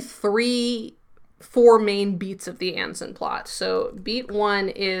only 4 main beats of the Anson plot. So beat 1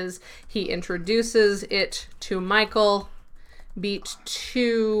 is he introduces it to Michael. Beat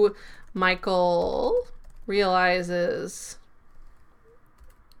 2, Michael realizes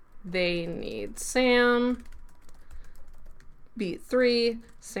they need Sam. Beat 3,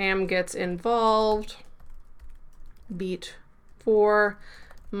 Sam gets involved. Beat 4,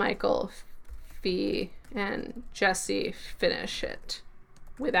 Michael, Fee, and Jesse finish it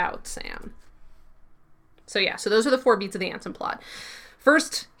without Sam. So those are the 4 beats of the Anson plot.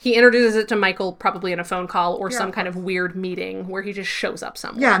 First, he introduces it to Michael, probably in a phone call or some kind of weird meeting where he just shows up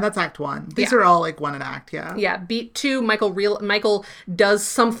somewhere. Yeah, and that's Act 1. These are all like one an act, yeah. Yeah, beat 2, Michael does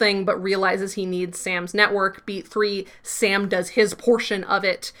something but realizes he needs Sam's network. Beat 3, Sam does his portion of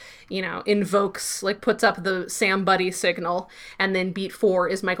it, invokes, like puts up the Sam buddy signal. And then beat 4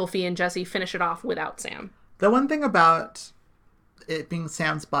 is Michael, Fee, and Jesse finish it off without Sam. The one thing about it being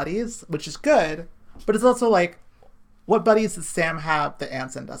Sam's buddies, which is good, but it's also like, what buddies does Sam have that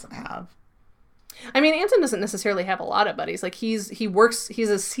Anson doesn't have? I mean, Anson doesn't necessarily have a lot of buddies. Like he's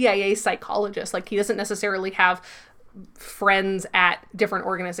a CIA psychologist. Like he doesn't necessarily have friends at different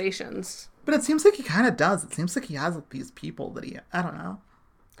organizations. But it seems like he kind of does. It seems like he has these people that I don't know.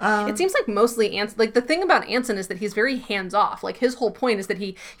 It seems like mostly Anson, like the thing about Anson is that he's very hands off. Like his whole point is that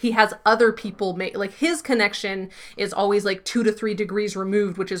he has other people make, like his connection is always like 2 to 3 degrees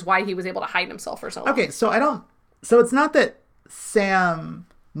removed, which is why he was able to hide himself for so long. Okay, so it's not that Sam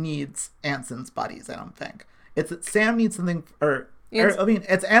needs Anson's buddies, I don't think. It's that Sam needs something,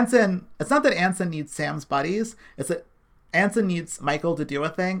 it's Anson. It's not that Anson needs Sam's buddies. It's that Anson needs Michael to do a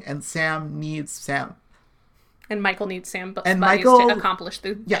thing, and Sam needs Sam. And Michael needs Sam and buddies Michael, to accomplish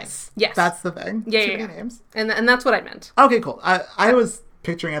the thing. Yes. Yes. That's the thing. Yeah, Too yeah, many names. And that's what I meant. Okay, cool. I was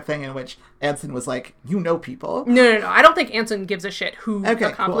picturing a thing in which Anson was like, you know people. No. I don't think Anson gives a shit who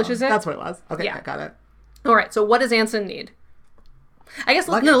accomplishes it. That's what it was. Okay, yeah. I got it. All right, so what does Anson need? I guess,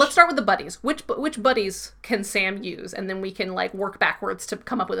 let's start with the buddies. Which buddies can Sam use? And then we can, like, work backwards to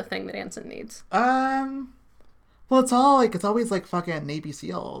come up with a thing that Anson needs. Well, it's always like fucking Navy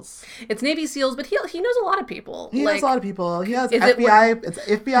SEALs. It's Navy SEAls, but he knows a lot of people. He knows a lot of people. He has it's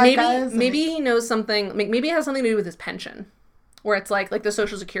FBI guys. Maybe he knows something. Maybe it has something to do with his pension, where it's like the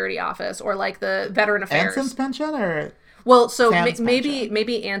Social Security office or like the Veteran Affairs. Anson's pension or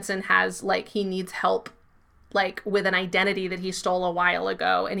maybe Anson has like he needs help like with an identity that he stole a while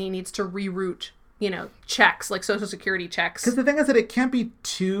ago, and he needs to reroute checks like Social Security checks. Because the thing is that it can't be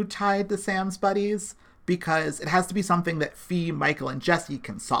too tied to Sam's buddies. Because it has to be something that Fee, Michael, and Jesse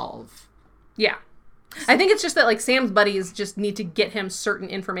can solve. Yeah. I think it's just that, like, Sam's buddies just need to get him certain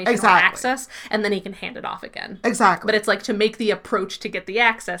information or access, and then he can hand it off again. Exactly. But it's like, to make the approach to get the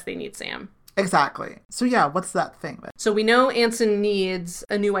access, they need Sam. Exactly. So, yeah, what's that thing then? So we know Anson needs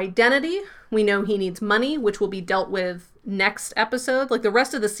a new identity. We know he needs money, which will be dealt with next episode. Like, the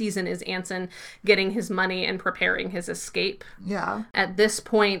rest of the season is Anson getting his money and preparing his escape. Yeah. At this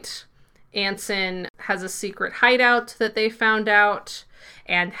point, Anson has a secret hideout that they found out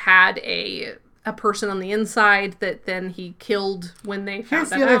and had a person on the inside that then he killed when they found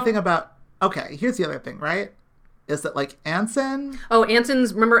that out. Here's the other thing, right? Is that like Anson... Oh,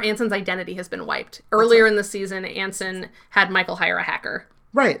 Anson's identity has been wiped. Earlier in the season, Anson had Michael hire a hacker.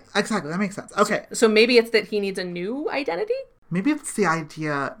 Right, exactly. That makes sense. Okay. So maybe it's that he needs a new identity? Maybe it's the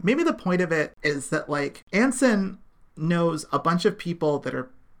idea... Maybe the point of it is that like Anson knows a bunch of people that are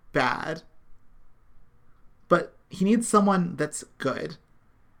bad, but he needs someone that's good.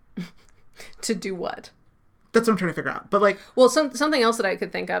 To do what? That's what I'm trying to figure out. But like, well, something else that I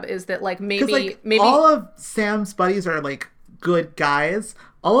could think of is that like maybe all of Sam's buddies are like good guys.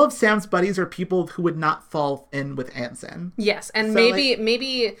 All of Sam's buddies are people who would not fall in with Anson. Yes, and so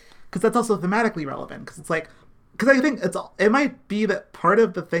maybe because that's also thematically relevant. Because I think it might be that part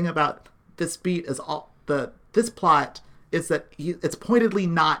of the thing about this beat is this plot is that it's pointedly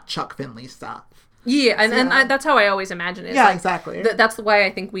not Chuck Finley stuff. Yeah, and that's how I always imagine it. Yeah, like, exactly. That's why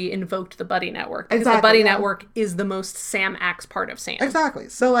I think we invoked the Buddy Network. Because the Buddy Network is the most Sam Axe part of Sam. Exactly.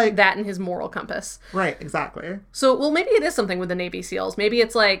 So, like... that and his moral compass. Right, exactly. So, well, maybe it is something with the Navy SEALs. Maybe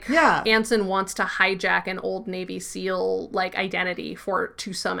it's like Anson wants to hijack an old Navy SEAL, like, identity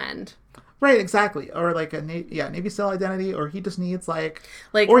to some end. Right, exactly. Or, like, a Navy SEAL identity, or he just needs, like...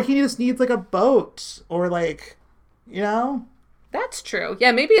 Or he just needs, like, a boat, or, like, That's true.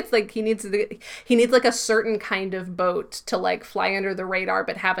 Yeah, maybe it's like he needs like a certain kind of boat to like fly under the radar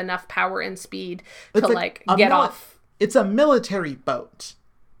but have enough power and speed to like get off. It's a military boat.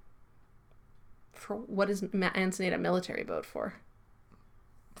 For what does Anson need a military boat for?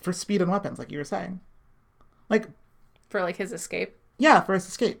 For speed and weapons, like you were saying. Like for like his escape. Yeah, for his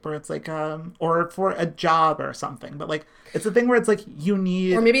escape, or it's like, or for a job or something. But like, it's a thing where it's like you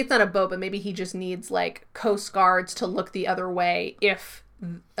need, or maybe it's not a boat, but maybe he just needs like Coast Guards to look the other way if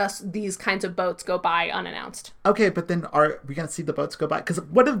these kinds of boats go by unannounced. Okay, but then are we gonna see the boats go by? Because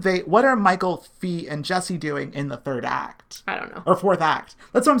what are Michael, Fee, and Jesse doing in the third act? I don't know. Or fourth act.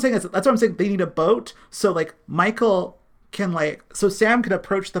 That's what I'm saying. That's what I'm saying. They need a boat, so like Michael can like, so Sam can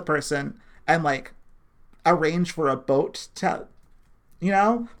approach the person and like arrange for a boat to.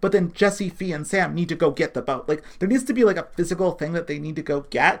 But then Jesse, Fee, and Sam need to go get the boat. Like, there needs to be, like, a physical thing that they need to go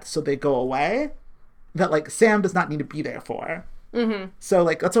get so they go away that, like, Sam does not need to be there for. Mm-hmm. So,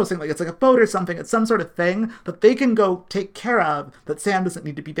 like, that's what I was saying. Like, it's like a boat or something. It's some sort of thing that they can go take care of that Sam doesn't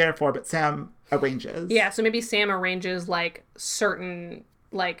need to be there for, but Sam arranges. Yeah, so maybe Sam arranges, like, certain,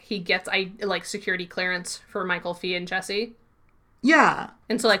 like, he gets, like, security clearance for Michael, Fee, and Jesse. Yeah.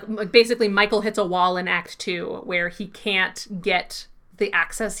 And so, like, basically Michael hits a wall in Act 2 where he can't get the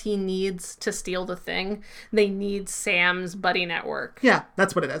access he needs to steal the thing. They need Sam's Buddy Network. Yeah,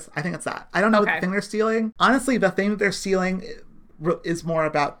 that's what it is. I think it's that. I don't know what the thing they're stealing. Honestly, the thing that they're stealing is more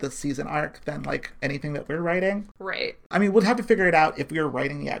about the season arc than like anything that we're writing. Right. I mean, we'd have to figure it out if we were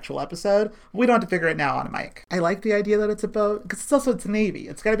writing the actual episode. We don't have to figure it now on a mic. I like the idea that it's a boat because it's Navy.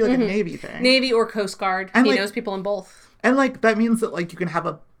 It's got to be like a Navy thing. Navy or Coast Guard. And he like, knows people in both. And like that means that like you can have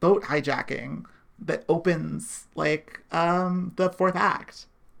a boat hijacking that opens like the fourth act.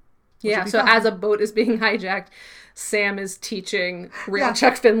 Yeah, so as a boat is being hijacked, Sam is teaching real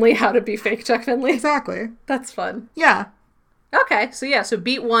Chuck Finley how to be fake Chuck Finley. Exactly. That's fun. Yeah. Okay, so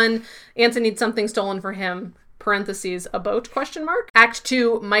beat 1, Anson needs something stolen for him, parentheses, a boat, ? Act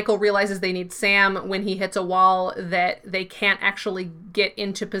 2, Michael realizes they need Sam when he hits a wall that they can't actually get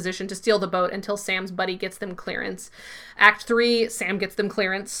into position to steal the boat until Sam's buddy gets them clearance. Act 3, Sam gets them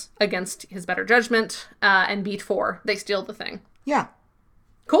clearance against his better judgment. And beat 4, they steal the thing. Yeah.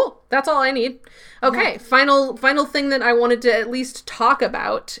 Cool. That's all I need. Okay. Yeah. Final thing that I wanted to at least talk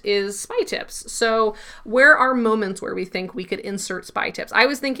about is spy tips. So where are moments where we think we could insert spy tips? I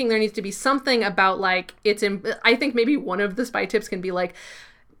was thinking there needs to be something about like, I think maybe one of the spy tips can be like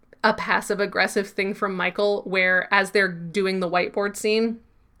a passive aggressive thing from Michael where as they're doing the whiteboard scene,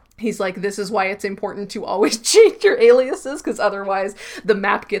 he's like, this is why it's important to always change your aliases because otherwise the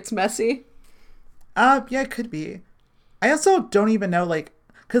map gets messy. Yeah, it could be. I also don't even know like,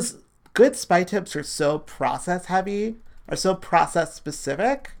 because good spy tips are so process heavy, are so process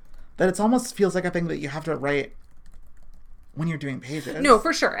specific, that it almost feels like a thing that you have to write when you're doing pages. No,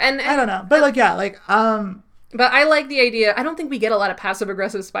 for sure. And I don't know. But like, yeah, like, But I like the idea. I don't think we get a lot of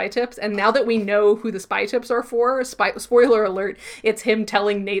passive-aggressive spy tips. And now that we know who the spy tips are for, spoiler alert, it's him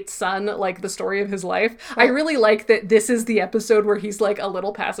telling Nate's son, like, the story of his life. I really like that this is the episode where he's, like, a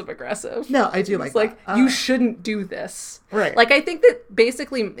little passive-aggressive. No, I do like that. Like, you shouldn't do this. Right. Like, I think that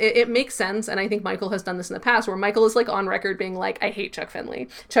basically it makes sense, and I think Michael has done this in the past, where Michael is, like, on record being like, I hate Chuck Finley.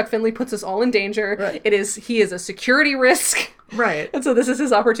 Chuck Finley puts us all in danger. Right. He is a security risk. Right. And so this is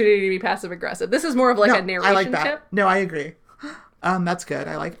his opportunity to be passive-aggressive. This is more of, like, a narration I like that. tip. No, I agree. That's good.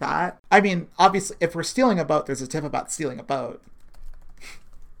 I like that. I mean, obviously, if we're stealing a boat, there's a tip about stealing a boat.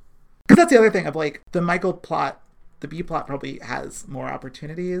 Because that's the other thing of, like, the Michael plot, the B plot probably has more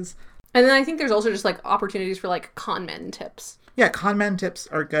opportunities. And then I think there's also just, like, opportunities for, like, con men tips. Yeah, con men tips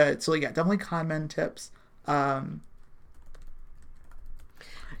are good. So, yeah, definitely con men tips.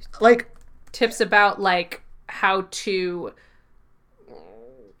 Like... Tips about, like, how to...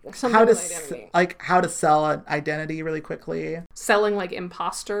 how to sell an identity really quickly. Selling, like,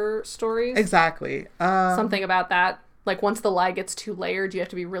 imposter stories. Exactly. Something about that. Like, once the lie gets too layered, you have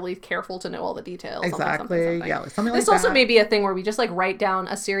to be really careful to know all the details. Exactly. Something. Yeah, something like this that. also may be a thing where we just, like, write down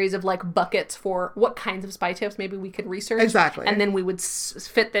a series of, like, buckets for what kinds of spy tips maybe we could research. Exactly. And then we would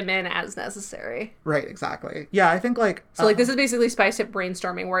fit them in as necessary. Right, exactly. Yeah, I think, like... So, like, this is basically spy tip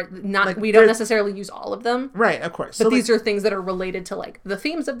brainstorming where we don't necessarily use all of them. Right, of course. But these are things that are related to, like, the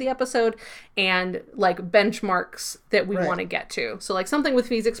themes of the episode and, like, benchmarks that we want to get to. So, like, something with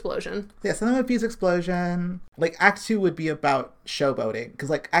Fee's explosion. Yeah, something with Fee's explosion. Like, Act 2 would be about showboating. Because,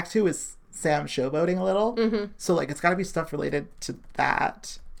 like, Act 2 is Sam showboating a little. Mm-hmm. So, like, it's got to be stuff related to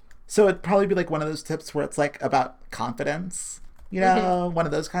that. So it'd probably be, like, one of those tips where it's, like, about confidence. You know? One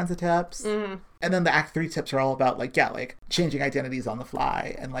of those kinds of tips. Mm-hmm. And then the Act 3 tips are all about, like, yeah, like, changing identities on the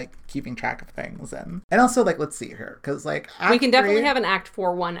fly and, like, keeping track of things. And also, like, let's see here. Because, like, we can definitely have an Act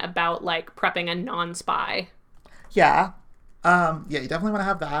 4 one about, like, prepping a non-spy. Yeah. Yeah, you definitely want to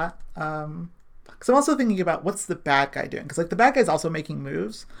have that. Because I'm also thinking about what's the bad guy doing? Because, like, the bad guy's also making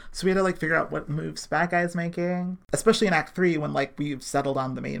moves. So we had to, like, figure out what moves bad guy's making. Especially in Act 3 when, like, we've settled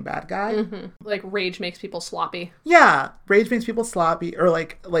on the main bad guy. Mm-hmm. Like, rage makes people sloppy. Yeah. Rage makes people sloppy. Or,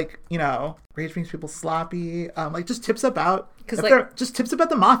 like you know, rage makes people sloppy. Like, just tips about... just tips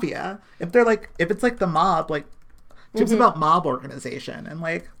about the mafia. If it's, like, the mob, like, tips about mob organization. And,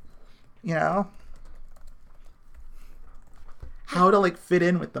 like, you know... how to, like, fit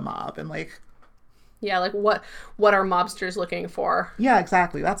in with the mob. And, like... yeah, like what are mobsters looking for? Yeah,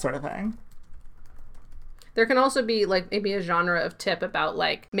 exactly. That sort of thing. There can also be, like, maybe a genre of tip about,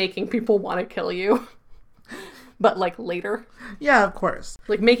 like, making people want to kill you. But, like, later. Yeah, of course.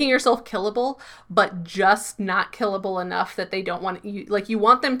 Like, making yourself killable, but just not killable enough that they don't want you. Like, you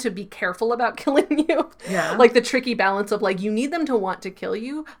want them to be careful about killing you. Yeah. Like, the tricky balance of, like, you need them to want to kill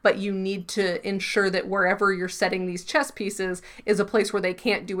you, but you need to ensure that wherever you're setting these chess pieces is a place where they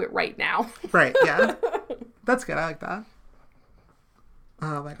can't do it right now. Right, yeah. That's good. I like that.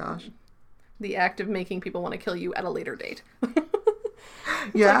 Oh, my gosh. The act of making people want to kill you at a later date.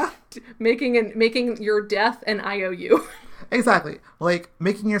 Yeah. Like making your death an IOU. Exactly. Like,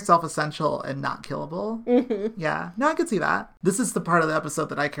 making yourself essential and not killable. Mm-hmm. Yeah. No, I could see that. This is the part of the episode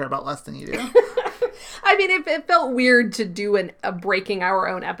that I care about less than you do. I mean, it felt weird to do a breaking our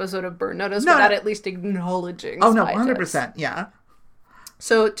own episode of Burn Notice without at least acknowledging Oh, no, spy 100%. tips. Yeah.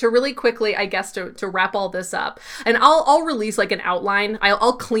 So to really quickly, I guess, to wrap all this up, and I'll release like an outline.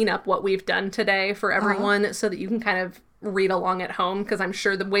 I'll clean up what we've done today for everyone so that you can kind of read along at home, because I'm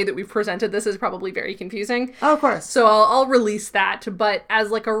sure the way that we've presented this is probably very confusing. Oh, of course. So I'll release that. But as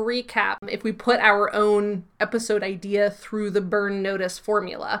like a recap, if we put our own episode idea through the Burn Notice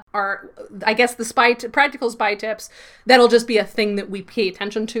formula, I guess the practical spy tips, that'll just be a thing that we pay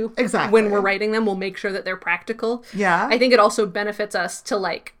attention to. Exactly. When we're writing them, we'll make sure that they're practical. Yeah. I think it also benefits us to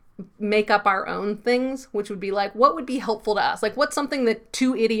like make up our own things, which would be like, what would be helpful to us? Like, what's something that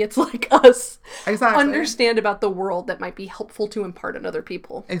two idiots like us understand about the world that might be helpful to impart on other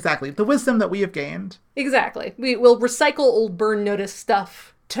people? Exactly. The wisdom that we have gained. Exactly. We will recycle old Burn Notice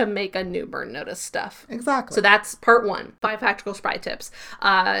stuff to make a new Burn Notice stuff. Exactly. So that's part 1, 5 practical spy tips.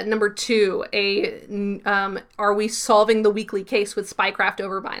 Number 2, are we solving the weekly case with spycraft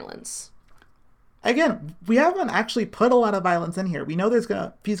over violence? Again, we haven't actually put a lot of violence in here. We know he's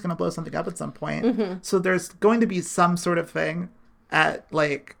gonna blow something up at some point. So there's going to be some sort of thing at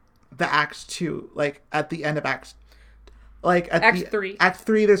like the Act 2, like at the end of Act 3. Act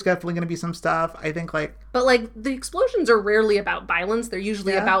 3, there's definitely gonna be some stuff. I think But like the explosions are rarely about violence. They're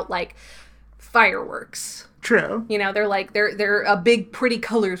usually about like fireworks. True. You know, they're a big pretty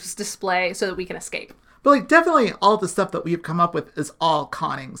colors display so that we can escape. But like definitely all the stuff that we've come up with is all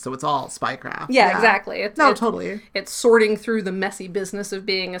conning, so it's all spycraft. Yeah, exactly. Totally. It's sorting through the messy business of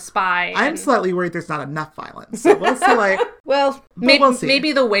being a spy. I'm slightly worried there's not enough violence. So we'll see, like... Well, we'll see.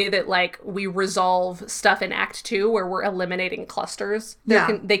 Maybe the way that, like, we resolve stuff in Act 2 where we're eliminating clusters,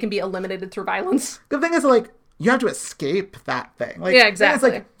 they can be eliminated through violence. The thing is, like, you have to escape that thing. Like, yeah, exactly.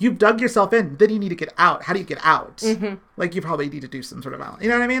 It's like, you've dug yourself in, then you need to get out. How do you get out? Mm-hmm. Like, you probably need to do some sort of violence. You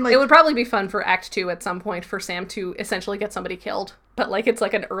know what I mean? Like, it would probably be fun for Act 2 at some point for Sam to essentially get somebody killed. But, like, it's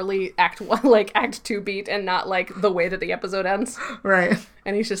like an early Act 1, like, Act 2 beat and not, like, the way that the episode ends. Right.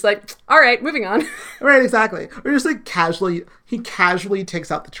 And he's just like, all right, moving on. Right, exactly. Or just, like, he casually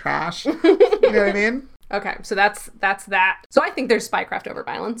takes out the trash. You know what I mean? Okay, so that's that. So I think there's spycraft over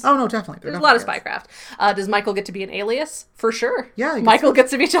violence. Oh, no, definitely. There's a lot of spycraft. Does Michael get to be an alias? For sure. Yeah. Michael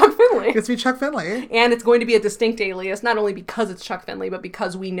gets to be Chuck Finley. Gets to be Chuck Finley. And it's going to be a distinct alias, not only because it's Chuck Finley, but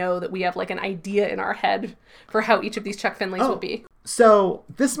because we know that we have, like, an idea in our head for how each of these Chuck Finleys will be. So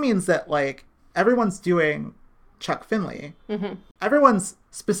this means that, like, everyone's doing Chuck Finley. Mm-hmm. Everyone's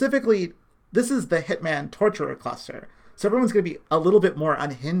specifically, this is the Hitman Torturer cluster. So everyone's going to be a little bit more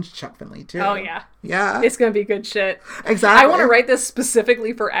unhinged Chuck Finley, too. Oh, yeah. Yeah. It's going to be good shit. Exactly. I want to write this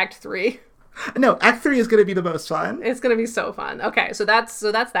specifically for Act 3. No, Act 3 is going to be the most fun. It's going to be so fun. Okay, so that's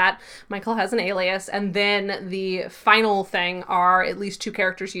that. Michael has an alias, and then the final thing are at least 2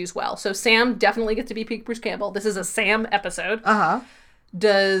 characters used well. So Sam definitely gets to be Peak Bruce Campbell. This is a Sam episode. Uh-huh.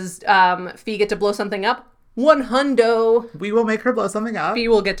 Does Fee get to blow something up? 100. We will make her blow something up. Fee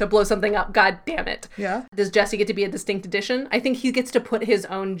will get to blow something up. God damn it. Yeah. Does Jesse get to be a distinct addition? I think he gets to put his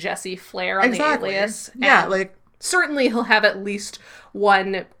own Jesse flair on the alias. Yeah, like... Certainly he'll have at least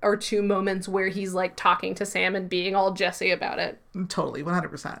 1 or 2 moments where he's, like, talking to Sam and being all Jesse about it. Totally,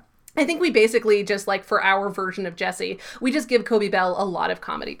 100%. I think we basically just, like, for our version of Jesse, we just give Kobe Bell a lot of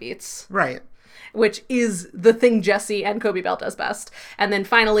comedy beats. Right. Which is the thing Jesse and Kobe Bell does best. And then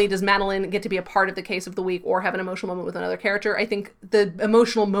finally, does Madeline get to be a part of the case of the week or have an emotional moment with another character? I think the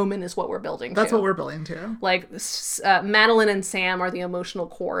emotional moment is what we're building to. That's what we're building to. Like, Madeline and Sam are the emotional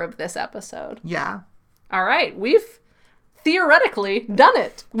core of this episode. Yeah. All right, we've theoretically done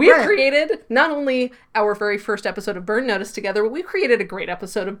it. We've created not only our very first episode of Burn Notice together, but we've created a great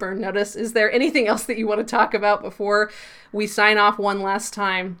episode of Burn Notice. Is there anything else that you want to talk about before we sign off one last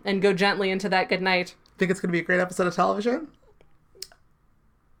time and go gently into that good night? Think it's going to be a great episode of television?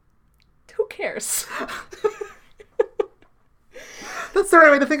 Who cares? That's the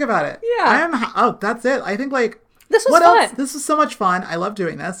right way to think about it. Yeah. That's it. I think, like... This was fun. Else? This was so much fun. I love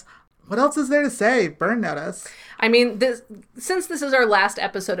doing this. What else is there to say? Burn Notice. I mean, since this is our last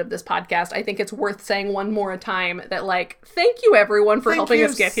episode of this podcast, I think it's worth saying one more time that, like, thank you everyone for helping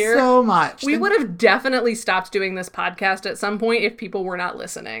us get here. So much. We would have definitely stopped doing this podcast at some point if people were not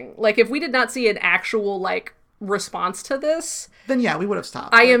listening. Like, if we did not see an actual, like, response to this, then yeah, we would have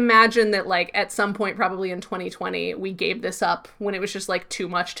stopped. I imagine that, like, at some point, probably in 2020, we gave this up when it was just, like, too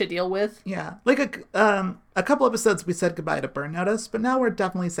much to deal with. Yeah. Like, a couple episodes we said goodbye to Burn Notice, but now we're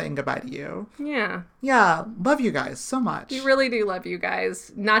definitely saying goodbye to you. Yeah. Yeah. Love you guys so much. We really do love you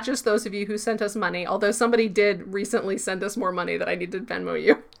guys. Not just those of you who sent us money, although somebody did recently send us more money that I need to Venmo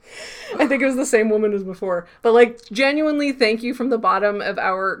you. I think it was the same woman as before. But, like, genuinely, thank you from the bottom of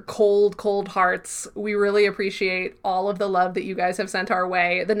our cold, cold hearts. We really appreciate all of the love that you guys have sent our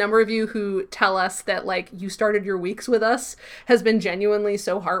way. The number of you who tell us that, like, you started your weeks with us has been genuinely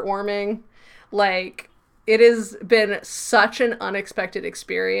so heartwarming. Like, it has been such an unexpected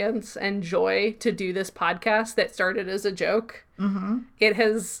experience and joy to do this podcast that started as a joke. Mm-hmm. It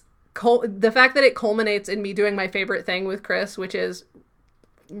has... the fact that it culminates in me doing my favorite thing with Chris, which is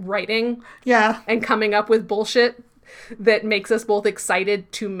writing and coming up with bullshit that makes us both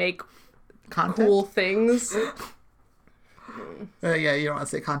excited to make cool things. Yeah, you don't want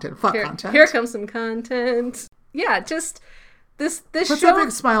to say content. Fuck content. Here comes some content. Yeah, just this Puts show... a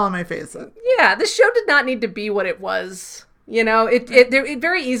big smile on my face. Yeah, this show did not need to be what it was. You know, it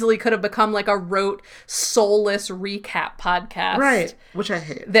very easily could have become like a rote, soulless recap podcast. Right, which I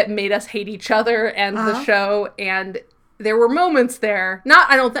hate. That made us hate each other and the show, and there were moments there.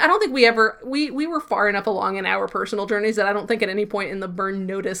 I don't think we ever we were far enough along in our personal journeys that I don't think at any point in the Burn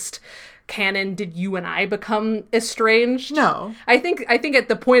Noticed canon did you and I become estranged. No. I think at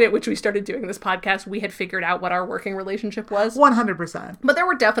the point at which we started doing this podcast, we had figured out what our working relationship was. 100%. But there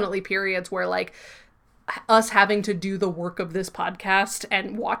were definitely periods where, like, us having to do the work of this podcast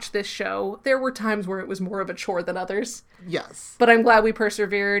and watch this show, there were times where it was more of a chore than others. Yes. But I'm glad we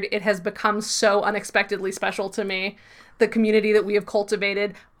persevered. It has become so unexpectedly special to me. The community that we have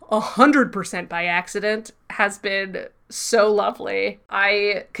cultivated 100% by accident has been so lovely.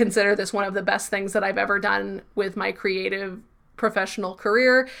 I consider this one of the best things that I've ever done with my creative professional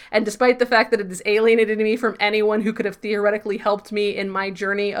career, and despite the fact that it has alienated me from anyone who could have theoretically helped me in my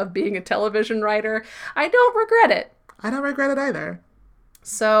journey of being a television writer, I don't regret it. I don't regret it either.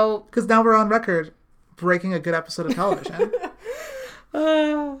 So... because now we're on record breaking a good episode of television.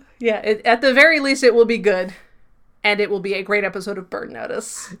 At the very least, it will be good. And it will be a great episode of Burn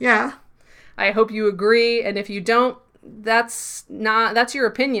Notice. Yeah. I hope you agree, and if you don't, that's your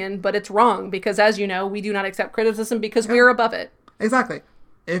opinion, but it's wrong, because as you know, we do not accept criticism because we are above it. Exactly.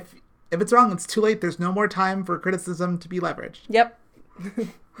 If it's wrong, it's too late. There's no more time for criticism to be leveraged. Yep.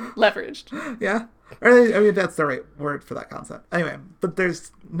 Leveraged. Yeah. I mean, that's the right word for that concept. Anyway, but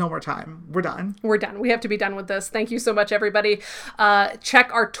there's no more time. We're done. We're done. We have to be done with this. Thank you so much, everybody. Check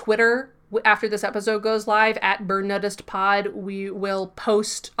our Twitter after this episode goes live at Burn Noticed Pod.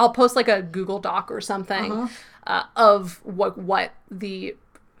 I'll post like a Google Doc or something of what the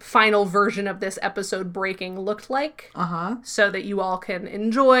final version of this episode breaking looked like, so that you all can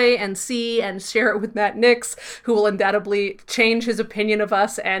enjoy and see and share it with Matt Nix, who will undoubtedly change his opinion of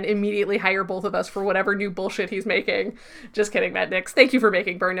us and immediately hire both of us for whatever new bullshit he's making. Just kidding, Matt Nix. Thank you for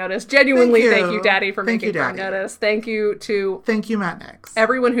making Burn Notice. Genuinely, thank you, Daddy, for making Burn Notice. Thank you, Matt Nix.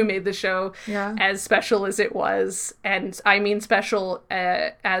 Everyone who made the show as special as it was, and I mean special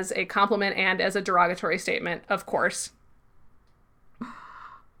as a compliment and as a derogatory statement, of course.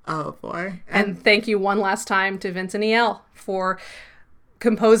 Oh, boy. And thank you one last time to Vince and EL for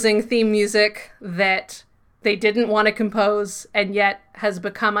composing theme music that they didn't want to compose and yet has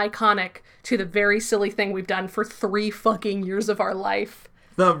become iconic to the very silly thing we've done for 3 fucking years of our life.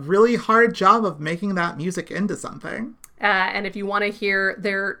 The really hard job of making that music into something. And if you want to hear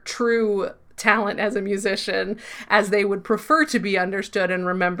their true talent as a musician, as they would prefer to be understood and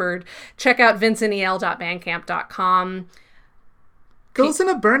remembered, check out vinceandel.bandcamp.com. Go listen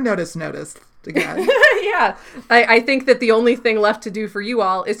to Burn Notice again. Yeah. I think that the only thing left to do for you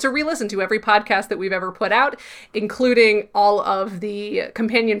all is to re-listen to every podcast that we've ever put out, including all of the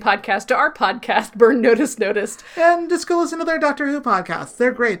companion podcasts to our podcast, Burn Noticed. And just go listen to their Doctor Who podcasts.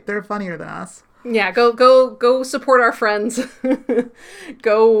 They're great. They're funnier than us. Yeah, go support our friends.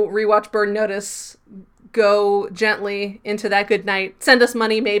 Go rewatch Burn Notice. Go gently into that good night. Send us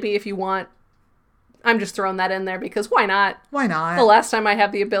money maybe if you want. I'm just throwing that in there because why not? Why not? The last time I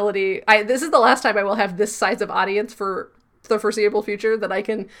have the ability, this is the last time I will have this size of audience for the foreseeable future that I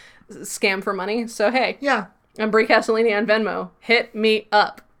can scam for money. So hey, yeah, I'm Brie Castellini on Venmo. Hit me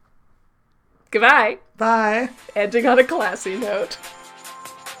up. Goodbye. Bye. Ending on a classy note.